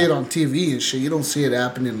as we see it on TV and shit. You don't see it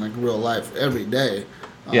happening in real life every day.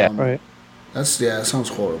 Right. That sounds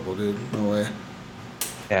horrible, dude. No way.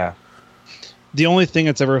 Yeah. The only thing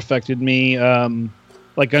that's ever affected me,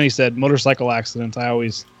 like Gunny said, motorcycle accidents. I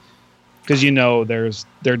always, because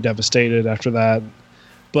they're devastated after that.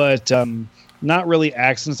 But not really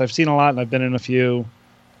accidents. I've seen a lot and I've been in a few,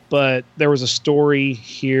 but there was a story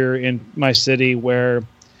here in my city where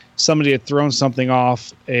somebody had thrown something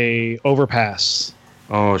off a overpass.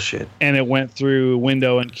 Oh shit! And it went through a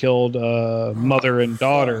window and killed a mother and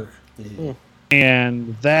daughter.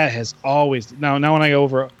 And that has always now when I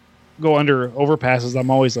go under overpasses, I'm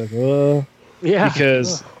always like, yeah,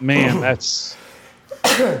 because man, that's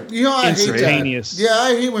I hate instantaneous. that. Yeah,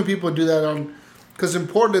 I hate when people do that because in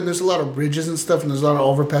Portland there's a lot of bridges and stuff, and there's a lot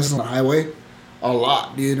of overpasses on the highway, a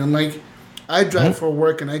lot, dude. And like, I drive for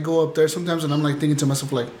work, and I go up there sometimes, and I'm like thinking to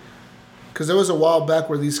myself like, because there was a while back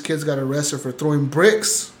where these kids got arrested for throwing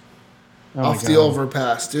bricks off the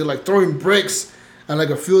overpass, dude. Like throwing bricks, and like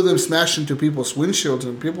a few of them smashed into people's windshields,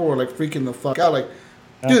 and people were like freaking the fuck out. Like,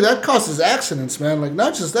 dude, that causes accidents, man. Like,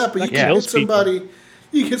 not just that, but you can hit somebody.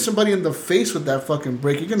 You hit somebody in the face with that fucking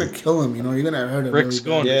brick, you're gonna kill him. You know, you're gonna hurt him. Rick's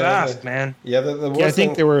going fast, man. Yeah, I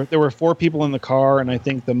think there were 4 people in the car, and I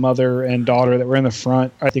think the mother and daughter that were in the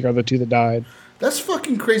front, I think, are the 2 that died. That's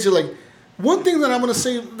fucking crazy. Like, one thing that I'm gonna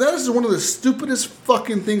say, that is one of the stupidest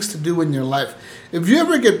fucking things to do in your life. If you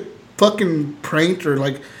ever get fucking pranked or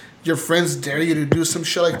like your friends dare you to do some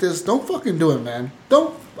shit like this, don't fucking do it, man.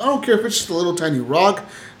 I don't care if it's just a little tiny rock,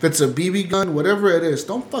 if it's a BB gun, whatever it is.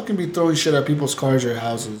 Don't fucking be throwing shit at people's cars or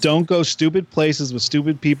houses. Don't go stupid places with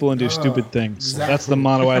stupid people and do stupid things. Exactly. That's the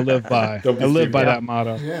motto I live by. I live by that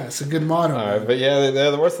motto. Yeah, it's a good motto. All right, but yeah,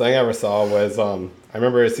 the worst thing I ever saw was I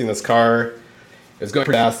remember seeing this car. It was going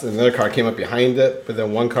pretty fast, and another car came up behind it. But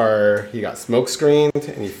then one car, he got smoke screened,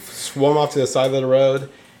 and he swung off to the side of the road.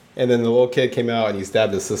 And then the little kid came out, and he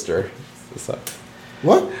stabbed his sister. So,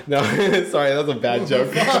 what? No, sorry, that was a bad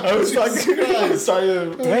joke. I was sorry.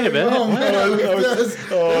 Wait a minute. Oh, man, this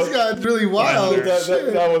got really wild.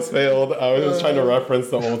 That was failed. I was just trying to reference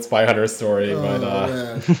the old Spy Hunter story, but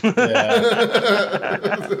yeah.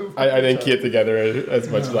 I didn't key it together as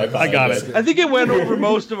much as I thought. I got it. I think it went over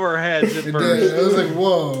most of our heads at first. I was like,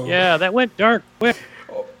 whoa. Yeah, that went dark quick.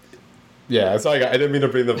 Yeah, so I didn't mean to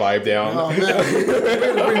bring the vibe down. Oh, man. Bring the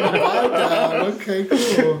vibe down. Okay,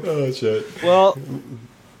 cool. Oh, shit. Well,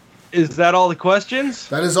 is that all the questions?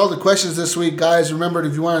 That is all the questions this week, guys. Remember,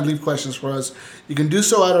 if you want to leave questions for us, you can do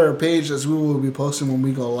so at our page, as we will be posting when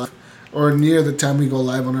we go live, or near the time we go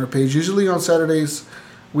live on our page. Usually on Saturdays,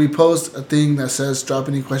 we post a thing that says, drop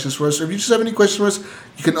any questions for us. Or if you just have any questions for us,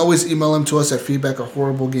 you can always email them to us at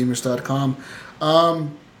feedback@horriblegamers.com.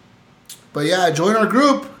 But yeah, join our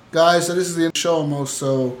group. Guys, so this is the end of the show almost,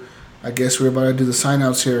 so I guess we're about to do the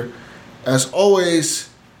sign-outs here. As always,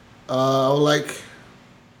 I would like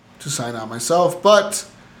to sign out myself, but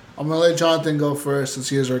I'm going to let Jonathan go first since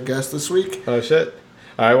he is our guest this week. Oh, shit.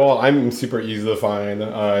 All right, well, I'm super easy to find.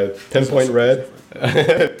 10-Point Red,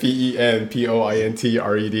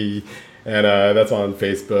 PENPOINTRED, and that's on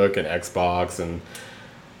Facebook and Xbox, and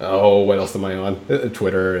what else am I on?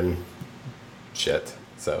 Twitter and shit.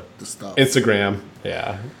 So Instagram,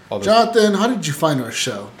 yeah. Jonathan, how did you find our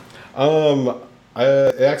show?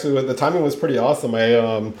 Actually, the timing was pretty awesome.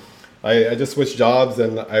 I just switched jobs,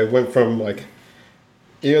 and I went from like,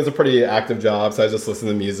 it was a pretty active job, so I just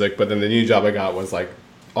listened to music. But then the new job I got was like,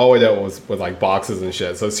 all I did was with like boxes and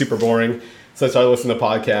shit, so it's super boring. So I started listening to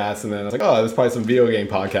podcasts, and then I was like, oh, there's probably some video game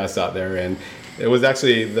podcasts out there, and it was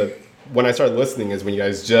actually when I started listening is when you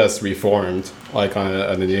guys just reformed like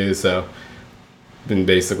on the news, so. Been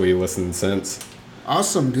basically listening since.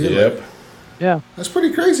 Awesome, dude. Yep. Yeah. That's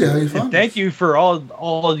pretty crazy how you found it. Thank you for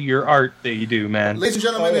all your art that you do, man. Ladies and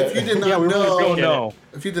gentlemen, if you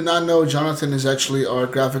did not know, Jonathan is actually our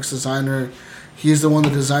graphics designer. He's the one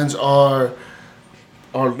that designs our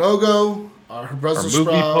logo, our Brussels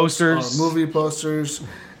sprouts, our movie posters,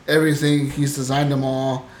 everything. He's designed them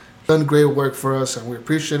all. Done great work for us, and we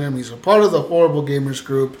appreciate him. He's a part of the Horrible Gamers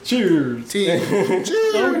group. Cheers. Team. Cheers.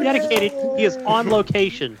 So dedicated. He is on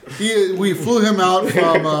location. We flew him out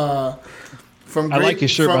from I like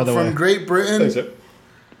his shirt, by the way. From Great Britain. Thanks,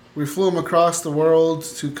 we flew him across the world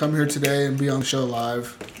to come here today and be on the show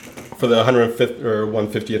live. For the 105th or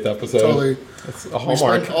 150th episode. Totally. That's a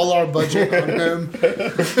hallmark. We spent all our budget on him.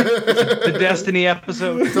 The Destiny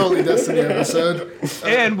episode. Totally Destiny episode.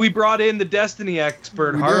 And we brought in the Destiny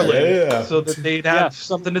expert, Harlan, so that they'd have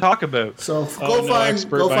something to talk about. So go find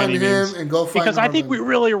him and go find Because I think we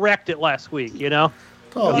really wrecked it last week, you know?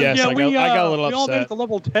 Oh, yes, I got a little upset. We all made it to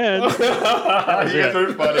level 10. You guys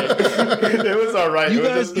are funny. It was all right.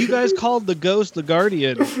 You guys called the ghost the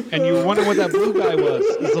Guardian, and you were wondering what that blue guy was.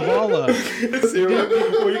 Zavala.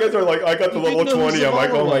 Well, you guys are like, I got the level 20. I'm like,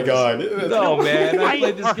 oh my god. No, man. I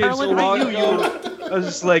played this game so long ago. I was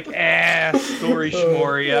just like, story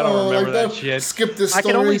shmori. I don't remember that shit. Skip this I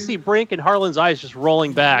story. can only see Brink and Harlan's eyes just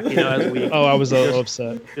rolling back, as we. Oh, I was a little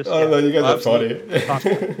upset. No, you guys are funny.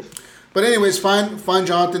 But anyways, find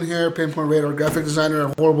Jonathan here, Pinpoint Radar, graphic designer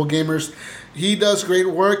at Horrible Gamers. He does great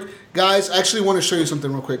work. Guys, I actually want to show you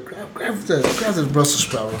something real quick. Grab this Brussels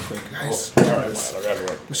sprout real quick, guys. All right, I'll grab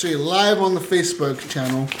it. I'll show you live on the Facebook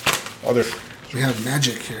channel. We have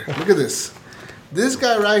magic here. Look at this. This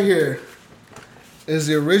guy right here is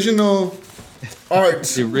the original art.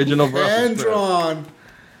 The original hand-drawn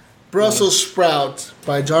Brussels sprout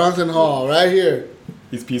by Jonathan Hall, right here.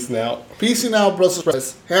 He's piecing out. Piecing out Brussels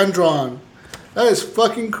sprouts, hand-drawn. That is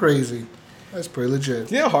fucking crazy. That's pretty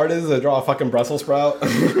legit. You know how hard it is to draw a fucking Brussels sprout?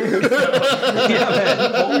 Holy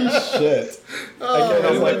shit.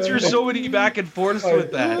 I went through so many back and forths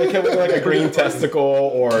with that. It came with like a green testicle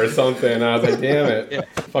or something. And I was like, damn it.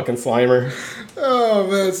 Fucking Slimer. Oh,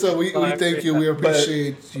 man. So we thank you. We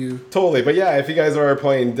appreciate you. Totally. But yeah, if you guys are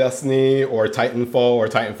playing Destiny or Titanfall or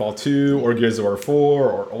Titanfall 2 or Gears of War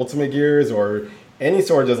 4 or Ultimate Gears or any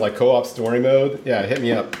sort of just like co-op story mode, yeah, hit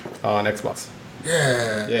me up on Xbox.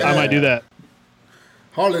 Yeah. I might do that.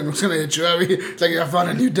 Harlan was gonna hit you. I mean, it's like I found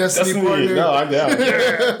a new Destiny partner. No, I'm down.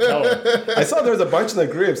 No. I saw there was a bunch in the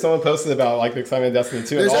group. Someone posted about like the excitement of Destiny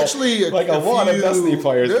 2. There's actually a lot of Destiny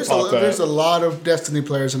players. There's a lot of Destiny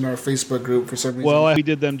players in our Facebook group for some reason. Well, we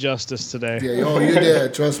did them justice today. Yeah, you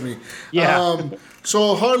did. Trust me. Yeah.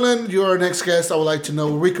 So Harlan, you're our next guest. I would like to know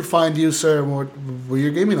where we could find you, sir. What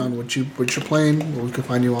you're gaming on? What you're playing? What we could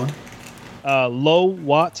find you on? Low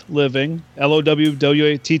Watt Living,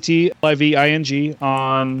 LOWWATTLIVING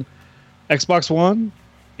on Xbox One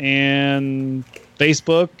and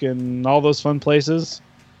Facebook and all those fun places.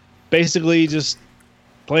 Basically, just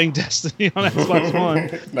playing Destiny on Xbox One.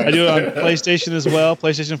 Nice. I do it on PlayStation as well,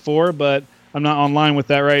 PlayStation 4, but I'm not online with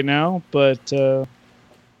that right now. But I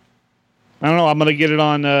don't know. I'm gonna get it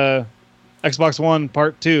on Xbox One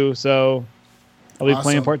Part 2, so I'll be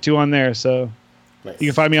playing Part 2 on there. So you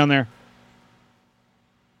can find me on there.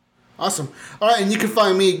 Awesome. All right, and you can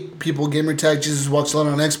find me, people, gamertag Jesus Walks Blood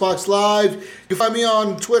on Xbox Live. You can find me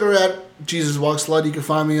on Twitter at Jesus Walks Blood. You can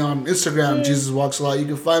find me on Instagram, Jesus Walks Blood. You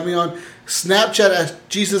can find me on Snapchat at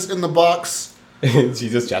Jesus in the Box.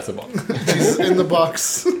 Jesus Jassabon. Jesus in the Box.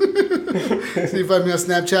 So you find me on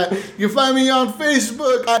Snapchat. You can find me on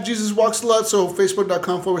Facebook at Jesus Walks Blood. So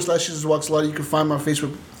facebook.com/Jesus Walks Blood. You can find my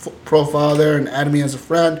Facebook profile there and add me as a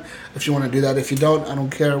friend if you want to do that. If you don't, I don't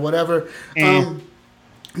care, whatever.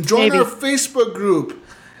 Join our Facebook group.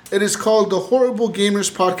 It is called the Horrible Gamers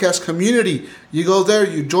Podcast Community. You go there,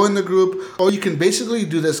 you join the group, or you can basically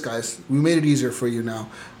do this, guys. We made it easier for you now.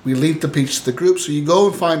 We linked the page to the group, so you go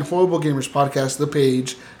and find Horrible Gamers Podcast, the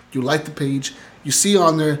page. You like the page. You see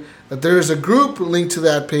on there that there is a group linked to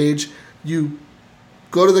that page. You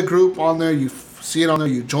go to the group on there, you see it on there,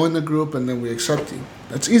 you join the group, and then we accept you.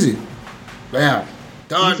 That's easy. Bam.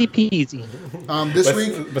 Done. Easy peasy. This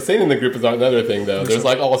week, but staying in the group is another thing, though. There's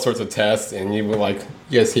like all sorts of tests, and you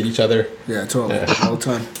guys hit each other. Yeah, totally, all the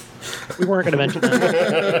time. We weren't going to mention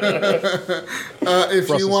that. If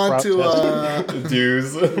you want to,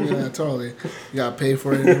 dues. Yeah, totally. You gotta pay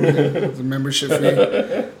for it. The membership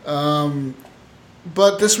fee.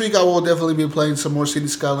 But this week I will definitely be playing some more City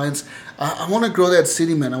Skylines. I want to grow that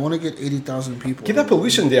city, man. I want to get 80,000 people. Get that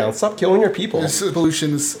pollution down. Stop killing your people. This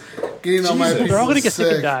pollution is getting on my people. They're all going to get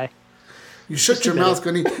sick and die. You shut your mouth,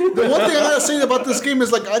 Gunny. The one thing I gotta say about this game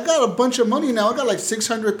is I got a bunch of money now. I got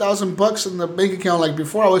 $600,000 in the bank account. Like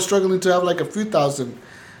before, I was struggling to have a few thousand.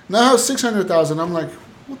 Now I have 600,000. I'm like,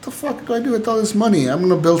 what the fuck do I do with all this money? I'm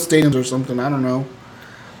gonna build stadiums or something. I don't know.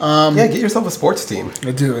 Yeah, get yourself a sports team.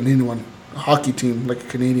 I do. I need one. A hockey team, like a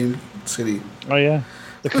Canadian city. Oh yeah,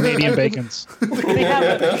 the Canadian Bacons. They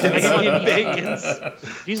have the Canadian Bacons.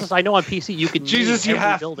 Jesus, I know on PC you can. Jesus, you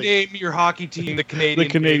have building. to name your hockey team the Canadian. The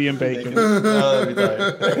Canadian Bacon.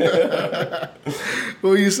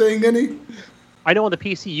 What were you saying, Gunny? I know on the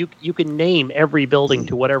PC you can name every building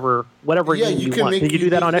to whatever name you want. Can you do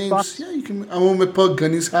that on names. Xbox? Yeah, you can. I want to put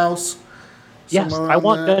Gunny's house. Yes, I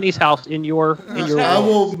want Gunny's house in your. I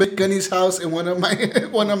will make Gunny's house in one of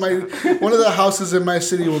the houses in my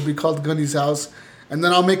city will be called Gunny's house, and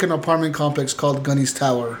then I'll make an apartment complex called Gunny's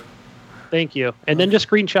Tower. Thank you, and then just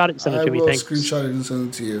screenshot it and send it to me. Thanks. I will screenshot it and send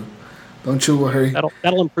it to you. Don't you worry.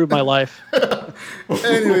 That'll improve my life.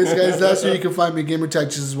 Anyways, guys, that's where you can find me. Gamertag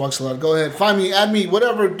Jesus Walks a Lot. Go ahead, find me, add me,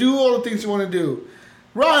 whatever. Do all the things you want to do.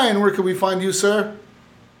 Ryan, where can we find you, sir?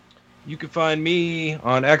 You can find me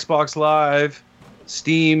on Xbox Live,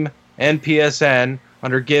 Steam, and PSN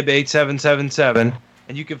under Gib8777.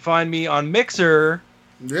 And you can find me on Mixer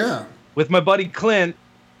with my buddy Clint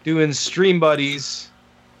doing Stream Buddies.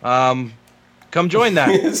 Come join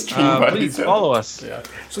that. Stream Buddies. Please follow us. Yeah.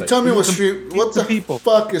 So tell me what the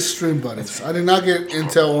fuck is Stream Buddies? I did not get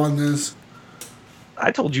intel on this.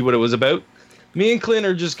 I told you what it was about. Me and Clint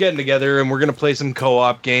are just getting together, and we're gonna play some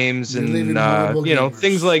co-op games and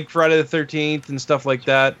things like Friday the 13th and stuff like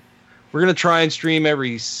that. We're gonna try and stream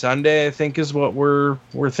every Sunday, I think, is what we're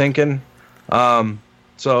thinking.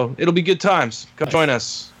 So it'll be good times. Come join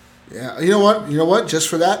us. Yeah, you know what? Just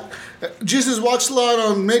for that, Jesus Watch Lot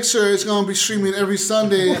on Mixer is gonna be streaming every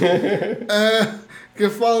Sunday. You can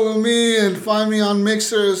follow me and find me on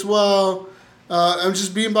Mixer as well. I'm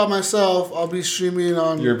just being by myself. I'll be streaming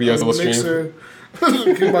on Mixer.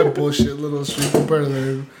 Get my bullshit little stream compared to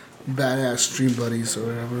their badass Stream Buddies or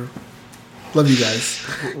whatever. Love you guys.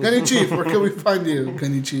 Gunny Chief, where can we find you?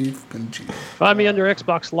 Gunny Chief. Find me under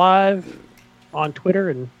Xbox Live, on Twitter,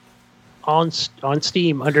 and on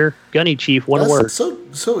Steam under Gunny Chief. One word.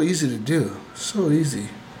 So easy to do. So easy.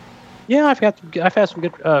 Yeah, I've had some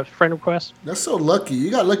good friend requests. That's so lucky.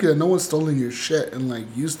 You got lucky that no one's stolen your shit and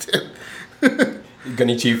used it.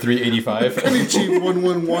 Gunny Chief 385. Gunny Chief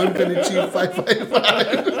 111. Gunny Chief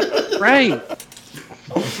 555. Right.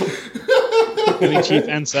 Gunny Chief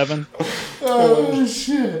N7. Oh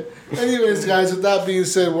shit. Anyways, guys, with that being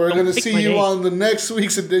said, we're gonna see you on the next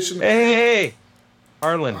week's edition. Hey,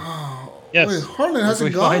 Harlan. Yes. Wait, Harlan hasn't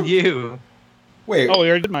we gone. Find you. Wait. Oh, we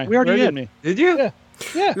already did mine. We already did. Me. Did you?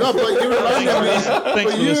 Yeah. No, but you reminded me.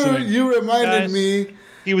 Thanks for listening. You reminded Guys, me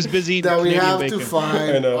he was busy that we Canadian have bacon. to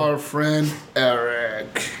find our friend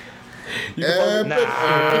Eric.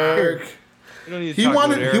 Eric. He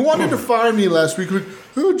wanted to fire me last week. Like,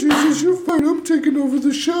 oh Jesus, you're fine. I'm taking over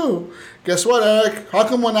the show. Guess what, Eric? How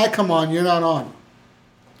come when I come on, you're not on?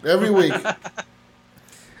 Every week.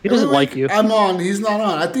 He doesn't like you. I'm on. He's not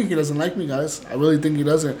on. I think he doesn't like me, guys. I really think he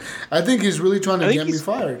doesn't. I think he's really trying to get me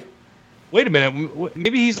fired. Wait a minute.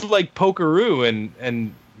 Maybe he's like Pokeroo,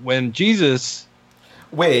 and when Jesus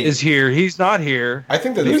is here, he's not here. I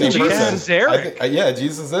think they're the same Jesus person. is Eric. Yeah,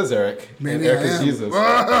 Jesus is Eric. Maybe and Eric I is am. Jesus.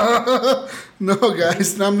 No,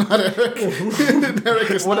 guys, I'm not Eric.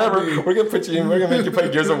 Eric is Whatever. not me. We're gonna put you in. We're gonna make you play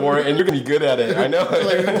Gears of War, and you're gonna be good at it. I know.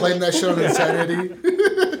 Like playing that shit on Insanity.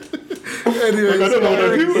 Anyways, I don't know what I'm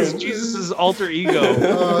Eric doing. is Jesus' alter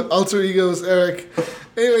ego. Alter Egos, Eric.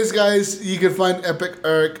 Anyways, guys, you can find Epic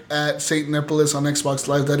Eric at Saint Nicholas on Xbox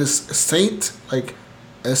Live. That is Saint, like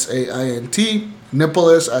SAINT,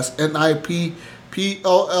 Nicholas as NIPPOLAS,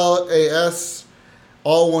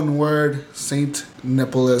 all one word, Saint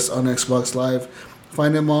Nicholas on Xbox Live.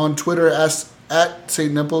 Find him on Twitter as at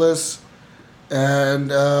Saint Nicholas, and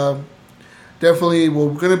definitely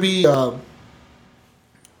we're gonna be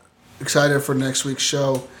excited for next week's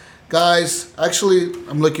show. Guys, actually,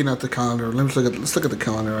 I'm looking at the calendar. Let's look at the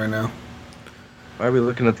calendar right now. Why are we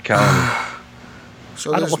looking at the calendar?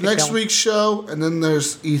 So there's next week's show, and then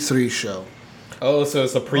there's E3 show. Oh, so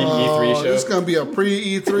it's a pre-E3 show. It's gonna be a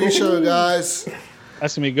pre-E3 show, guys.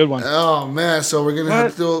 That's gonna be a good one. Oh man, so we're gonna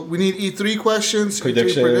have to do. We need E3 questions,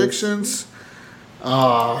 E3 predictions.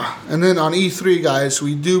 And then on E3, guys,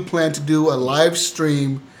 we do plan to do a live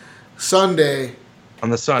stream Sunday. On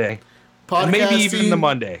the Sunday. And maybe even the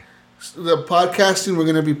Monday. The podcasting, we're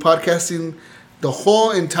going to be podcasting the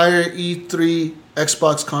whole entire E3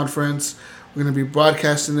 Xbox conference. We're going to be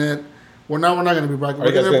broadcasting it. We're not going to be broadcasting.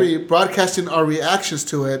 We're going to be broadcasting our reactions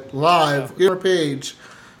to it live on our page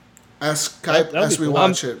as Skype as we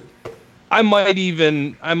watch it. I might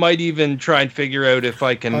even try and figure out if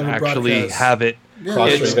I can actually have it. Yeah.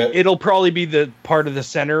 It'll probably be the part of the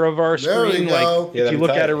center of our screen. Like if you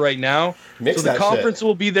look at it right now, so the conference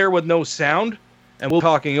will be there with no sound, and we'll be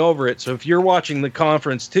talking over it. So if you're watching the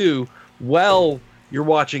conference too, you're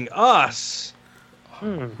watching us.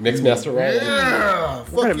 Mixmaster Ryan. Yeah,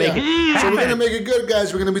 fuck yeah. So we're gonna make it good,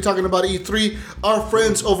 guys. We're gonna be talking about E3. Our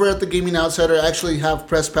friends over at the Gaming Outsider actually have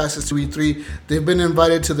press passes to E3. They've been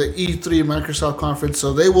invited to the E3 Microsoft conference,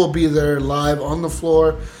 so they will be there live on the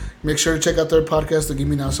floor. Make sure to check out their podcast,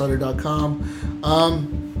 thegamingoutsider.com.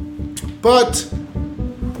 But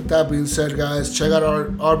with that being said, guys, check out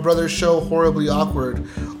our brother's show, Horribly Awkward,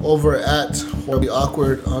 over at Horribly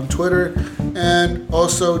Awkward on Twitter, and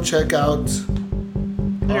also check out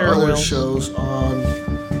our other shows on.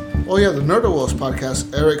 Oh yeah, the Nerd Wells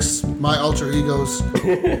podcast. Eric's My Alter Egos.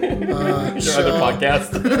 Your other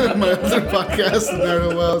podcast. My other podcast, the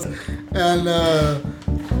Nerd Wells, and.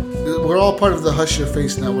 We're all part of the Hush Your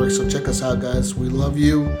Face network, so check us out, guys. We love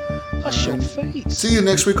you. Hush your face. See you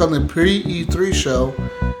next week on the pre-E3 show.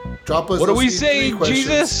 Drop us. What do we E3 say, questions.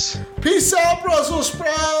 Jesus? Peace out, Brussels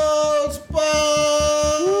sprouts. Bye.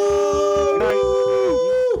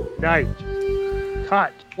 Night.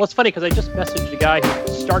 God. Well, it's funny because I just messaged a guy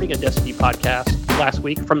who's starting a Destiny podcast last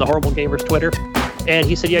week from the Horrible Gamers Twitter. And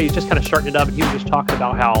he said, yeah, he's just kind of starting it up. And he was just talking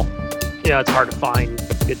about how, it's hard to find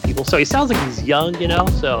good people. So he sounds like he's young,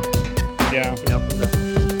 so. Yeah. From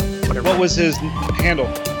the, whatever. What was his handle?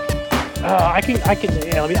 I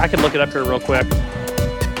can look it up here real quick.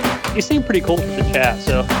 He seemed pretty cool in the chat.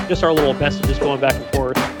 So just our little messages going back and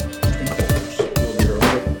forth.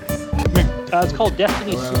 It's called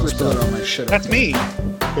Destiny Superstar. That's me.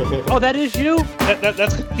 Oh, that is you?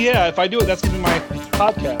 That's if I do it, that's gonna be my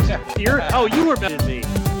podcast. Yeah. You were better than me.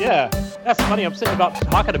 Yeah. That's funny. I'm sitting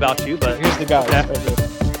talking about you, but here's the guy. Yeah.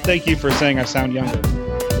 Thank you for saying I sound younger.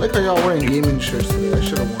 I like how y'all wearing gaming shirts today. I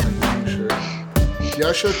should have worn a gaming shirt.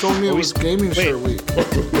 Y'all should have told me it was gaming shirt week.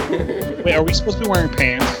 Wait, are we supposed to be wearing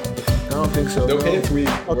pants? I don't think so. No pants week.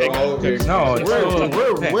 Okay. We're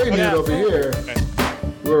way nude over here. Okay.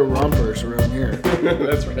 We're rompers around here.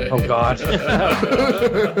 That's right. Oh God. Please.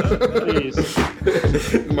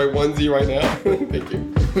 My onesie right now. Thank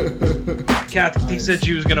you. Kathy said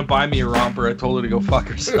she was gonna buy me a romper. I told her to go fuck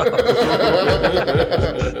herself.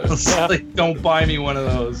 Like, don't buy me one of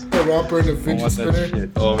those. A romper and a fidget spinner.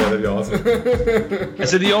 Oh man, that'd be awesome. I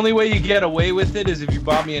said the only way you get away with it is if you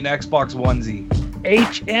bought me an Xbox onesie.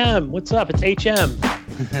 HM, what's up? It's HM.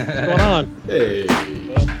 What's going on? Hey.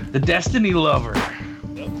 The Destiny lover.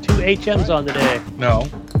 2 HMs on today. No,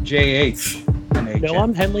 JH. And HM. No,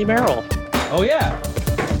 I'm Henley Merrill. Oh yeah.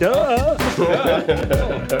 Duh.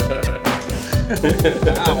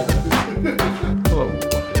 Ow. Hello.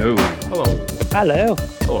 Hello. Hello.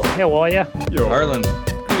 Hello. How are you? Yo. Harlan.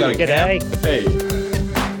 You got a G'day. cam? Hey.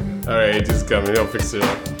 Alright, just coming. I'll fix it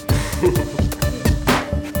up.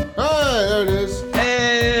 Ah, there it is.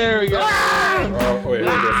 Hey, there we go. Oh, wait,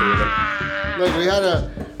 let me go for you. Look, we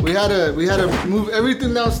had to move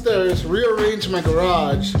everything downstairs, rearrange my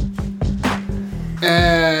garage,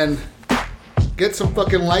 and get some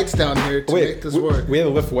fucking lights down here to make this work. We had to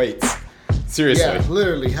lift weights. Seriously. Yeah,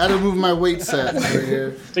 literally. Had to move my weight set right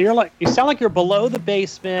here. So you sound like you're below the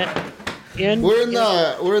basement. We're in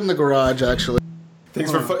the garage actually.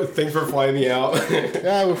 Thanks for flying me out.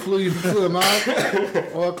 Yeah, we flew him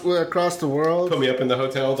out. We're across the world. Put me up in the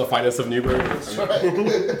hotel, the finest of Newburgh. That's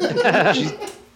right.